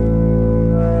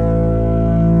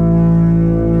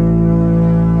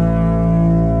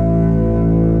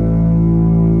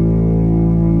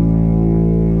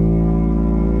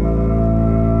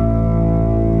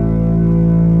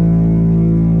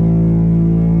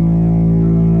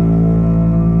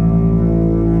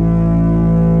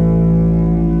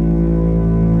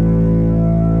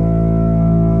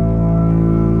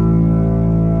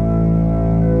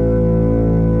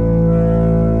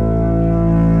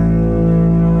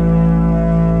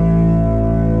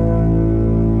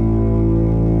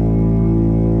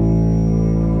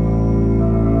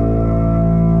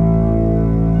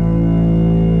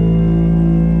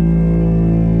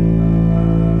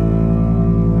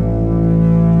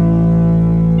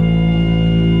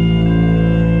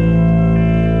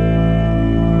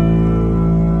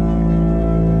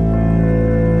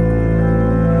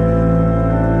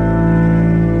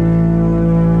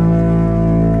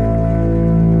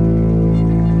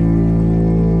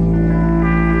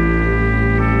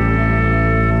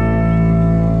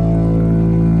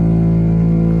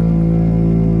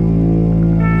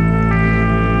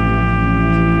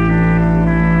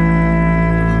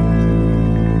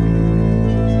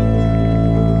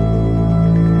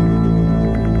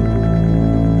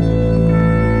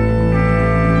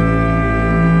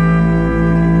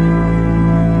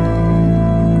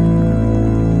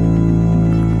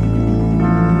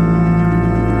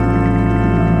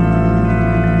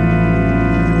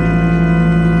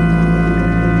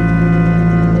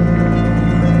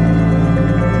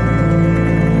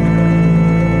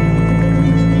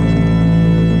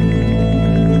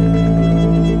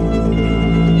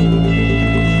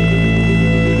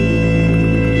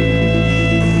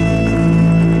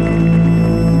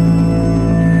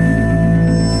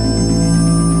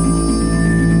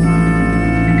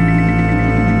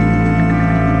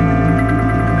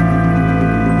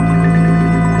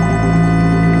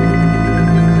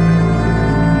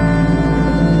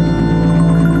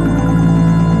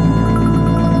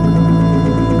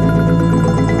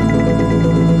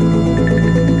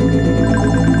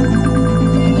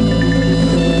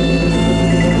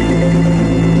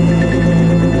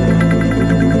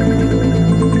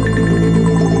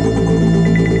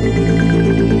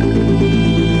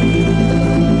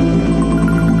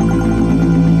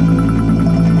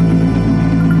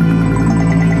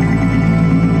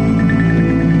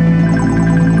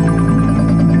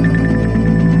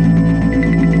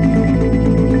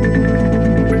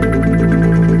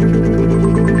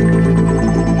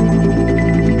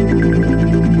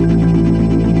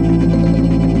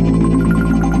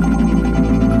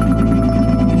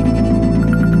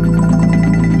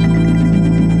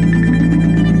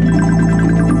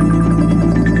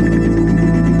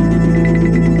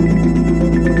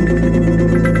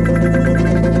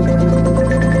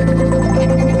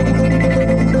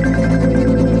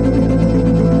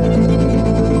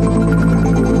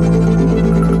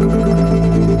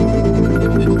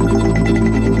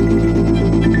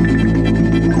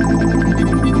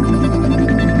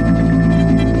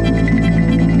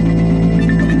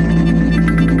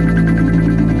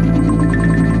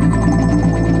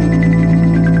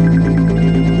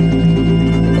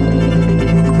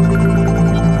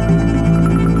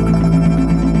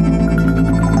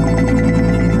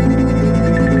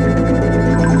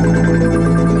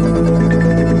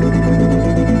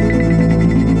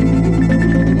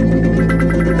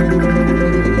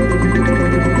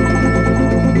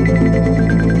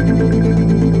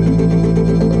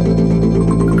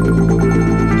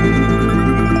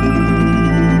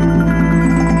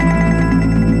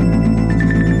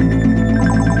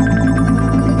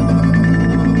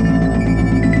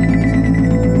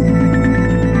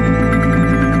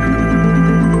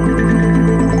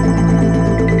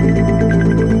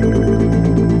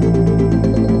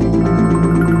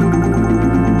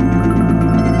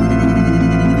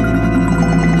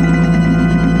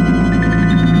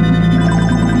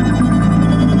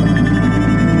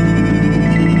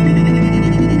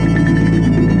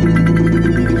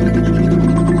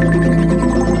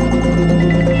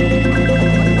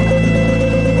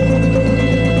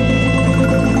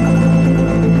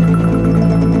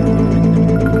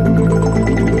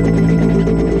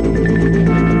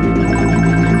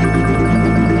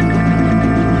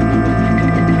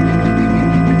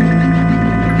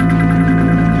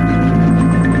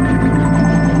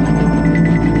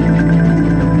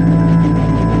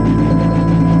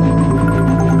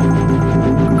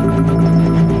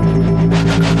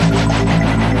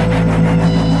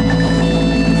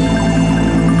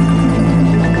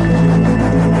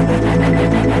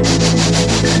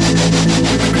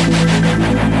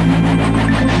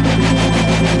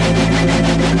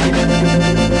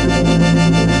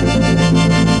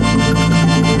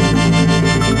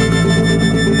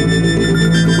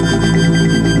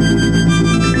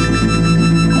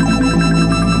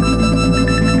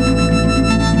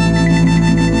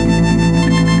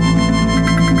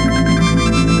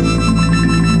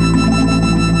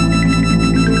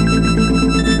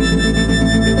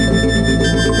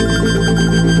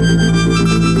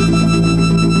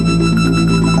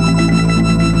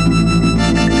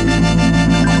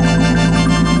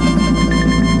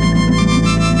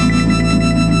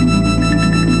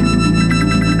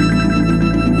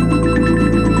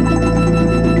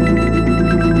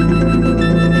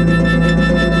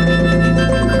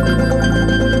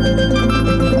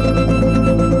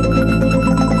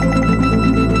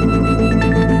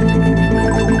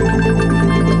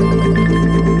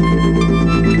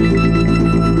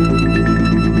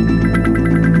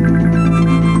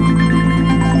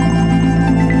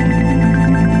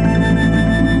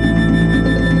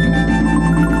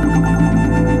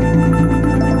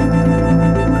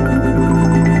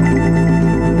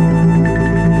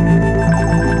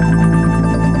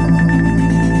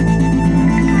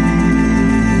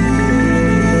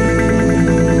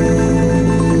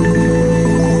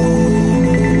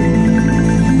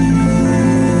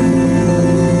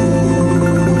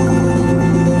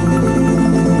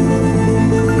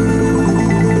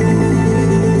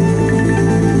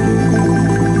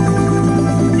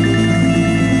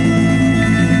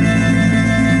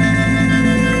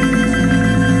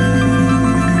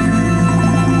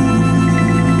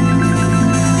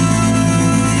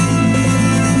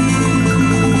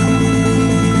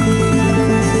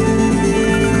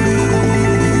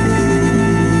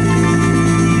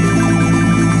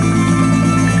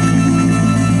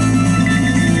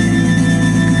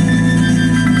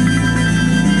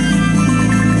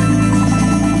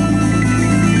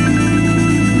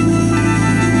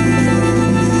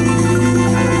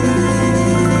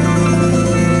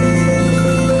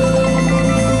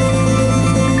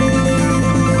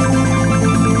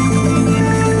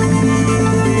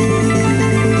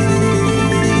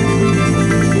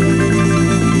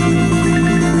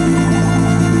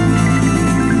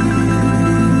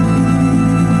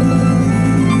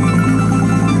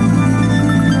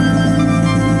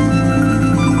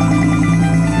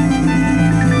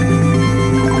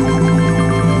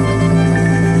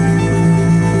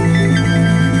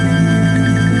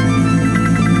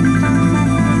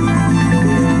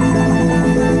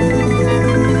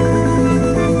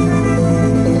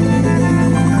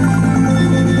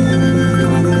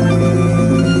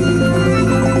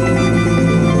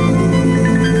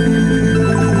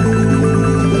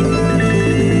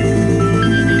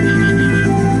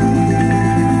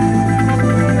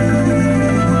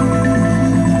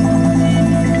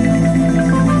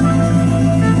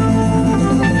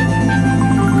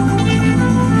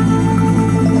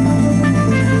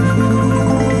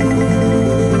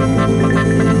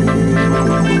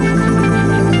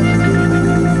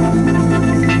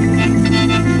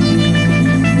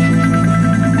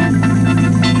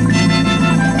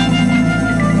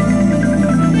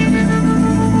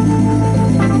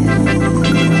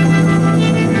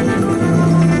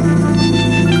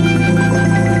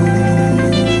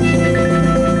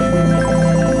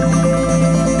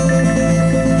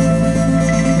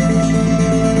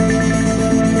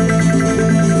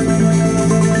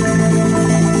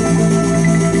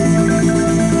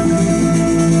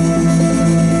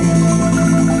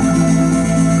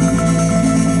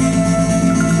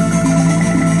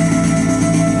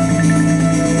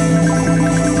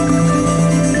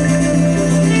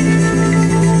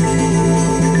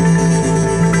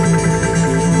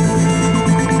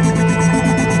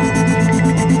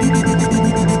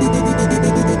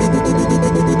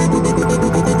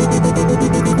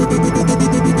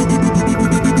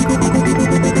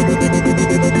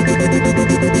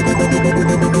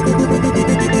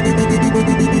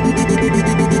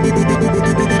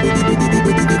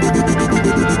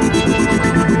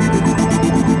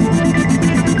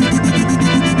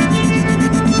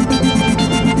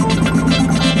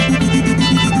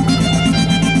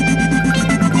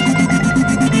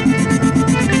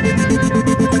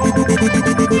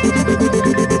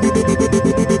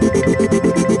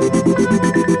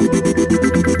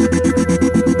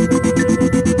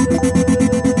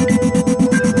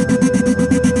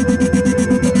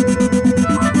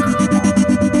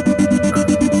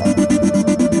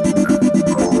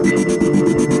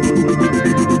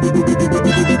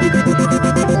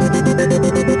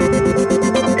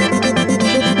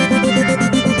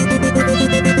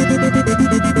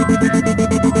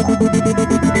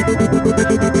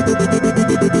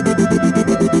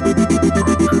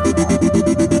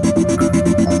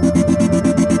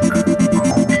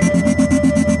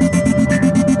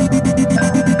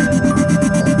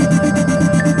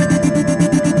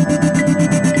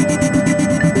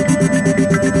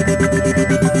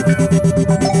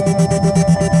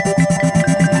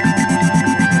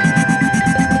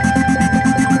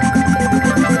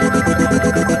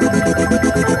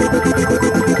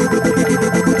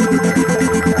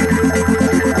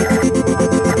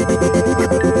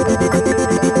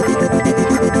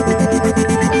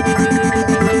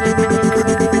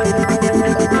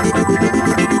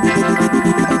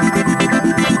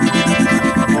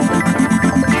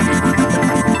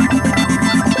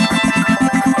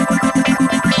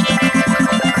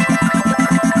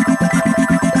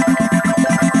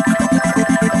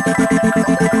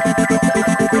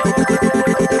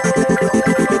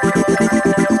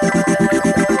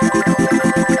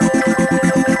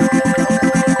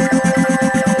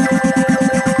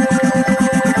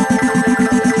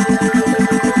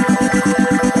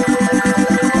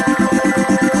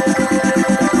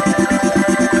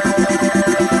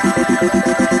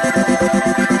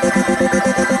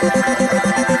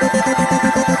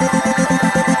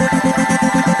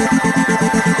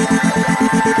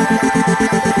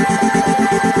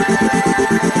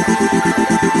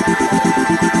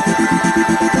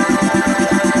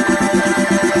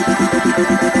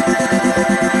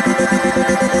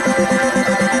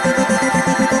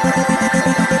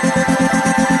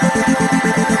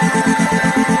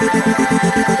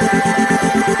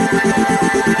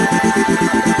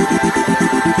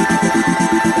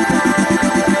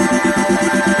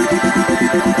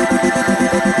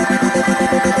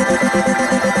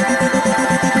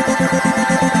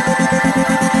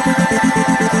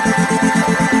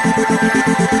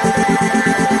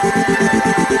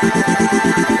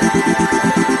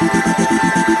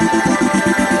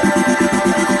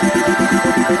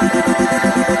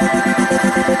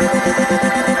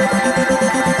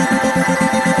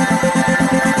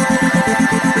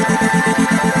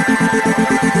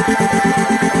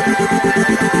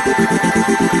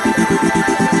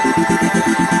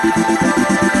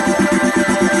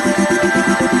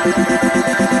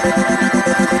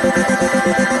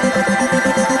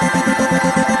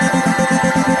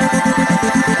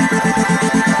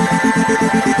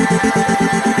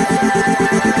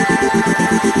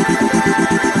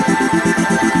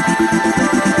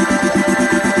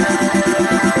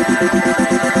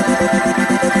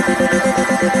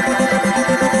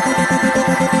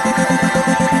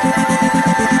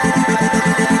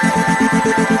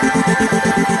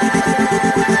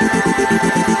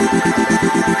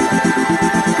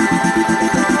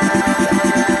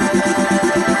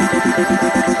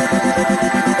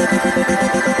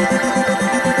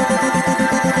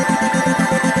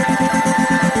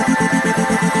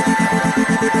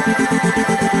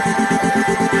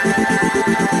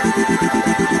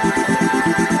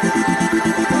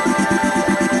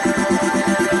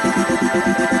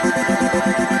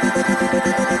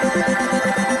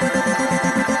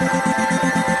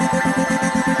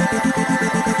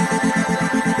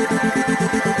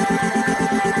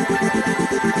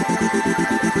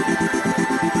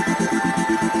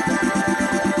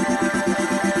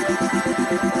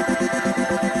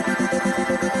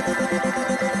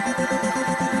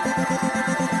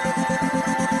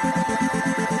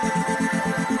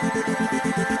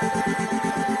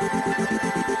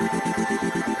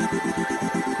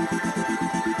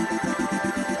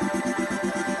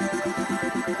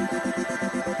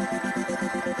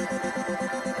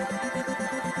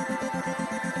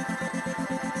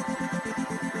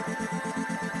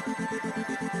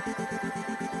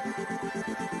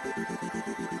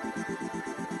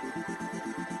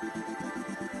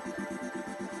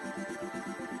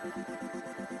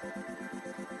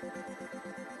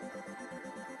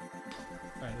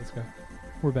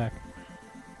 We're back.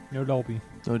 No Dolby.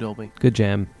 No Dolby. Good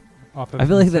jam. Off of I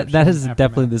feel like that Inception is definitely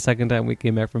Aftermath. the second time we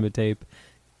came back from a tape.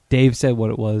 Dave said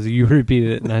what it was. You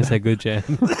repeated it, and I said good jam.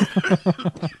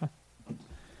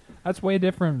 That's way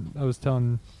different. I was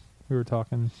telling, we were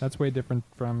talking. That's way different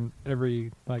from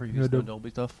every like Previous no No Dol-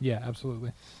 Dolby stuff. Yeah,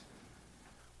 absolutely.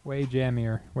 Way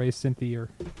jammier, way synthier.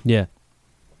 Yeah.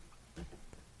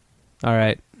 All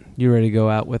right. You ready to go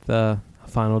out with a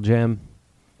final jam?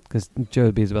 Because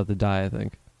Joe B's about to die, I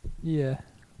think. Yeah.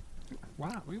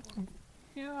 Wow.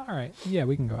 Yeah. All right. Yeah,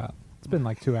 we can go out. It's been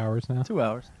like 2 hours now. 2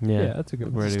 hours. Yeah. That's a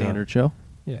good We're one. ready to go. Standard show.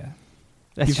 Yeah.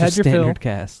 That's You've just had your fill. standard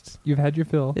casts. You've had your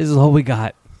fill. This is all we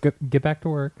got. Get back to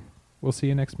work. We'll see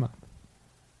you next month.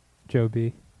 Joe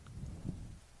B.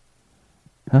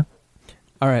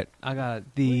 All right. I got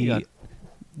What do you got?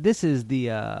 This is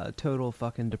the Total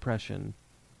Fucking Depression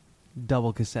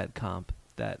double cassette comp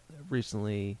that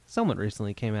somewhat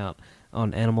recently came out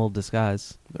on Animal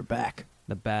Disguise. They're back.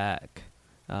 The back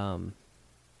comes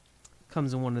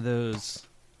in one of those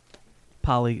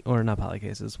not poly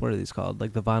cases. What are these called?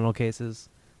 Like the vinyl cases,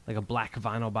 like a black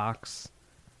vinyl box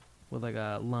with like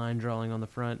a line drawing on the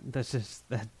front. That's just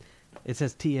that. It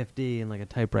says TFD and like a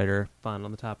typewriter font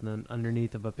on the top, and then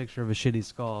underneath of a picture of a shitty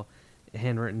skull,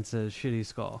 handwritten says "shitty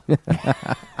skull."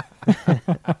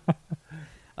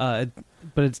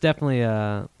 But it's definitely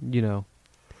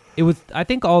it was. I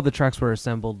think all the tracks were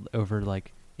assembled over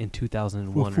like in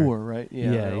 2001. Before, right? Yeah.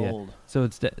 Yeah, they're yeah. Old. So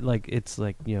it's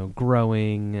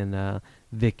Growing and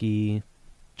Vicky,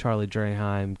 Charlie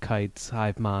Draheim, Kites,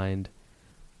 Hive Mind,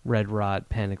 Red Rot,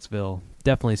 Panicsville.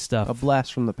 Definitely stuff. A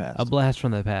blast from the past. A blast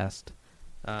from the past.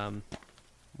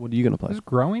 What are you gonna play? Does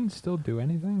Growing still do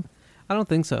anything? I don't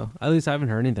think so. At least I haven't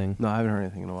heard anything. No, I haven't heard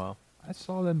anything in a while. I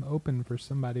saw them open for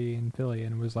somebody in Philly,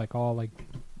 and it was like all like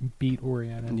beat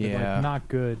oriented. But, Yeah. like, not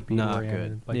good beat Not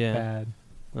oriented. Like Yeah. bad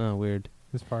Oh, weird.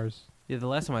 as far as Yeah, the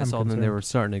last time I I'm saw them, they concerned. were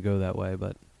starting to go that way,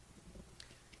 but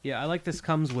yeah, I like this.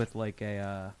 Comes with like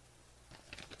an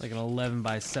 11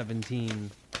 by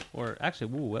 17, or actually,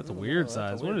 whoa, that's a weird that's a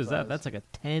size. weird What is that? size. That's like a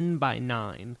 10 by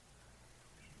 9,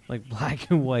 like black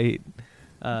and white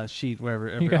sheet. Wherever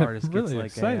every got artist really gets like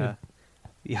excited. a.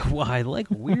 Yeah, well, I like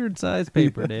weird size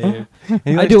paper, Dave. He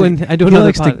I likes do to- an- I do he another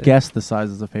likes to pod- guess the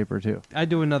sizes of paper too. I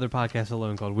do another podcast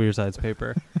alone called Weird Size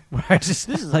Paper, where I just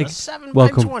like 7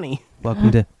 welcome- by 20.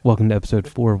 welcome to episode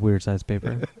 4 of Weird Size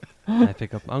Paper. And I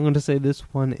pick up. I'm going to say this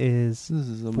one is This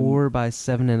is a 4 by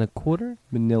 7 1/4.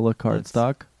 Manila Let's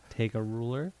cardstock. Take a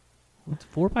ruler. What's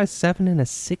 4 by 7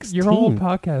 16? your whole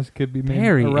podcast could be made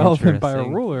Very irrelevant by a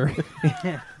interesting. ruler.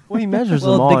 Well, he measures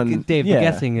Well, them the- on. Dave, the yeah,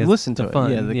 guessing is listen to the it. fun,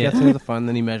 Yeah, the yeah. guessing is the fun.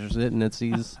 Then he measures it, and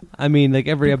he's I mean, like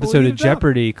every People episode eat of it up.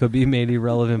 Jeopardy could be made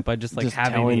irrelevant by just like just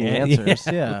having telling the an- answers.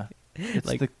 Yeah, it's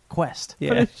Like- the quest. But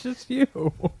Yeah. it's just you.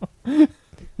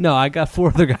 No, I got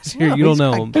 4 other guys here. No, You don't he's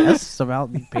know got them. Guests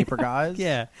about the paper guys.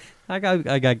 Yeah, I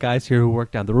got guys here who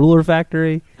work down the ruler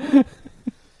factory.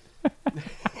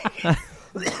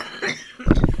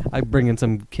 I bring in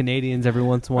some Canadians every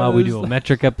once in a while. We do a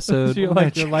metric episode. Do you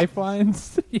like your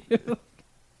lifelines? Because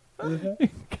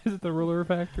of the ruler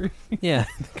factory. Yeah.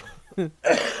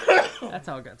 That's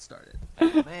how it got started.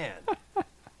 man.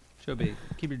 Show B.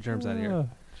 Keep your germs out of here. Oh,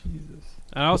 Jesus.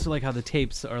 I also like how the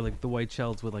tapes are like the white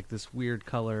shells with like this weird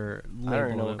color label. I don't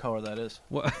even know on what it. color that is.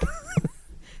 What?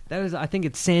 That is, I think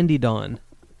it's Sandy Dawn.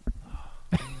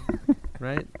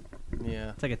 Right?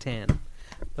 Yeah. It's like a tan.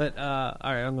 But all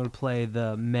right, I'm gonna play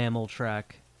the Mammal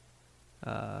track.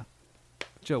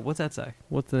 Joe, what's that say?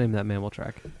 What's the name of that Mammal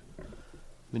track?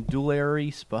 Medullary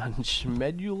sponge.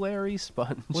 Medullary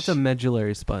sponge. What's a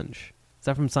medullary sponge? Is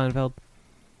that from Seinfeld?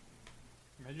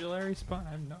 Medullary spine.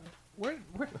 I'm not. Where?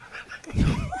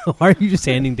 Why are you just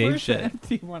handing Dave Where's the shit?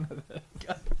 empty one of this?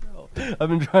 I've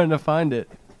been trying to find it.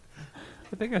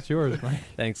 I think that's yours, Mike.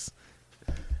 Thanks.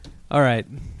 All right.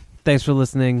 Thanks for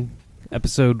listening.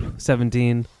 Episode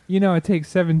 17. You know, it takes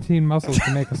 17 muscles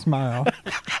to make a smile.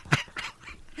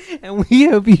 And we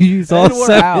hope you use all And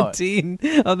we're out.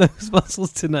 17 of those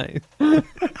muscles tonight. All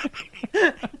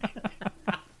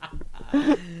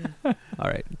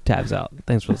right. Tabs out.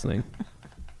 Thanks for listening.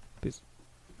 Peace.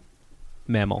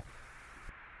 Mammal.